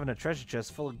 It's like having a treasure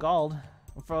chest full of gold.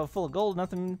 Full of gold,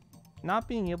 not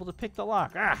being able to pick the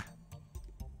lock. Ah!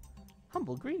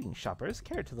 Humble greetings, shoppers.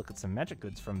 Care to look at some magic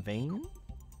goods from Vane?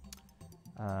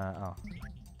 Oh.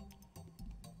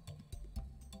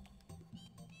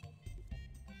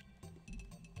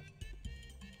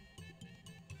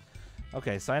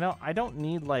 Okay, so I don't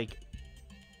need like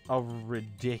a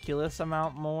ridiculous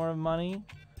amount more money,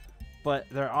 but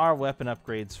there are weapon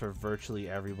upgrades for virtually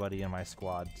everybody in my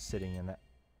squad sitting in that.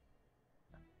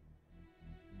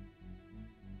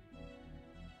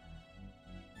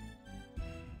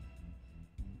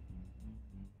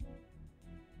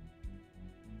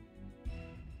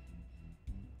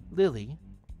 Lily,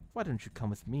 why don't you come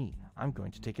with me? I'm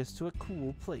going to take us to a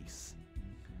cool place.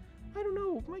 I don't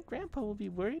know. My grandpa will be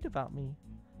worried about me.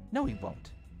 No, he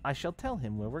won't. I shall tell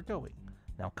him where we're going.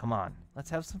 Now, come on. Let's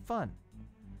have some fun.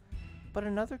 But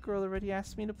another girl already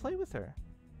asked me to play with her.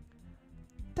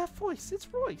 That voice, it's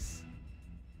Royce.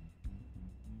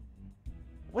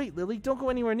 Wait, Lily, don't go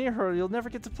anywhere near her or you'll never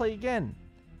get to play again.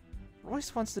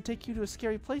 Royce wants to take you to a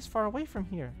scary place far away from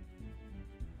here.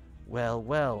 Well,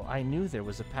 well, I knew there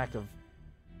was a pack of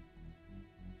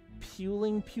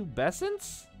puling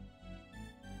pubescents?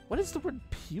 What does the word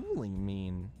puling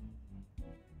mean?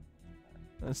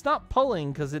 It's not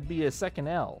pulling, because it'd be a second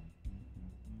L.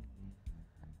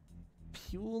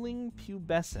 Puling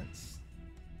pubescence.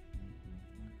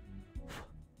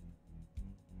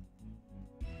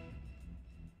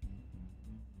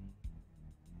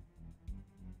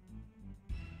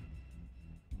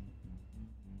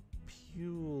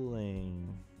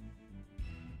 Puling.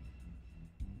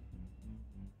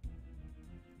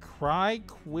 Cry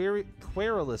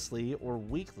querulously or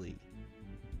weakly.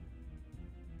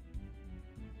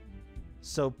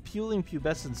 So puling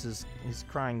pubescence is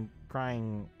crying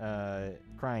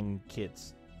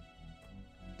kids.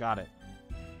 Got it.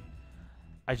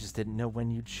 I just didn't know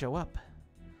when you'd show up.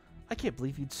 I can't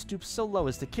believe you'd stoop so low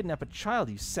as to kidnap a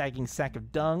child, you sagging sack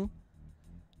of dung.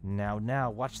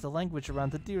 Now, watch the language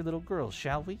around the dear little girl,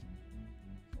 shall we?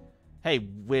 Hey,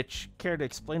 witch, care to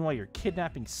explain why you're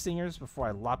kidnapping singers before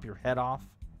I lop your head off?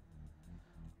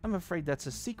 I'm afraid that's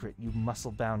a secret, you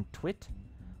muscle-bound twit.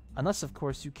 Unless, of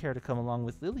course, you care to come along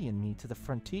with Lily and me to the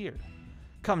frontier.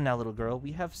 Come now, little girl,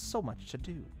 we have so much to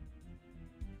do.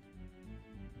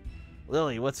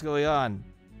 Lily, what's going on?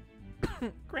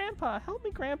 Grandpa, help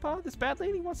me, Grandpa. This bad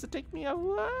lady wants to take me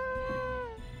away.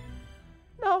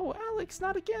 No, Alex,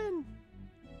 not again.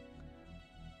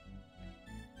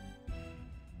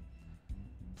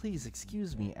 Please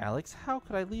excuse me, Alex. How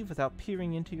could I leave without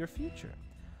peering into your future?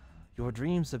 Your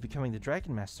dreams of becoming the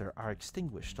Dragon Master are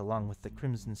extinguished along with the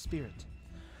Crimson Spirit.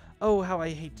 Oh, how I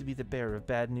hate to be the bearer of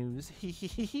bad news. Hee hee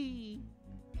hee hee.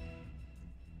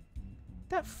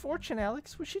 That fortune,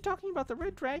 Alex, was she talking about the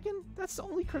Red Dragon? That's the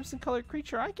only crimson-colored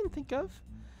creature I can think of.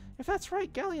 If that's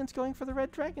right, Galleon's going for the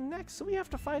Red Dragon next, so we have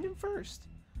to find him first.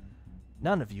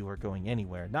 None of you are going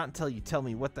anywhere, not until you tell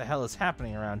me what the hell is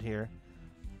happening around here.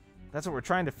 That's what we're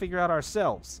trying to figure out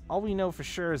ourselves. All we know for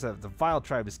sure is that the Vile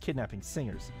Tribe is kidnapping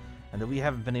singers, and that we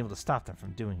haven't been able to stop them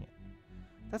from doing it.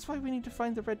 That's why we need to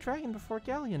find the Red Dragon before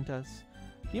Galleon does.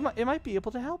 It might be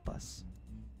able to help us.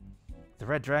 The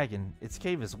Red Dragon, its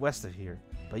cave is west of here,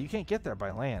 but you can't get there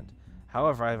by land.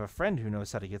 However, I have a friend who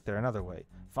knows how to get there another way.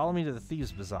 Follow me to the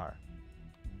Thieves' Bazaar.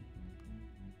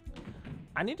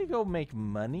 I need to go make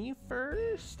money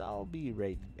first. I'll be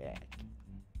right back.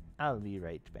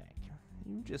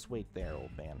 You just wait there,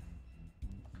 old man.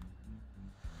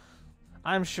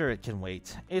 I'm sure it can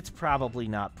wait. It's probably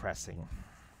not pressing.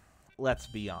 Let's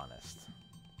be honest.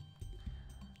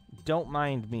 Don't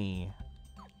mind me.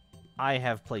 I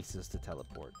have places to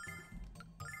teleport.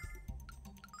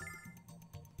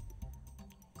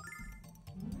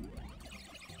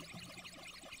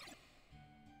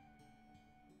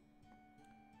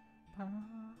 I'm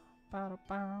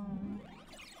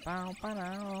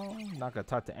not gonna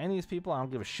talk to any of these people. I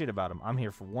don't give a shit about them. I'm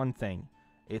here for one thing.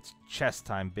 It's chess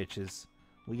time, bitches.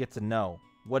 We get to know.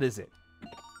 What is it?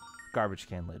 Garbage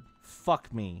can lid.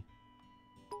 Fuck me.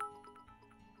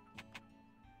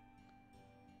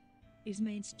 Is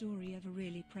main story ever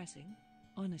really pressing?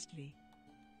 Honestly.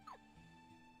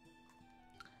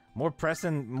 More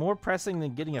pressing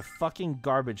than getting a fucking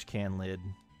garbage can lid.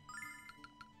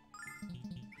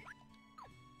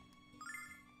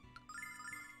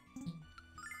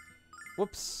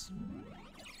 Whoops.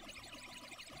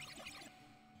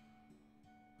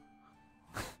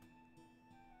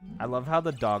 I love how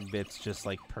the dog bits just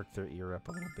like perk their ear up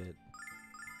a little bit.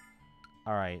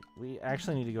 Alright, we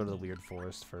actually need to go to the weird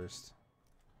forest first.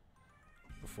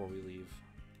 Before we leave.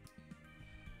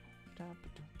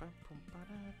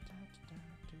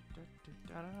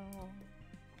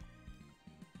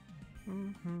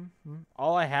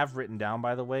 All I have written down,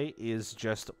 by the way, is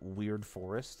just weird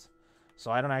forest. So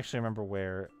I don't actually remember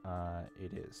where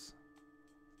it is.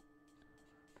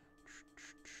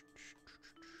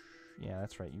 Yeah,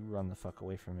 that's right. You run the fuck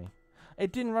away from me.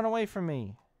 It didn't run away from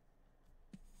me.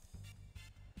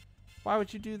 Why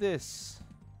would you do this?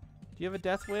 Do you have a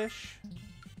death wish?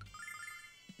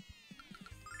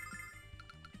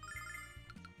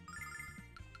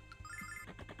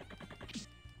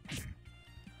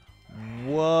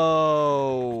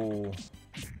 Whoa.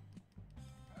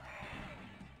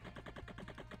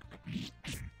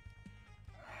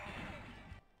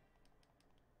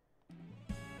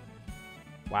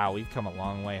 Wow, we've come a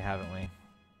long way, haven't we?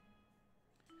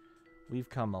 We've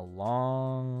come a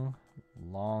long,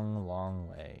 long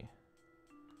way.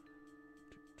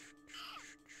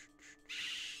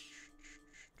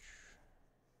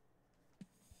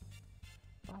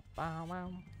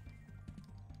 Wow.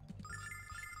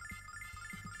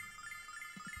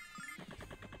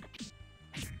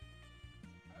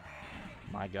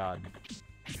 My God.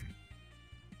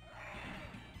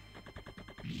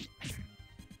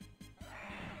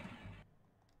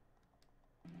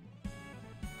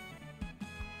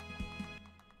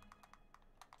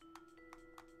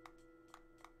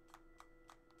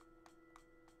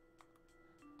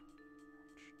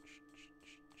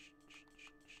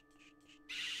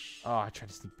 Oh, I tried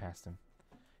to sneak past him.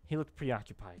 He looked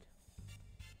preoccupied.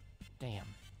 Damn.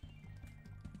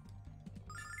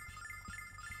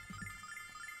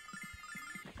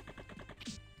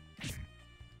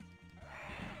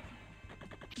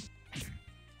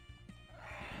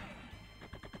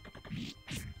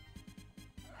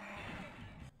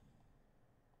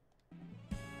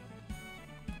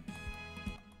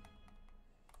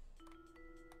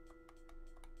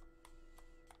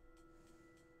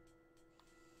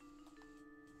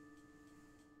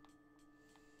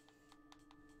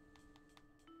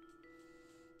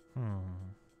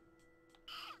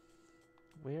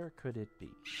 Where could it be?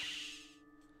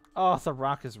 Oh, the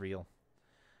rock is real.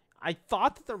 I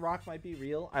thought that the rock might be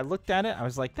real. I looked at it. I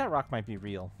was like, that rock might be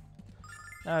real.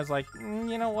 And I was like,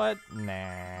 you know what?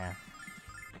 Nah.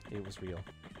 It was real.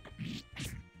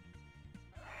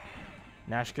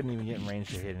 Nash couldn't even get in range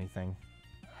to hit anything.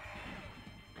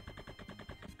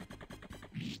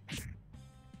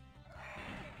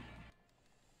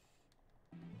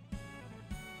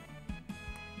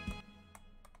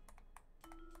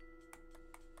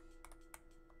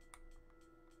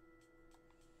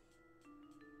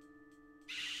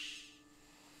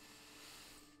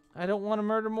 I don't want to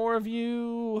murder more of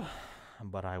you,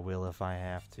 but I will if I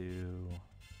have to.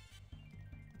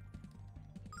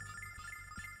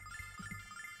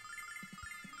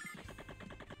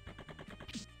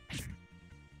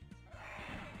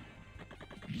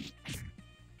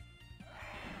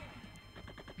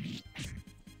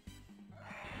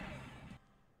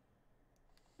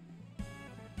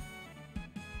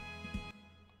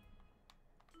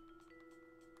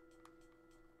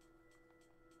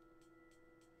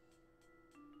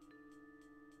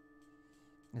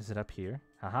 Is it up here?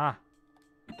 Haha.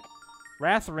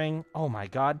 Wrath Ring. Oh my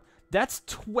god. That's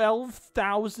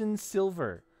 12,000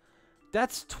 silver.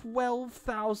 That's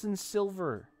 12,000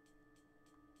 silver.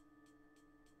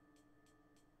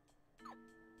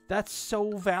 That's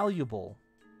so valuable.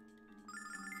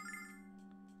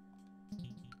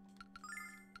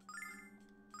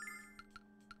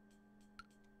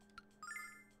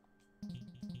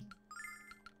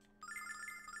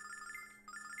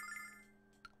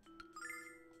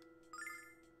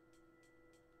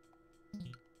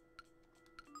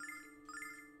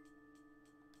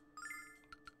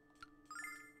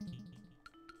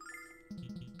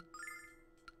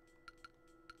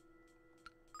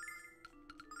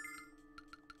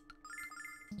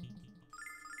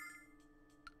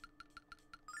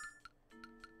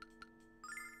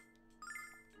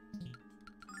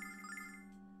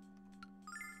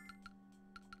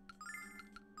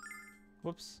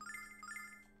 Whoops.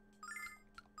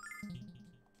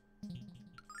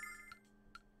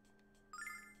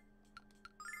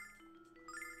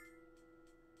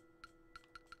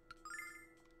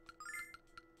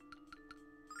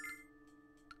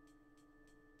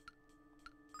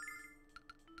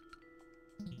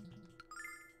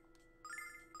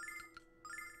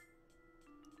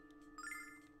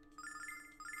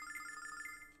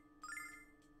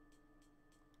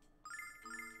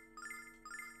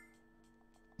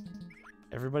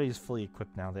 Everybody's fully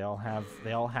equipped now. They all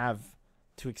have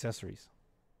 2 accessories.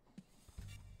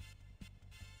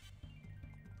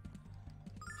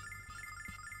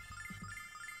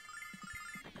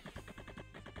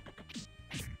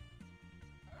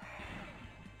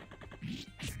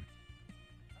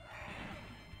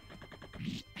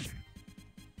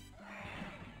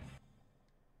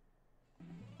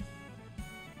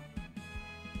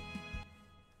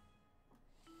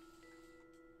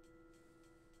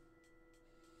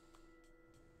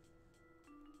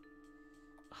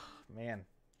 Man.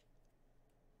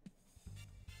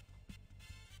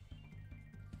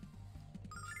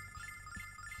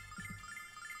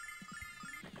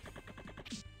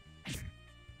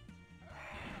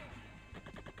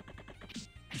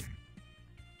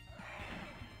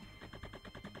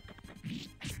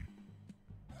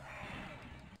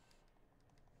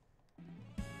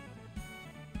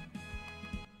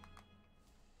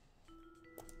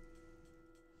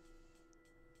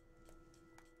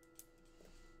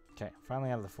 Okay, finally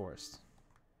out of the forest.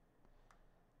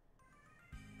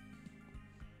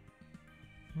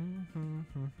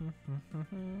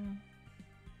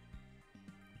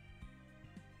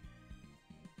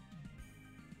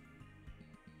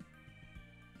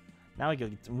 Now we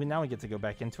get to go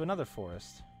back into another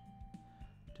forest.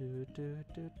 Do do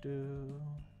do do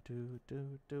do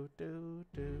do do do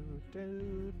do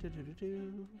do do do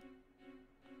do.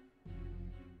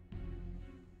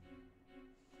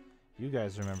 You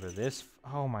guys remember this?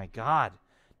 Oh my god.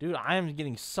 Dude, I am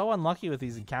getting so unlucky with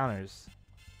these encounters.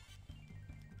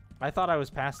 I thought I was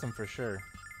past them for sure.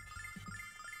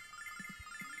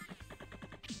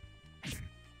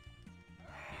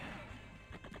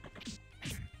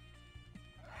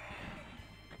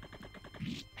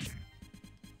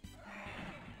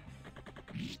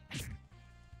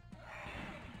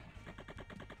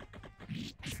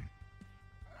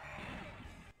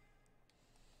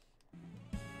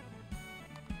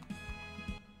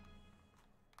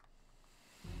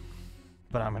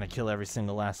 But I'm gonna kill every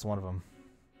single last one of them.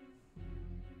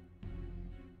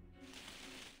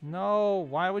 No,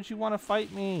 why would you want to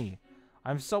fight me?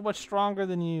 I'm so much stronger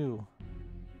than you.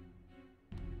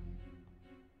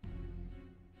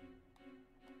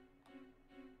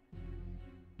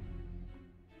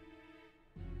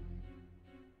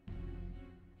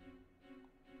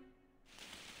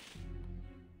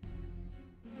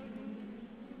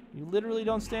 You literally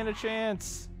don't stand a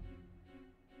chance.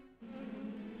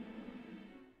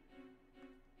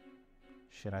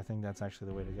 Shit, I think that's actually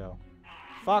the way to go.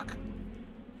 Fuck!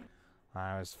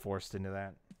 I was forced into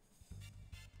that.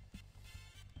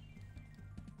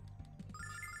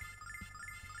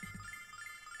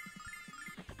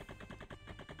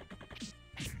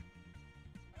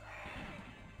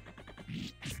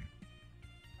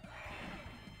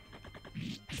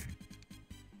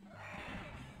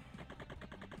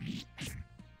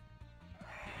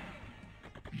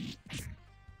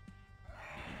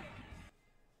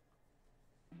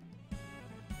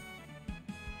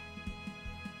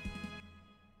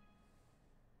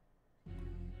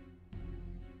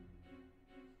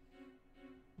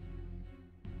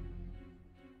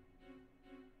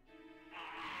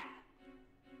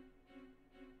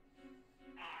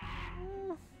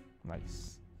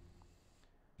 Nice.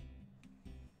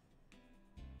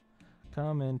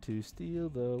 Coming to steal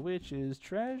the witch's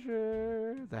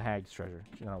treasure. The hag's treasure.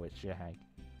 She's not a witch, she's a hag.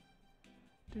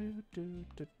 Do, do,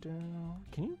 do, do.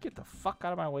 Can you get the fuck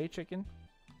out of my way, chicken?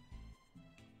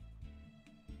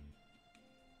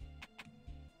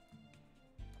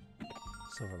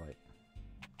 Silverlight.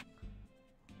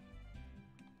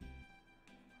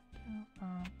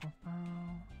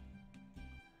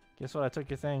 Guess what? I took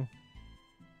your thing.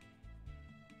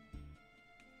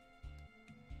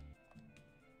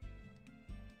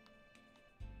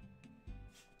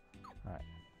 Alright.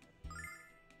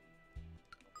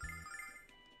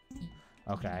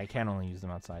 Okay, I can only use them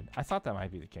outside. I thought that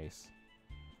might be the case.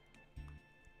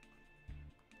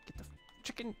 Get the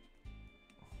chicken.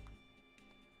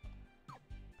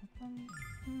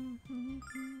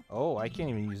 Oh, I can't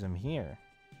even use them here.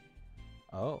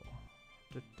 Oh.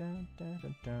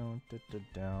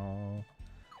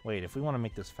 Wait, if we want to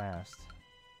make this fast.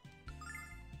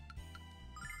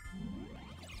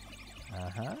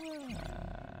 Uh-huh.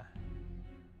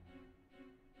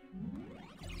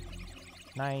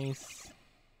 Nice.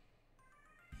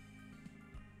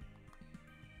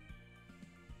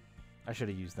 I should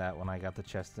have used that when I got the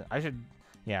chest.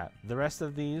 Yeah, the rest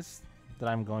of these that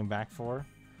I'm going back for,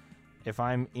 if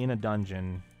I'm in a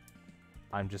dungeon,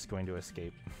 I'm just going to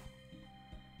escape.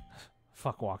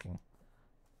 Fuck walking.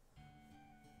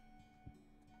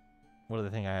 What do they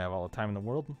think? I have all the time in the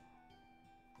world?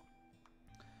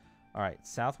 All right,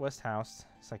 southwest house,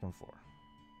 second floor.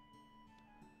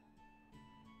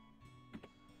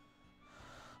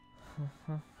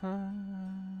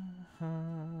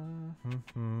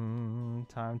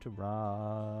 Time to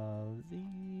rob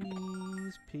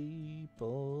these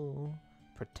people.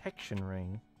 Protection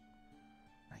ring.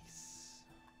 Nice.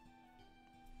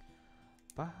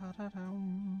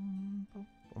 Ba-da-dum, bum,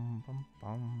 bum,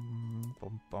 bum,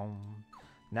 bum, bum.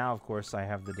 Now, of course, I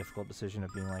have the difficult decision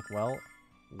of being like, well,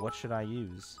 what should I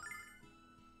use?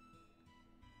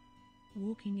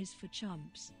 Walking is for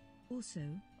chumps. Also,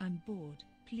 I'm bored.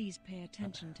 Please pay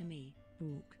attention to me,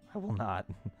 Book. I will not.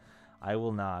 I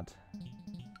will not.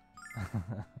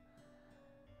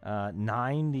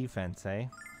 9 defense, eh?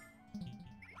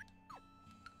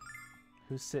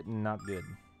 Who's sitting not good?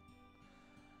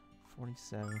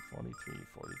 47, 43,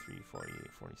 43,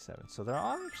 48, 47. So they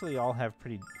all actually all have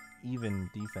pretty even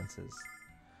defenses.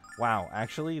 Wow,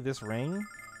 actually, this ring...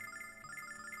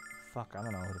 Fuck, I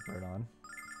don't know who to put it on.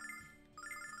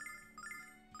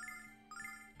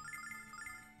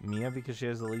 Mia, because she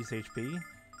has the least HP?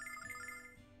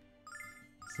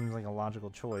 Seems like a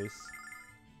logical choice.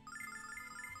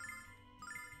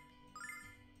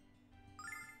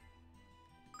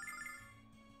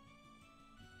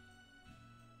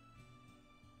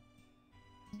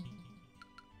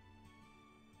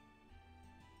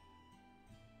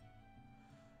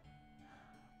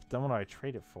 But then what do I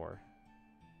trade it for?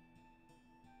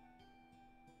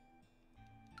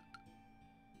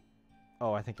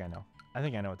 Oh, I think I know. I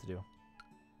think I know what to do.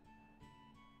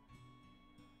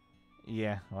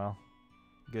 Yeah, well,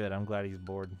 good. I'm glad he's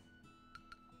bored.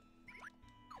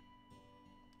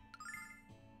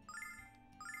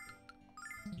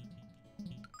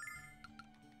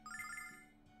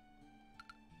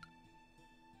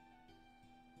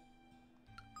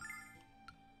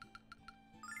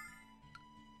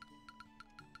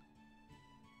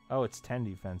 Oh, it's 10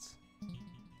 defense.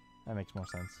 That makes more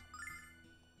sense.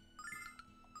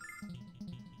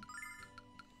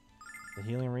 The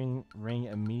healing ring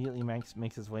immediately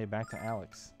makes its way back to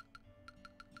Alex.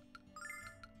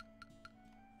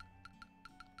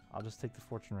 I'll just take the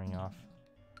fortune ring off.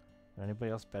 Would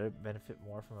anybody else benefit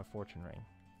more from a fortune ring?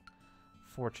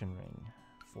 Fortune ring.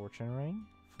 Fortune ring?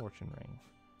 Fortune ring.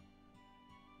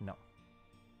 No.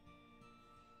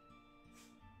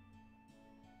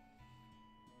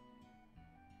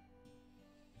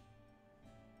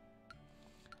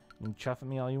 You can chuff at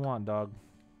me all you want, dog.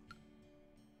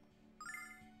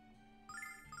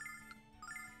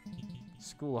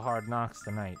 School of Hard Knocks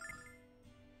tonight.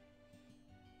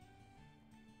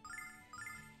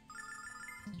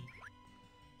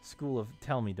 School of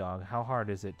Tell Me, dog. How hard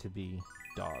is it to be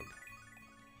dog?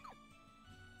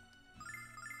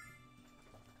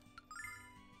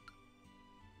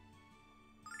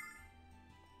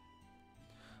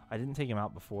 I didn't take him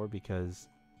out before because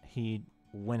he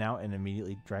went out and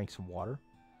immediately drank some water.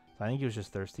 So I think he was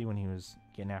just thirsty when he was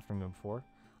getting after me before.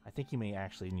 I think he may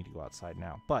actually need to go outside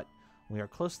now. But we are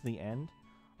close to the end.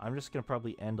 I'm just going to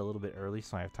probably end a little bit early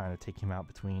so I have time to take him out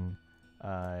between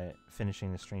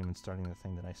finishing the stream and starting the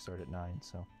thing that I start at 9.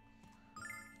 So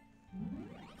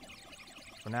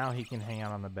for now, he can hang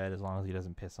out on the bed as long as he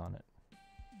doesn't piss on it.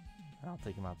 And I'll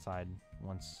take him outside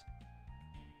once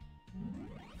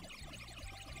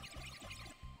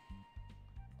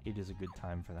it is a good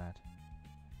time for that.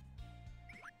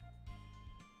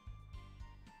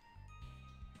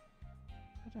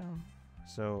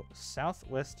 So,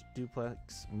 southwest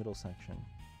duplex middle section.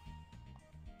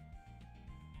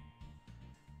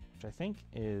 Which I think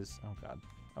is... Oh god.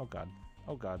 Oh god.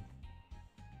 Oh god.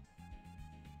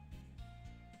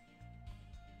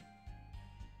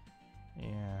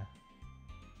 Yeah.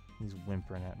 He's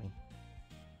whimpering at me.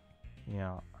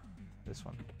 Yeah. This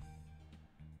one.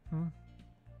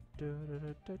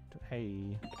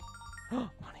 Hey.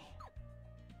 Money.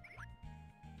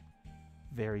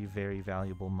 Very, very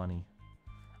valuable money.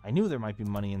 I knew there might be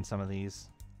money in some of these.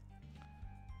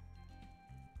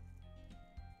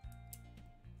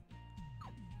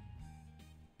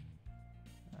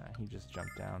 He just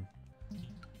jumped down.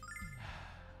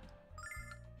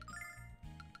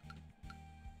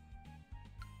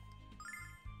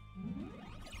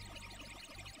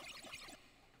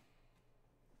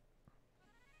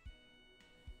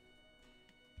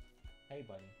 Hey,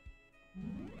 buddy.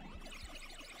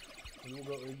 We will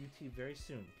go OUT very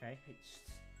soon, okay? Hey,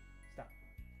 stop.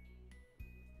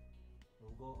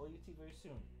 We'll go OUT very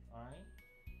soon, alright?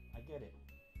 I get it.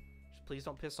 Just please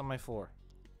don't piss on my floor.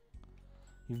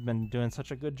 You've been doing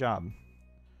such a good job.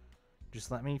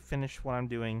 Just let me finish what I'm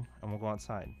doing and we'll go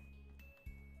outside.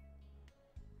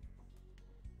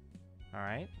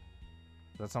 Alright?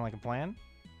 Does that sound like a plan?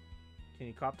 Can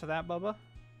you cop to that, Bubba?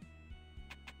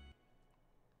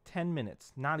 10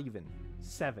 minutes. Not even.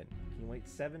 7. Can you wait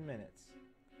 7 minutes?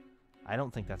 I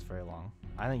don't think that's very long.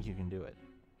 I think you can do it.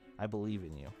 I believe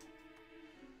in you.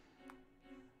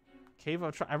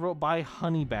 Cavo, I wrote by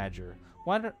Honey Badger.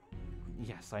 Why did...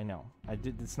 Yes, I know. I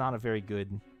did. It's not a very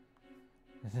good...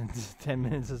 10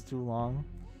 minutes is too long.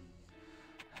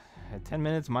 10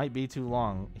 minutes might be too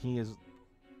long. He is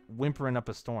whimpering up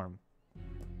a storm.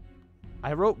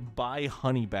 I wrote by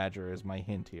Honey Badger as my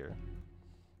hint here.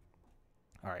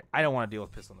 Alright, I don't want to deal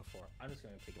with piss on the floor. I'm just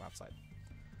going to take him outside.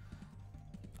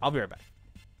 I'll be right back.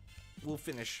 We'll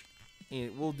finish.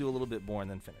 We'll do a little bit more and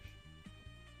then finish.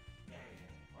 Yeah,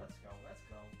 let's go, let's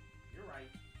go. You're right.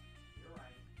 You're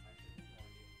right. I shouldn't ignore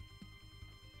you. You're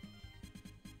right.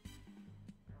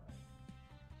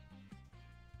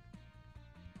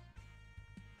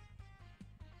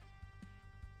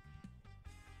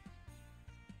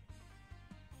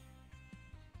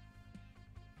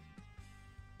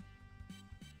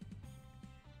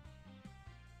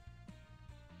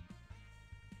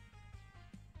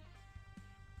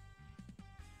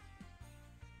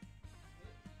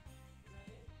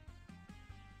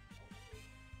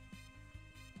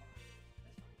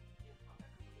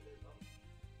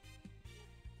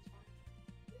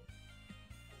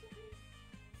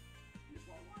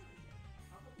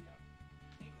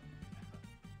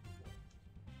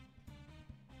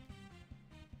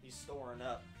 He's storing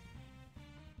up.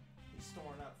 He's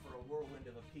storing up for a whirlwind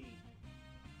of a pee.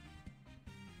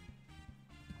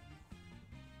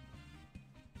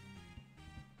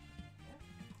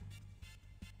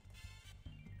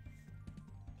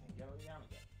 Okay, go down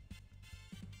again.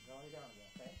 Go down again,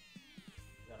 okay?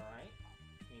 Is that alright?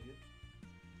 Can you do...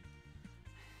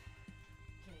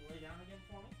 Can you lay down again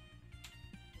for me?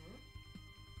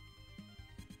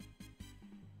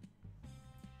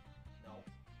 No.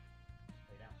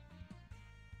 Lay down.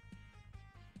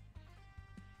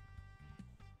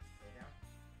 Lay down.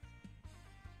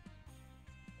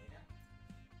 Lay down.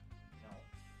 No.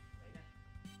 Lay down.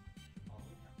 All the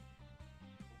way down.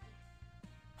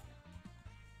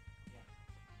 Yeah. Yeah.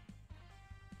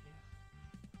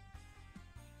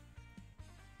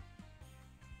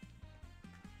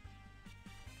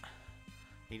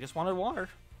 He just wanted water.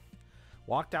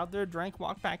 Walked out there, drank,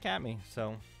 walked back at me,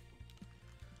 so...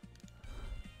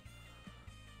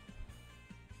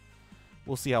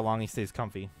 We'll see how long he stays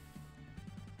comfy.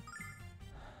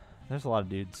 There's a lot of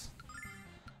dudes.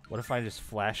 What if I just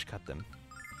flash cut them?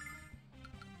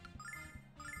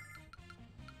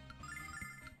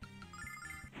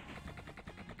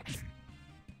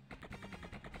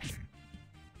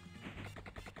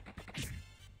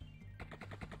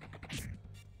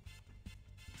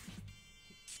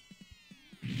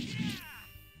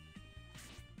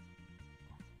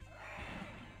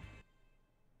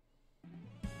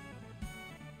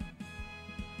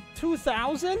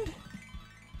 $2,000?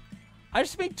 I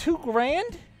just made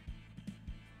 $2,000?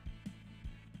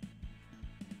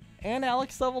 And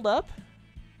Alex leveled up?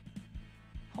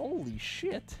 Holy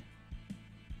shit.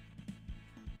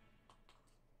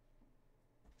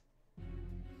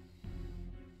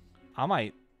 I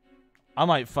might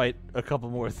fight a couple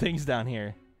more things down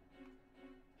here.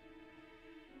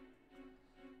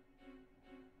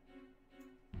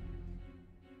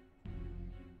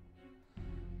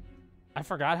 I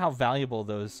forgot how valuable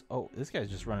those... Oh, this guy's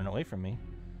just running away from me.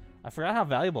 I forgot how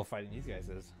valuable fighting these guys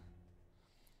is.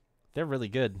 They're really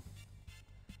good.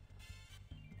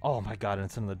 Oh my god, and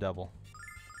it's another double.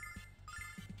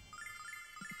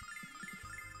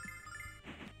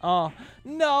 Oh,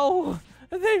 no!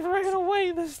 They ran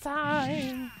away this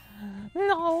time!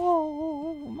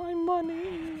 No! My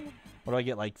money! What do I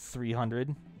get, like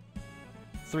 300?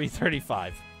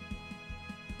 335.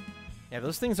 Yeah,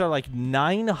 those things are like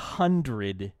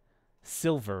 900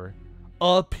 silver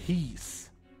a piece.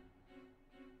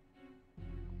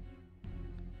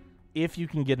 If you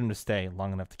can get him to stay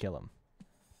long enough to kill him.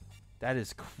 That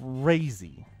is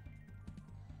crazy.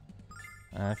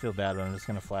 I feel bad, but I'm just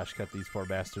going to flash cut these poor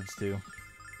bastards too.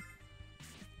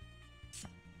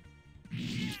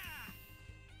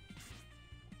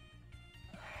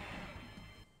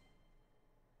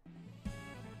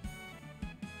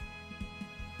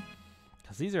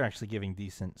 Because these are actually giving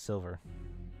decent silver.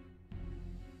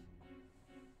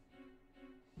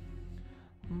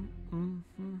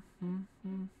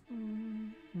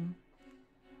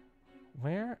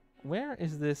 Where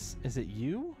is this? Is it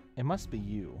you? It must be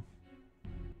you.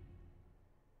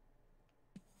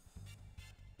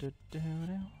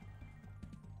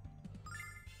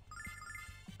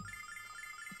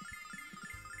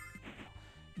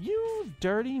 You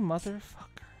dirty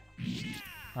motherfucker.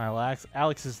 Alright, well,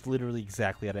 Alex is literally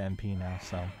exactly at MP now,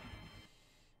 so.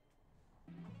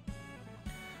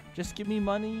 Just give me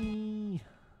money!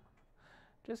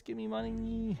 Just give me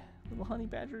money! Little honey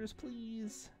badgers,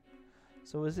 please!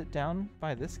 So is it down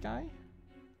by this guy?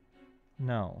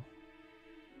 No.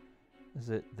 Is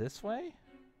it this way?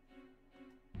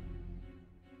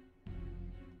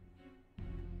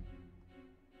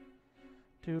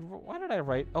 Dude, why did I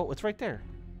write... Oh, it's right there.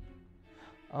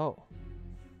 Oh.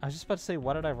 I was just about to say,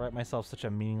 why did I write myself such a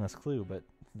meaningless clue? But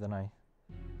then I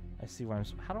see where I'm...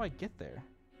 How do I get there?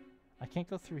 I can't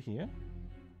go through here?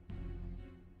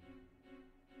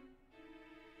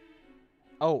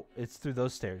 Oh, it's through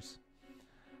those stairs.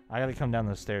 I gotta come down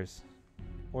those stairs.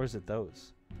 Or is it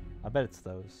those? I bet it's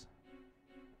those.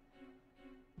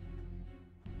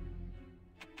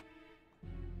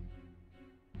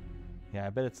 Yeah, I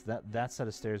bet it's that set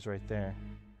of stairs right there.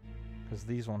 Because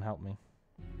these won't help me.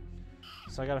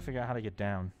 So I gotta figure out how to get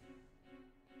down.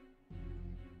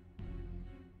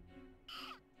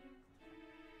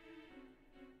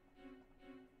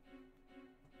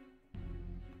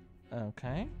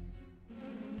 Okay.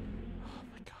 Oh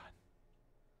my god.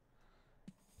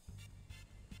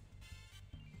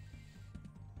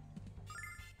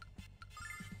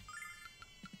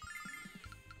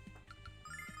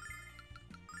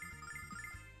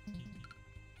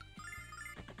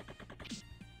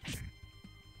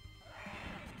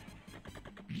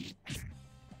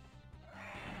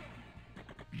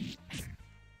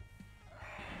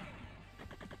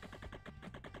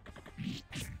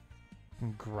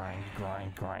 Grind,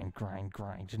 grind, grind, grind,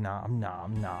 grind. Nom,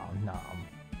 nom, nom, nom.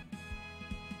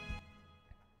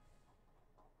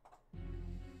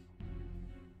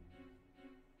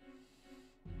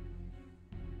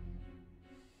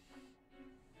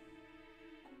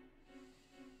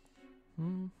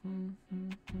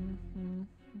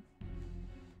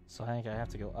 So I think I have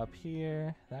to go up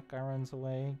here. That guy runs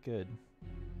away. Good.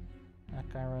 That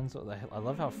guy runs away. I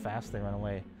love how fast they run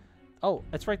away. Oh,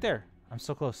 it's right there. I'm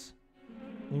so close.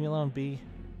 Leave me alone, B.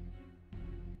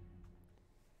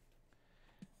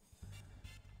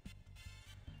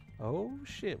 Oh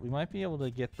shit, we might be able to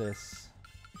get this.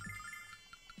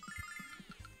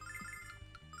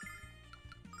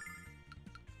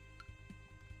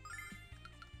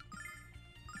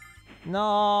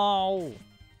 No!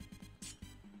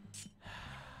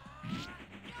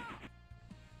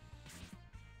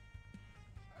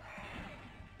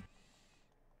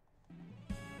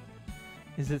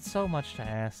 Is it so much to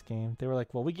ask, game? They were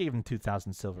like, well, we gave him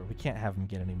 2,000 silver. We can't have him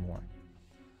get any more.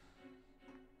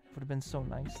 It would have been so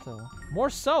nice, though.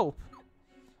 More soap?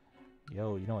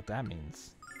 Yo, you know what that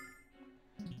means.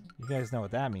 You guys know what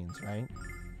that means, right?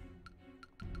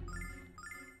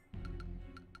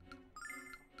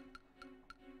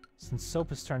 Since soap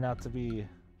has turned out to be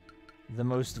the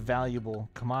most valuable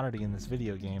commodity in this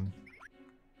video game,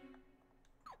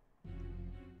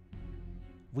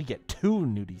 we get 2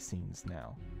 nudie scenes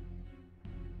now.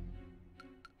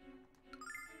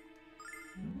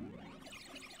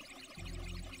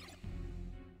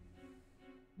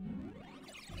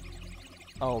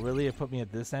 Oh, really? It put me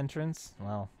at this entrance?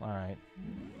 Well, alright.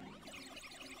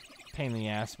 Pain in the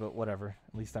ass, but whatever.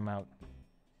 At least I'm out.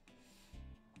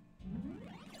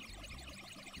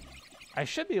 I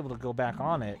should be able to go back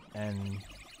on it and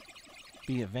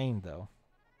be at Vane, though.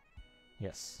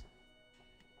 Yes.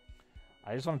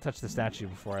 I just want to touch the statue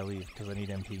before I leave, because I need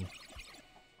MP.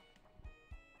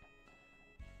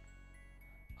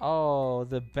 Oh,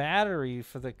 the battery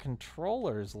for the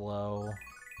controller's low.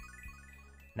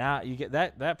 Now you get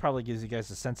that. That probably gives you guys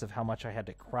a sense of how much I had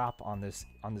to crop on this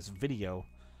video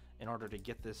in order to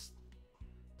get this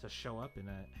to show up in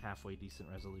a halfway decent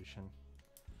resolution.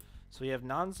 So we have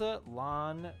Nanza,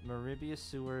 Lon, Maribia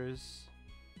Sewers.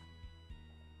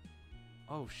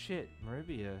 Oh shit,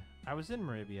 Maribia. I was in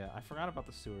Maribia. I forgot about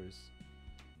the sewers.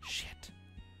 Shit.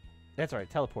 That's alright,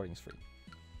 teleporting's free.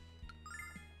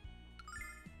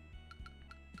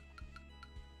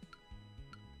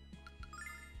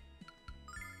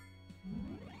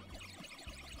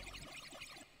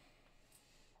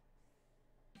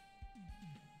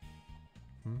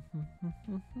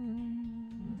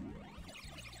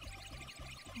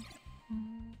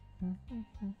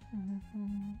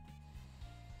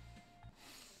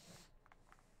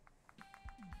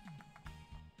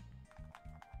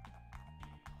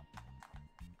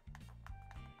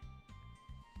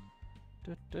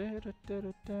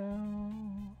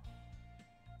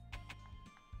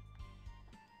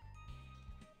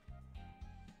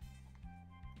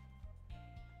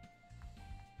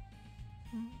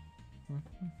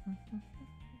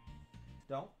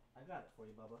 Don't. I got it for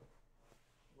you, Bubba.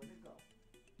 Where'd it go?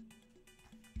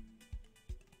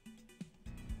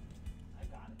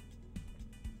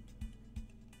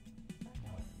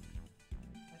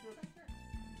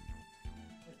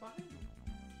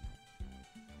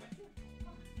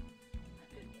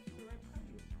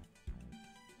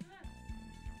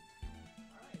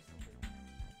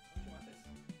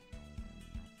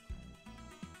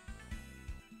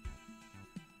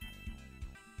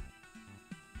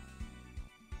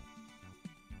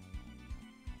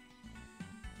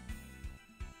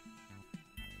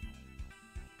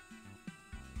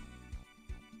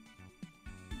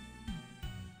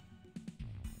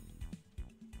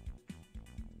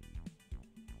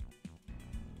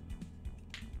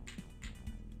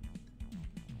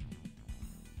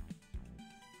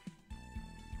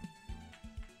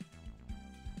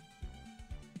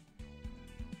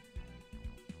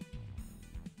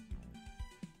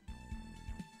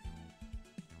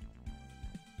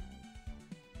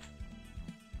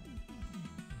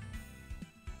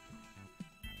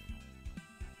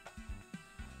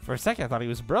 For a second, I thought he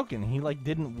was broken. He, like,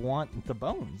 didn't want the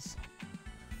bones.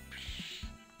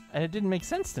 And it didn't make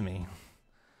sense to me.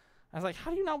 I was like,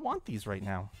 how do you not want these right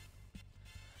now?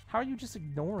 How are you just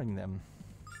ignoring them?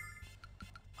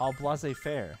 All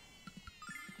laissez-faire.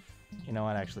 You know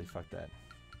what? Actually, fuck that.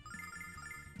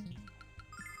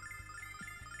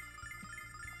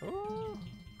 Ooh.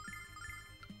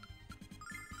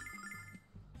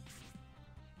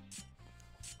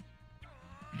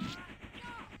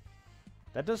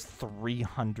 That does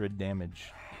 300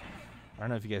 damage. I don't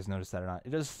know if you guys noticed that or not. It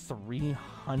does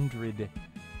 300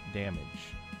 damage.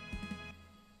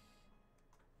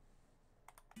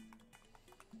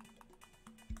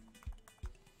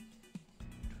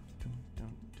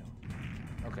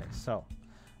 Okay, so.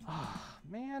 Oh,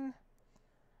 man.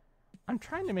 I'm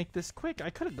trying to make this quick. I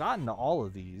could have gotten to all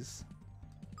of these.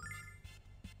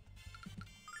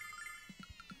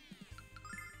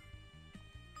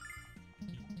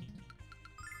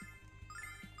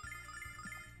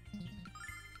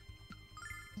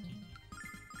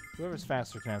 Whoever's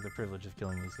faster can have the privilege of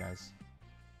killing these guys.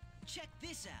 Check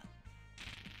this out.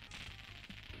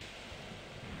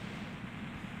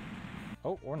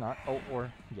 Oh, or not. Oh,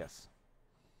 or yes.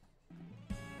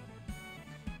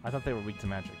 I thought they were weak to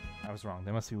magic. I was wrong.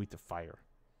 They must be weak to fire.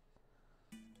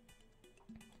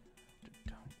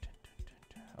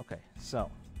 Okay, so.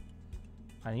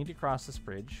 I need to cross this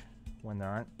bridge when there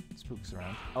aren't spooks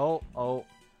around. Oh.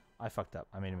 I fucked up.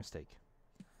 I made a mistake.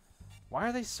 Why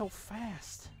are they so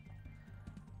fast?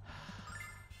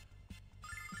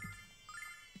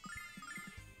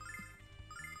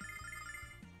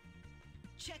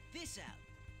 Check this out.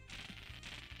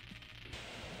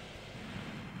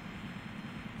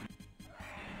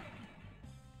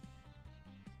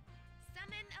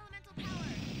 Summon elemental power.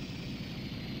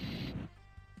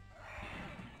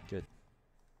 Good.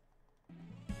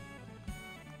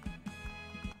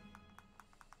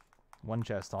 One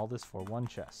chest. All this for one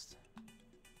chest.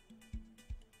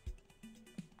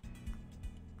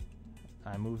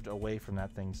 I moved away from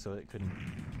that thing so it couldn't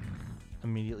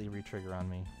immediately re-trigger on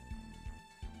me.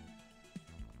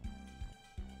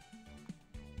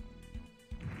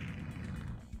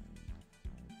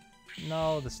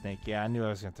 No, the snake. Yeah, I knew I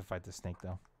was going to have to fight the snake,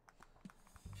 though.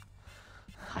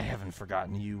 I haven't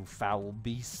forgotten you, foul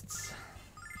beasts.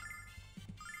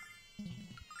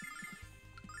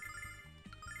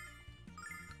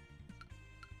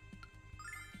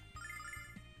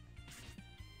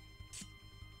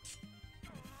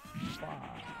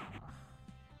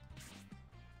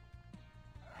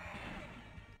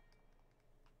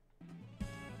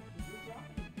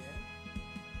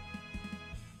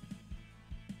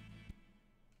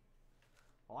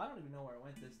 Well, I don't even know where it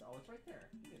went this. Oh, it's right there.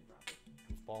 You didn't drop it.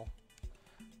 Goofball.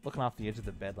 Looking off the edge of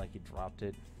the bed like you dropped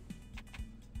it.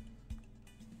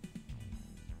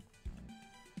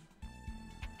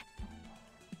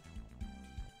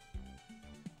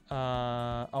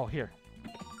 Oh, here.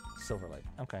 Silverlight.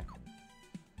 Okay.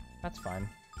 That's fine.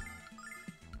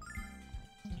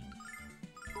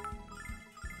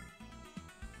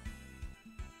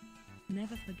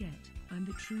 Never forget, I'm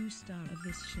the true star of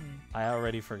this show. I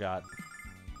already forgot.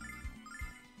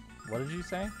 What did you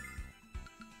say?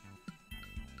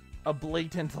 A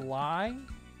blatant lie?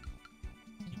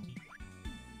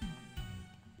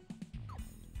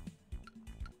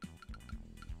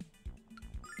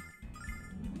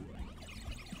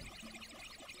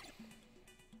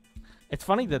 It's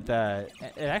funny that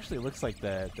it actually looks like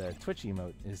the Twitch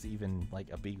emote is even like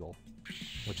a beagle,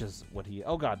 which is what he.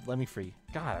 Oh God, let me free.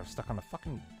 God, I was stuck on the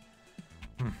fucking.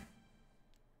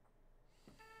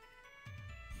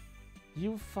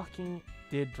 You fucking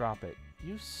did drop it.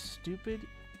 You stupid.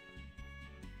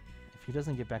 If he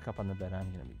doesn't get back up on the bed,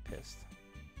 I'm gonna be pissed.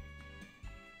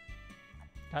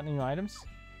 Got any new items?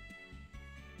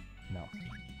 No.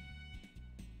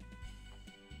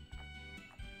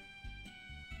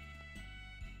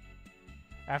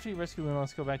 After you rescue Lunar,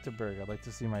 let's go back to Berg. I'd like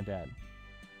to see my dad.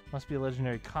 Must be a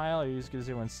legendary Kyle. Are you as good as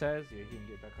everyone says? Yeah, you didn't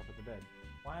get back up at the bed.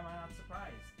 Why am I not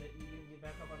surprised that you didn't get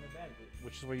back up on the bed?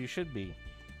 Which is where you should be.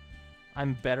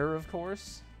 I'm better, of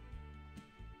course.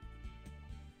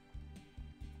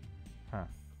 Huh.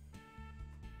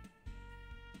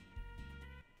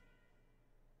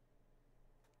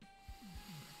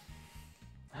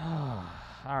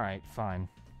 Alright, fine.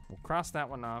 We'll cross that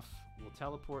one off. We'll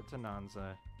teleport to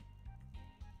Nanza.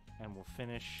 And we'll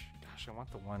finish... Gosh, I want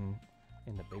the one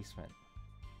in the basement.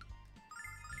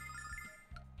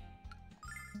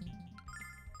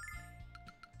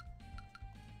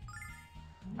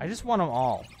 I just want them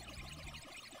all.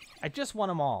 I just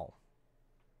want them all.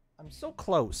 I'm so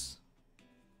close.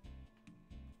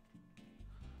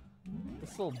 The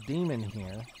This little demon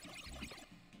here.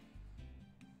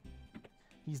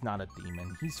 He's not a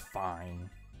demon. He's fine.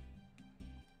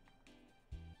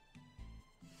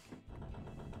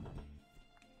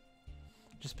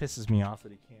 Just pisses me off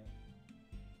that he can't.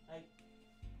 Hey.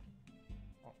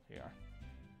 Oh, here you are.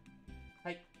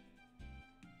 Hey.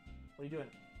 What are you doing?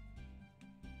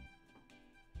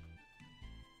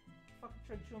 Fucking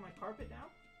trying to chew on my carpet now?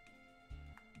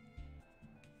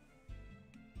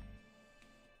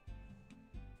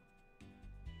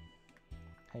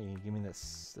 Hey, give me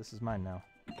this. This is mine now.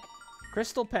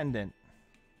 Crystal pendant.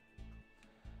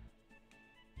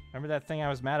 Remember that thing I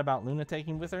was mad about Luna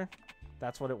taking with her?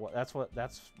 That's what it was.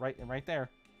 That's right there.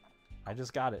 I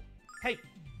just got it. Hey.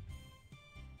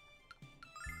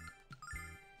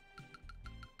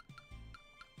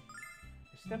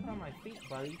 You're stepping on my feet,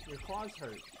 buddy. Your claws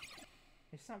hurt.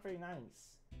 It's not very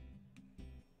nice.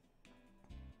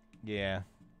 Yeah.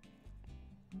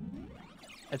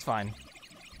 It's fine.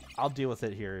 I'll deal with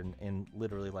it here in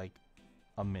literally like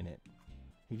a minute.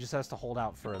 He just has to hold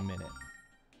out for a minute.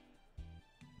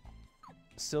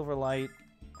 Silverlight.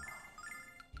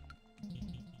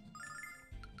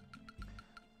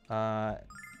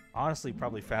 Honestly,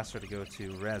 probably faster to go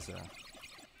to Reza.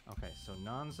 Okay, so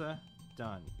Nanza,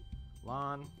 done.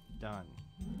 Lon, done.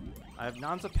 I have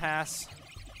Nanza Pass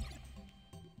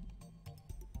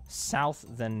south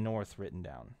then north written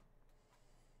down.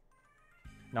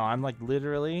 No, I'm like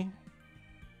literally...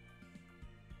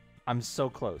 I'm so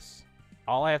close.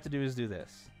 All I have to do is do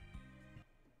this.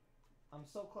 I'm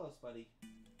so close, buddy.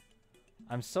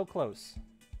 I'm so close.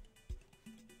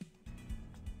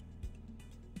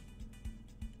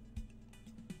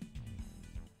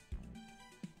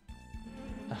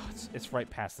 Oh, it's right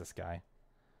past this guy.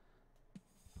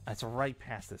 It's right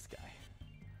past this guy.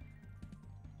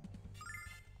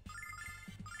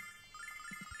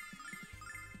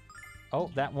 Oh,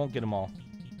 that won't get them all.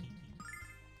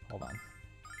 Hold on.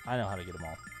 I know how to get them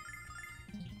all.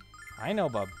 I know,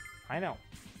 bub. I know.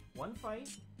 One fight,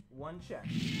 one chest.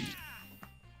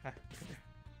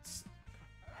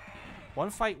 One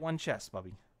fight, one chest,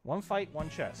 Bubby. One fight, one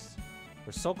chest.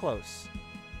 We're so close.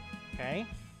 Okay?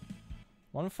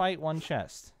 One fight, one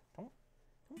chest.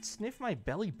 Don't sniff my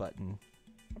belly button.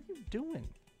 What are you doing?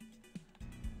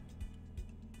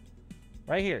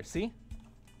 Right here, see?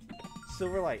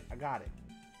 Silverlight. I got it.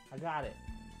 I got it.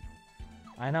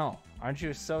 I know. Aren't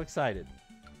you so excited?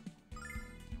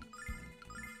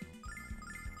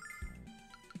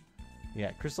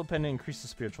 Yeah, Crystal Pendant increases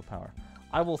spiritual power.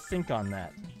 I will think on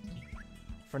that.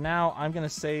 For now, I'm going to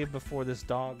save before this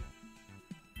dog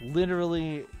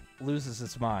literally loses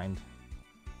its mind.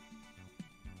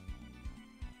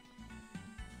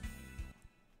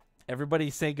 Everybody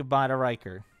say goodbye to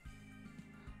Riker.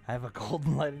 I have a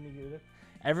golden light in the unit.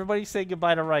 Everybody say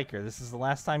goodbye to Riker. This is the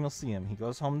last time you'll see him. He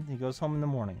goes home in the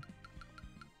morning.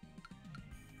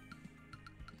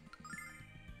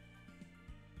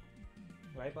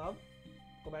 Right, Bob?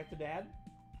 Go back to Dad?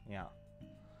 Yeah.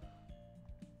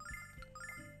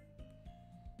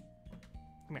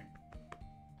 Come here.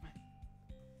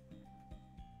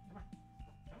 Come on.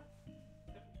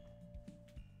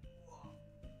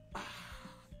 Come on.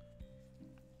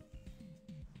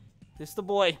 This the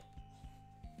boy.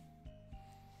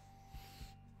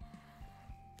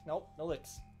 Nope, no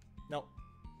licks. Nope.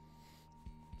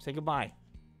 Say goodbye.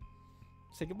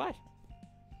 Say goodbye.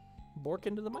 Bork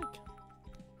into the mic.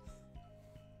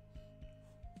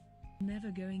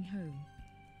 Never going home.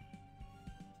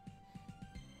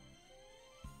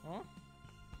 Huh?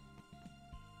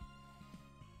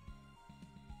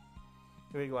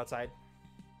 Do we go outside?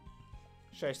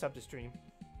 Should I stop the stream?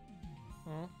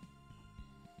 Huh?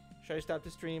 Should I stop the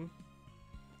stream?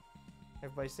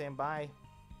 Everybody's saying bye.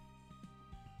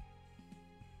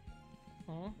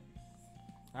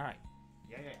 Alright.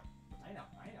 Yeah. I know.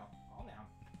 Calm down.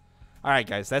 Alright,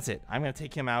 guys, that's it. I'm going to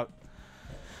take him out.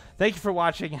 Thank you for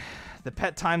watching. The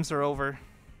pet times are over.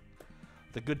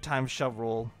 The good times shall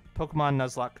roll. Pokemon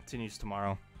Nuzlocke continues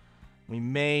tomorrow. We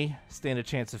may stand a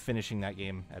chance of finishing that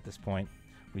game at this point.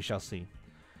 We shall see.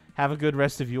 Have a good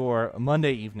rest of your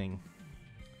Monday evening.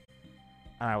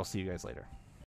 And I will see you guys later.